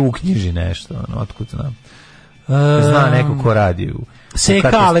 znači se uknjiži nešto, otkud znam. Zna neko ko radi u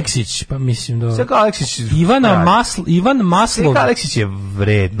Seka Aleksić, pa mislim da... Seka Aleksić... Ivan Maslov... Seka Aleksić je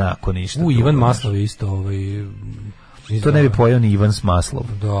vredna, ako ništa. Ivan Maslov je isto to ne bi pojao ni Ivan Maslov.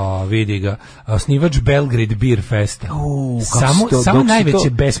 Da, vidi ga. Osnivač Belgrade Beer Festa. Samo najveće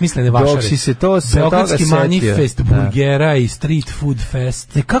besmislene vašare. Dok si se to Beogradski manifest burgera i street food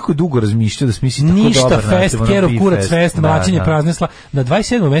fest. Kako dugo razmišljao da smisli tako ništa dobar fest, Kerov kurac fest, mlačenje prazne sla. Na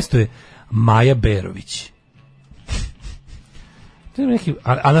 27. mestu je Maja Berović.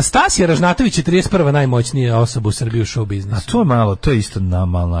 Anastasija Ražnatović je 31. najmoćnija osoba u Srbiji u show biznisu. A to je malo, to je isto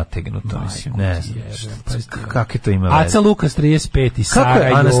malo nategnuto, mislim, ne znam. Kako je to ima veze? Aca Lukas 35.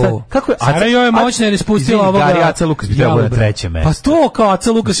 Sarajevo. Sarajevo je moćna jer je spustila ovoga. Gari Aca Lukas bi trebao na 3. mesto. Pa to kao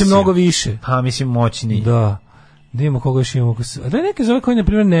Aca Lukas je mnogo više. Pa mislim moćniji. Da. Da imamo koga još imamo. Da je neke zove koje na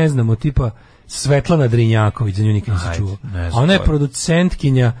primjer ne znamo, tipa Svetlana Drinjaković, za nju nikad nisam čuo. A ona je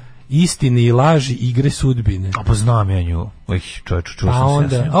producentkinja Istine i laži igre sudbine. A pa znam ja nju. Čovječe, čuo sam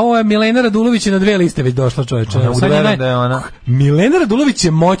se. Ovo je Milena Radulović je na 2 liste već došla, čovječe. Milena Radulović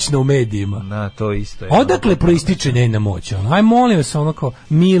je moćna u medijima. Da, to isto je. Odakle proističe njena moć? Aj molim vas, ono kao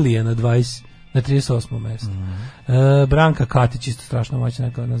Milija na 38. mjestu. Branka Katić isto strašno moćna,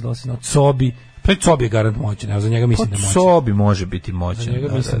 neka nas dolasila. Cobi. Pred Cobi je garant moćan, za njega mislim da je moćan. Cobi može biti moćan. Za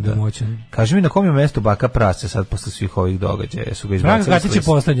njega mislim da je moćan. Kaži mi na kom je mjestu Baka Prase sad posle svih ovih događaja? Su ga izbacili? Branka Katić je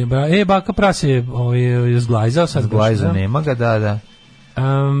poslednje. Baka Prase je zglajzao sad. Zglajzao, nema ga, da.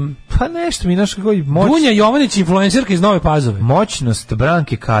 Pa nešto mi naš kako Dunja Jovanić, influencerka iz Nove Pazove. Moćnost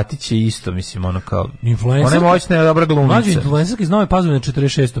Branke Katić je isto, mislim, ono kao influencerka. Ona je moćna, je dobra glumica. Mlađa influencerka iz Nove Pazove na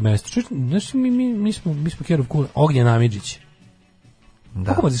 46. mjestu. Znači mi smo Kerov kule. Ognjen Amidžić. Da,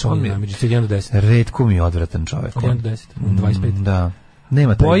 kako možeš Ognjen Amidžić? 1 do 10. Redko mi je odvratan čovjek. 1 do 10. 25. Da.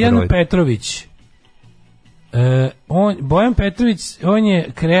 Nema taj Bojan broj. Petrović. Bojan Petrović, on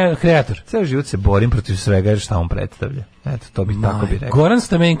je kreator. Ceo život se borim protiv svega jer šta on predstavlja. Eto, to bih tako bi rekao. Goran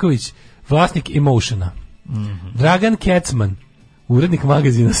Stamenković, vlasnik Emotiona. Dragan Kecman, urednik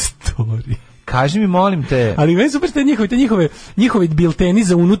magazina Story. Kaži mi, molim te. Ali meni super te njihovi bilteni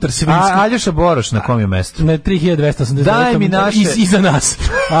za unutar svinjski. Aljoša Boroš na kom je mestu? Na 3289. Daj mi naše iza nas.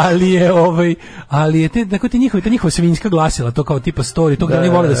 Ali je te njihova svinjska glasila, to kao tipa Story, to gdje oni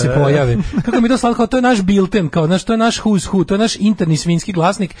vole da se pojave. Kako mi to slatko, to je naš bilten, kao to je naš who's who, to je naš interni svinjski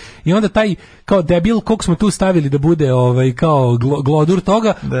glasnik i onda taj kao debil kog smo tu stavili da bude kao glodur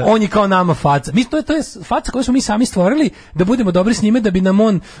toga, on je kao nama faca. Mi to je faca koju smo mi sami stvorili da budemo dobri s njime, da bi nam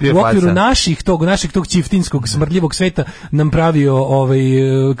on u okviru našeg tog čiftinskog smrdljivog sveta nam pravio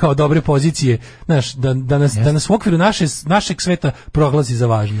kao dobre pozicije, znaš, da nas u okviru našeg sveta proglasi za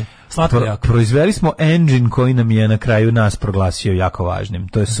važne. Slatko jako. Proizveli smo engine koji nam je na kraju nas proglasio jako važnim.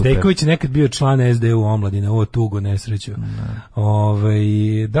 To je super. Dejković je nekad bio član SDU omladine, ovo tugo, nesreću.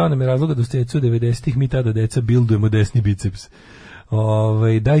 Dao nam je razloga da u stecu 90-ih mi tada deca bildujemo desni biceps.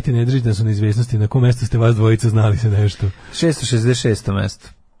 Dajte ne držite nas u neizvjesnosti, na kom mjestu ste vas dvojica znali se nešto. 666. mjesto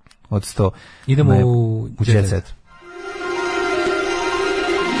od 100. Idemo u Jet Set.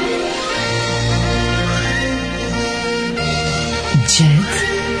 Jet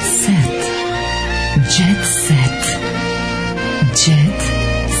Set. Jet Set. Jet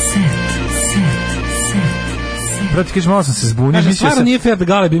Brati, kažeš, malo sam se zbunio. Stvarno nije fair da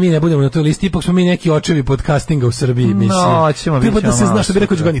Galebi mi ne budemo na toj listi, ipak smo mi neki očevi podcastinga u Srbiji, mislim. No, treba da se zna, što bi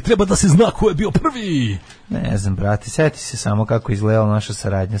rekao Đugani, treba da se zna ko je bio prvi. Ne znam, brati, seti se samo kako izgledala naša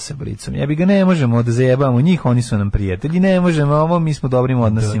saradnja sa Bricom. Ja bi ga ne možemo da zajebamo njih, oni su nam prijatelji, ne možemo ovo, mi smo dobrim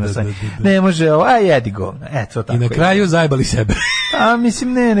odnosima sa njim. Ne može ovo, jedi govno. Eto, tako. I na kraju zajebali sebe. A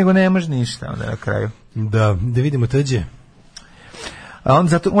mislim nego ne može ništa onda na kraju. Da vidimo Tđe. A on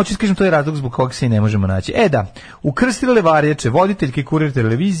zato, hoću kažem, to je razlog zbog koga se i ne možemo naći. Ukrstile Levarječe, voditeljke Kurir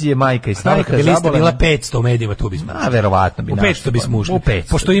televizije, majka i snajka. Kad bi lista bila 500 u medijima, tu bismo. Verovatno bi našli. U 500 bismo ušli.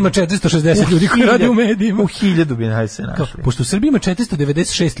 Pošto ima 460 ljudi koji radi u medijima. U 1000 bi se našli. Pošto u Srbiji ima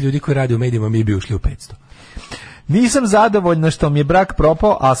 496 ljudi koji radi u medijima, mi bi ušli u 500. Nisam zadovoljna što mi je brak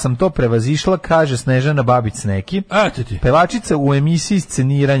propao, ali sam to prevazišla, kaže Snežana Babić neki. Pevačica u emisiji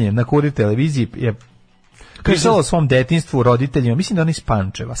Sceniranje na Kurir televiziji je pisala o svom detinjstvu, roditeljima, mislim da oni iz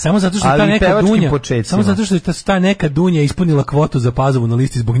Pančeva. Samo zato što je ta neka Dunja ispunila kvotu za Pazovu na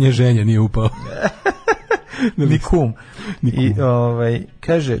listi, zbog nje ženja nije upao. Nikum. I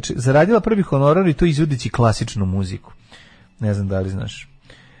kaže, zaradila prvi honorar i to izvodeći klasičnu muziku. Ne znam da li znaš.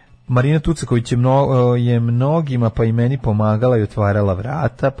 Marina Tucaković je mnogima, pa i meni pomagala i otvarala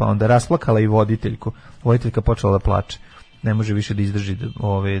vrata, pa onda rasplakala i voditeljku. Voditeljka počela da plače. ne može više da izdrži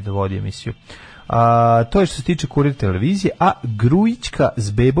da vodi emisiju. To je što se tiče Kurir televizije, a Grujićka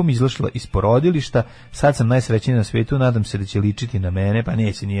s bebom izlašla iz porodilišta, sad sam najsrećniji na svetu, nadam se da će ličiti na mene, pa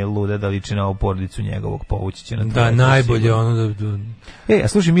neće, nije luda da liči na ovu porodicu njegovog, povući će na to. Da, najbolje ono a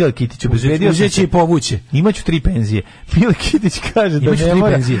slušaj, Mile Kitić, obezbedio sam se, i povuće. Imaću 3 penzije. Mile Kitić kaže da ne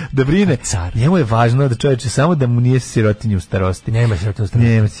mora da brine, njemu je važno da čovječe samo da mu nije sirotinju u starosti. Nema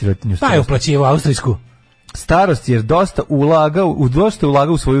sirotinju u starosti. Pa je uplaćivo austrijsku starost, jer dosta ulaga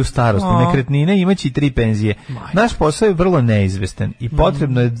u svoju starost, u nekretnine, imaće i 3 penzije. Naš posao je vrlo neizvestan i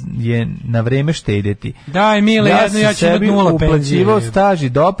potrebno je na vreme štedjeti. Daj, Mile, ja ću imati 0 penzije. Uplaćivao staž i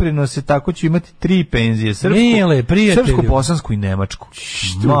doprinose, tako ću imati 3 penzije. Mile, prijatelju. Srpsku, bosansku i nemačku.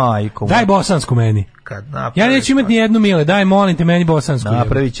 Majko. Daj bosansku meni. Ja neću imati ni jednu, Mile, daj, molim te, meni bosansku.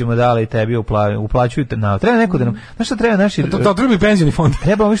 Napravit ćemo i tebi uplaćuju. Treba neko da nam, znaš šta treba naši... To treba i penzijni fond.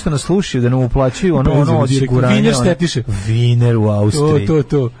 Treba ovi što nas slušaju da nam uplaćuju ono osiguranje. Viner štetiše. Viner u Austriji.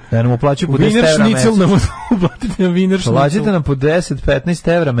 To. Da nam uplaćuju po 10 evra mesečno. Nam uplatite na viner šnicel. Plaćate nam po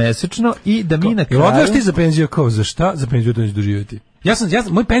 10-15 evra mesečno i da mi na kraju... Odlaš ti za penziju kao za šta? Za penziju to neću doživjeti.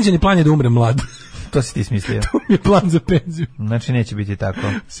 Moj penzijni plan je da umrem mlad. To si ti smislio. To mi je plan za penziju. Znači neće biti tako.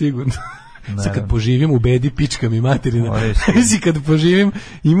 Sigurno. Sad kad poživim u bedi, pička mi materina. Kad poživim,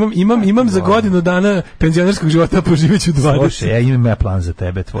 imam za godinu dana penzionerskog života, poživit ću 20. Slušaj, ja imam plan za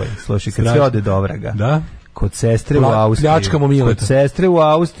tebe tvoj. Slušaj, kad se ode do vraga. Da. Kod sestre u Austriju. Kod sestre u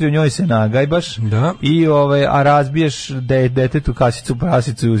Austriju, njoj se nagajbaš. Da. I a razbiješ detetu kasicu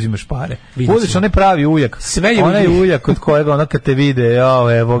prasicu i uzimaš pare. Budeš onaj pravi ujak. Sve je onaj ujak kod kojega ono kad te vide,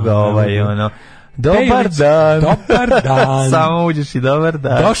 evo ga ono. Dobar dan. Samo uđeš i dobar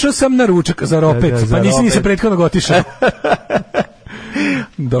dan. Došao sam na ručak za ropet, pa nisi ni se prethodnog otišao.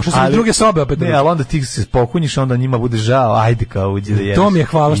 Došao sam iz druge sobe opet. Ne, ali onda ti se pokunjiš, onda njima bude žao, ajde kao uđi da jedeš. To mi je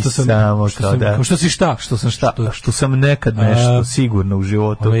hvala što sam što si šta? Što sam nekad nešto sigurno u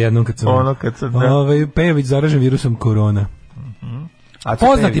životu. Ono kad sam Pejović zaražen virusom korona.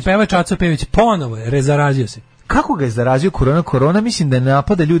 Poznati pevač Aco Pejović ponovo je rezarazio se. Kako ga je zarazio korona? Korona mislim da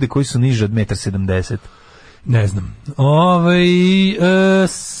napada ljude koji su niže od 1,70 m. Ne znam.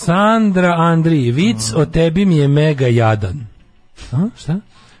 Sandra Andrij, vic o tebi mi je mega jadan. Šta?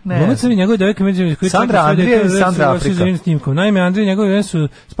 Glumac mi njegove devojke Sandra Andrija ili Sandra Afrika? Naime, Andrija i njegove su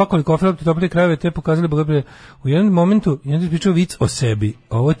spakovali kofer, toplije krajeve, te pokazali bogabrije. U jednom momentu jedan pričao vic o sebi.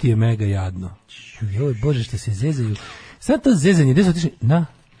 Ovo ti je mega jadno. Joj, Bože, što se zezaju. Sad to zezanje, gde su otišli?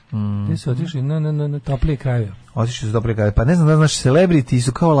 Gde su otišli? Na toplije krajeve. Otišli su toplije krajeve. Pa ne znam da znaš, celebrity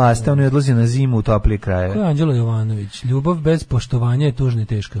su kao laste, oni odlazi na zimu u toplije krajeve. Ko je Anđelo Jovanović? Ljubav bez poštovanja je tužna i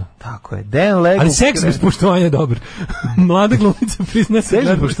teška. Tako je. Ali seks bez poštovanja je dobar. Mlada glumica priznaje se. Seks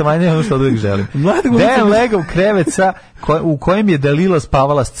bez poštovanja je ono što od uvijek želim. Dejan lega u kreveca u kojem je Dalila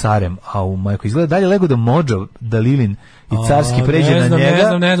spavala s carem. A u majko izgleda dalje lego da Mođo Dalilin i carski pređe na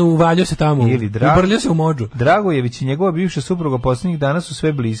njega. Ne znam, uvaljao se tamo. Ubrljao se u Mođu. Dragojević i njegova bivša supruga posljednjih dana su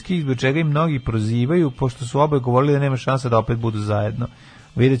sve bliski, zbog čega im mnogi prozivaju, pošto su oboje govorili da nema šansa da opet budu zajedno.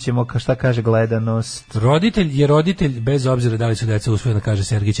 Vidjet ćemo šta kaže gledanost. Roditelj je roditelj bez obzira da li su deca usvojena, kaže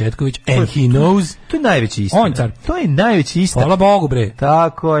Sergij Četković, and he knows. To je najveći istina. On car. To je najveći istina. Hvala Bogu, bre.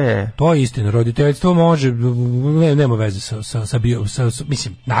 Tako je. To je istina. Roditeljstvo može, nema veze sa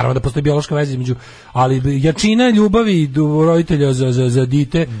mislim, naravno da postoji biološka veza između, ali jačina ljubavi roditelja za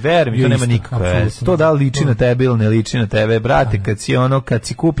dite. Verujem, to nema nikakve veze. To da li liči na tebe ili ne liči na tebe, brate, kad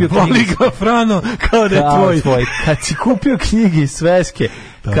si kupio knjige. Voli ga Frano, kao da je tvoj. Kad si kupio knjige i sveske,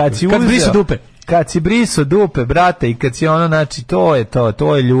 kad si briso dupe, brate, i kad si ono, znači,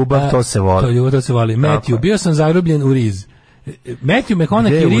 to je ljubav, to se voli. To je ljubav, to se voli. Matthew, bio sam zaljubljen u Riz. Matthew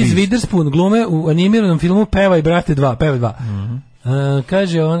McConaughey i Reese Witherspoon glume u animiranom filmu Pevaj, brate, 2, Pevaj 2.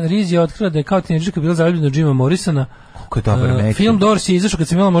 Kaže, Riz je otkrila da je kao tinejdžerka bila zaljubljena od Jima Morrisona. Film Doors je izašao kad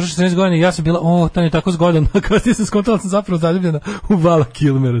sam imala možda 14 godina i ja sam bila, tam je tako zgodan, kasnije sam skontala da sam zapravo zaljubljena u Vala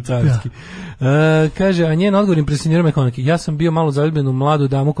Kilmera carski. Kaže, a njen odgovor impresionira me konaki. Ja sam bio malo zaljubljen u mladu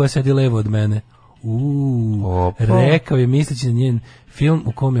damu koja sedi levo od mene. Rekao je misleći na njen film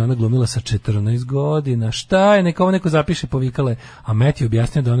u kom je ona glumila sa 14 godina. Šta je, neka ovo neko zapiše, povikale. A Matthew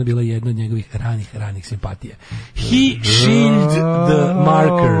objasnio da ona bila jedna od njegovih ranih simpatija. He shielded the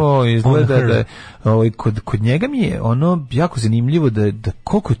marker. Izgleda da kod njega mi je ono jako zanimljivo da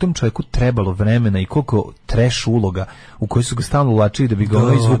koliko je tom čovjeku trebalo vremena i koliko trash uloga u kojoj su ga stalno ulačili da bi ga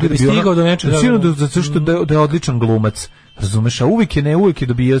izvukli, da bi stigao do nečega. Zato što da je odličan glumac. Razumeš, a uvijek je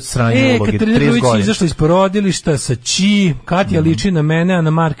dobio sranje uloge. Katarina Grujić je izašla iz porodilišta sa Či, Katja liči na mene,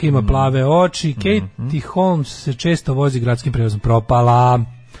 Ana Marka ima plave oči, Katie Holmes se često vozi gradskim prevozom, propala.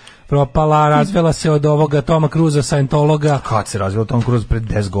 propala, razvela se od ovoga Toma Cruza, Scientologa. Kad se razvela Tom Cruise pred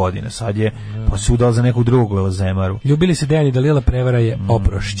 10 godina, sad je pa se udao za nekog drugog velozemaru. Ljubili se Dejan i Dalila, prevara je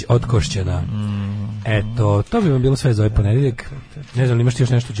otkošćena. Eto, to bi vam bilo sve za ovaj ponedeljak. Ne znam, imaš ti još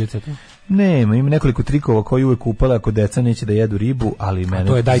nešto u Jet Setu? Nema, ima nekoliko trikova koji uvek upala ako deca neće da jedu ribu, ali mene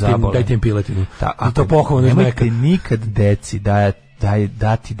to je dajte im piletinu. I to pohvalno iz mleka. Nemojte nikad deci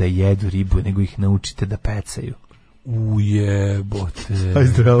dati da jedu ribu, nego ih naučite da pecaju. Ujebote.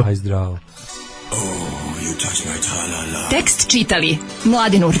 Aj zdravo. Tekst čitali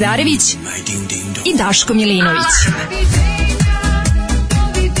Mladin Urdarević i Daško Milinović.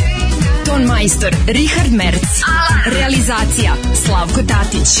 Ton majstor Richard Merc. Realizacija Slavko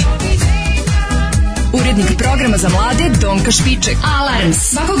Tatić. Urednik programa za mlade Donka Špiček. Alarms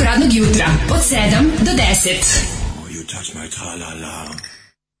svakog radnog jutra od 7 do 10.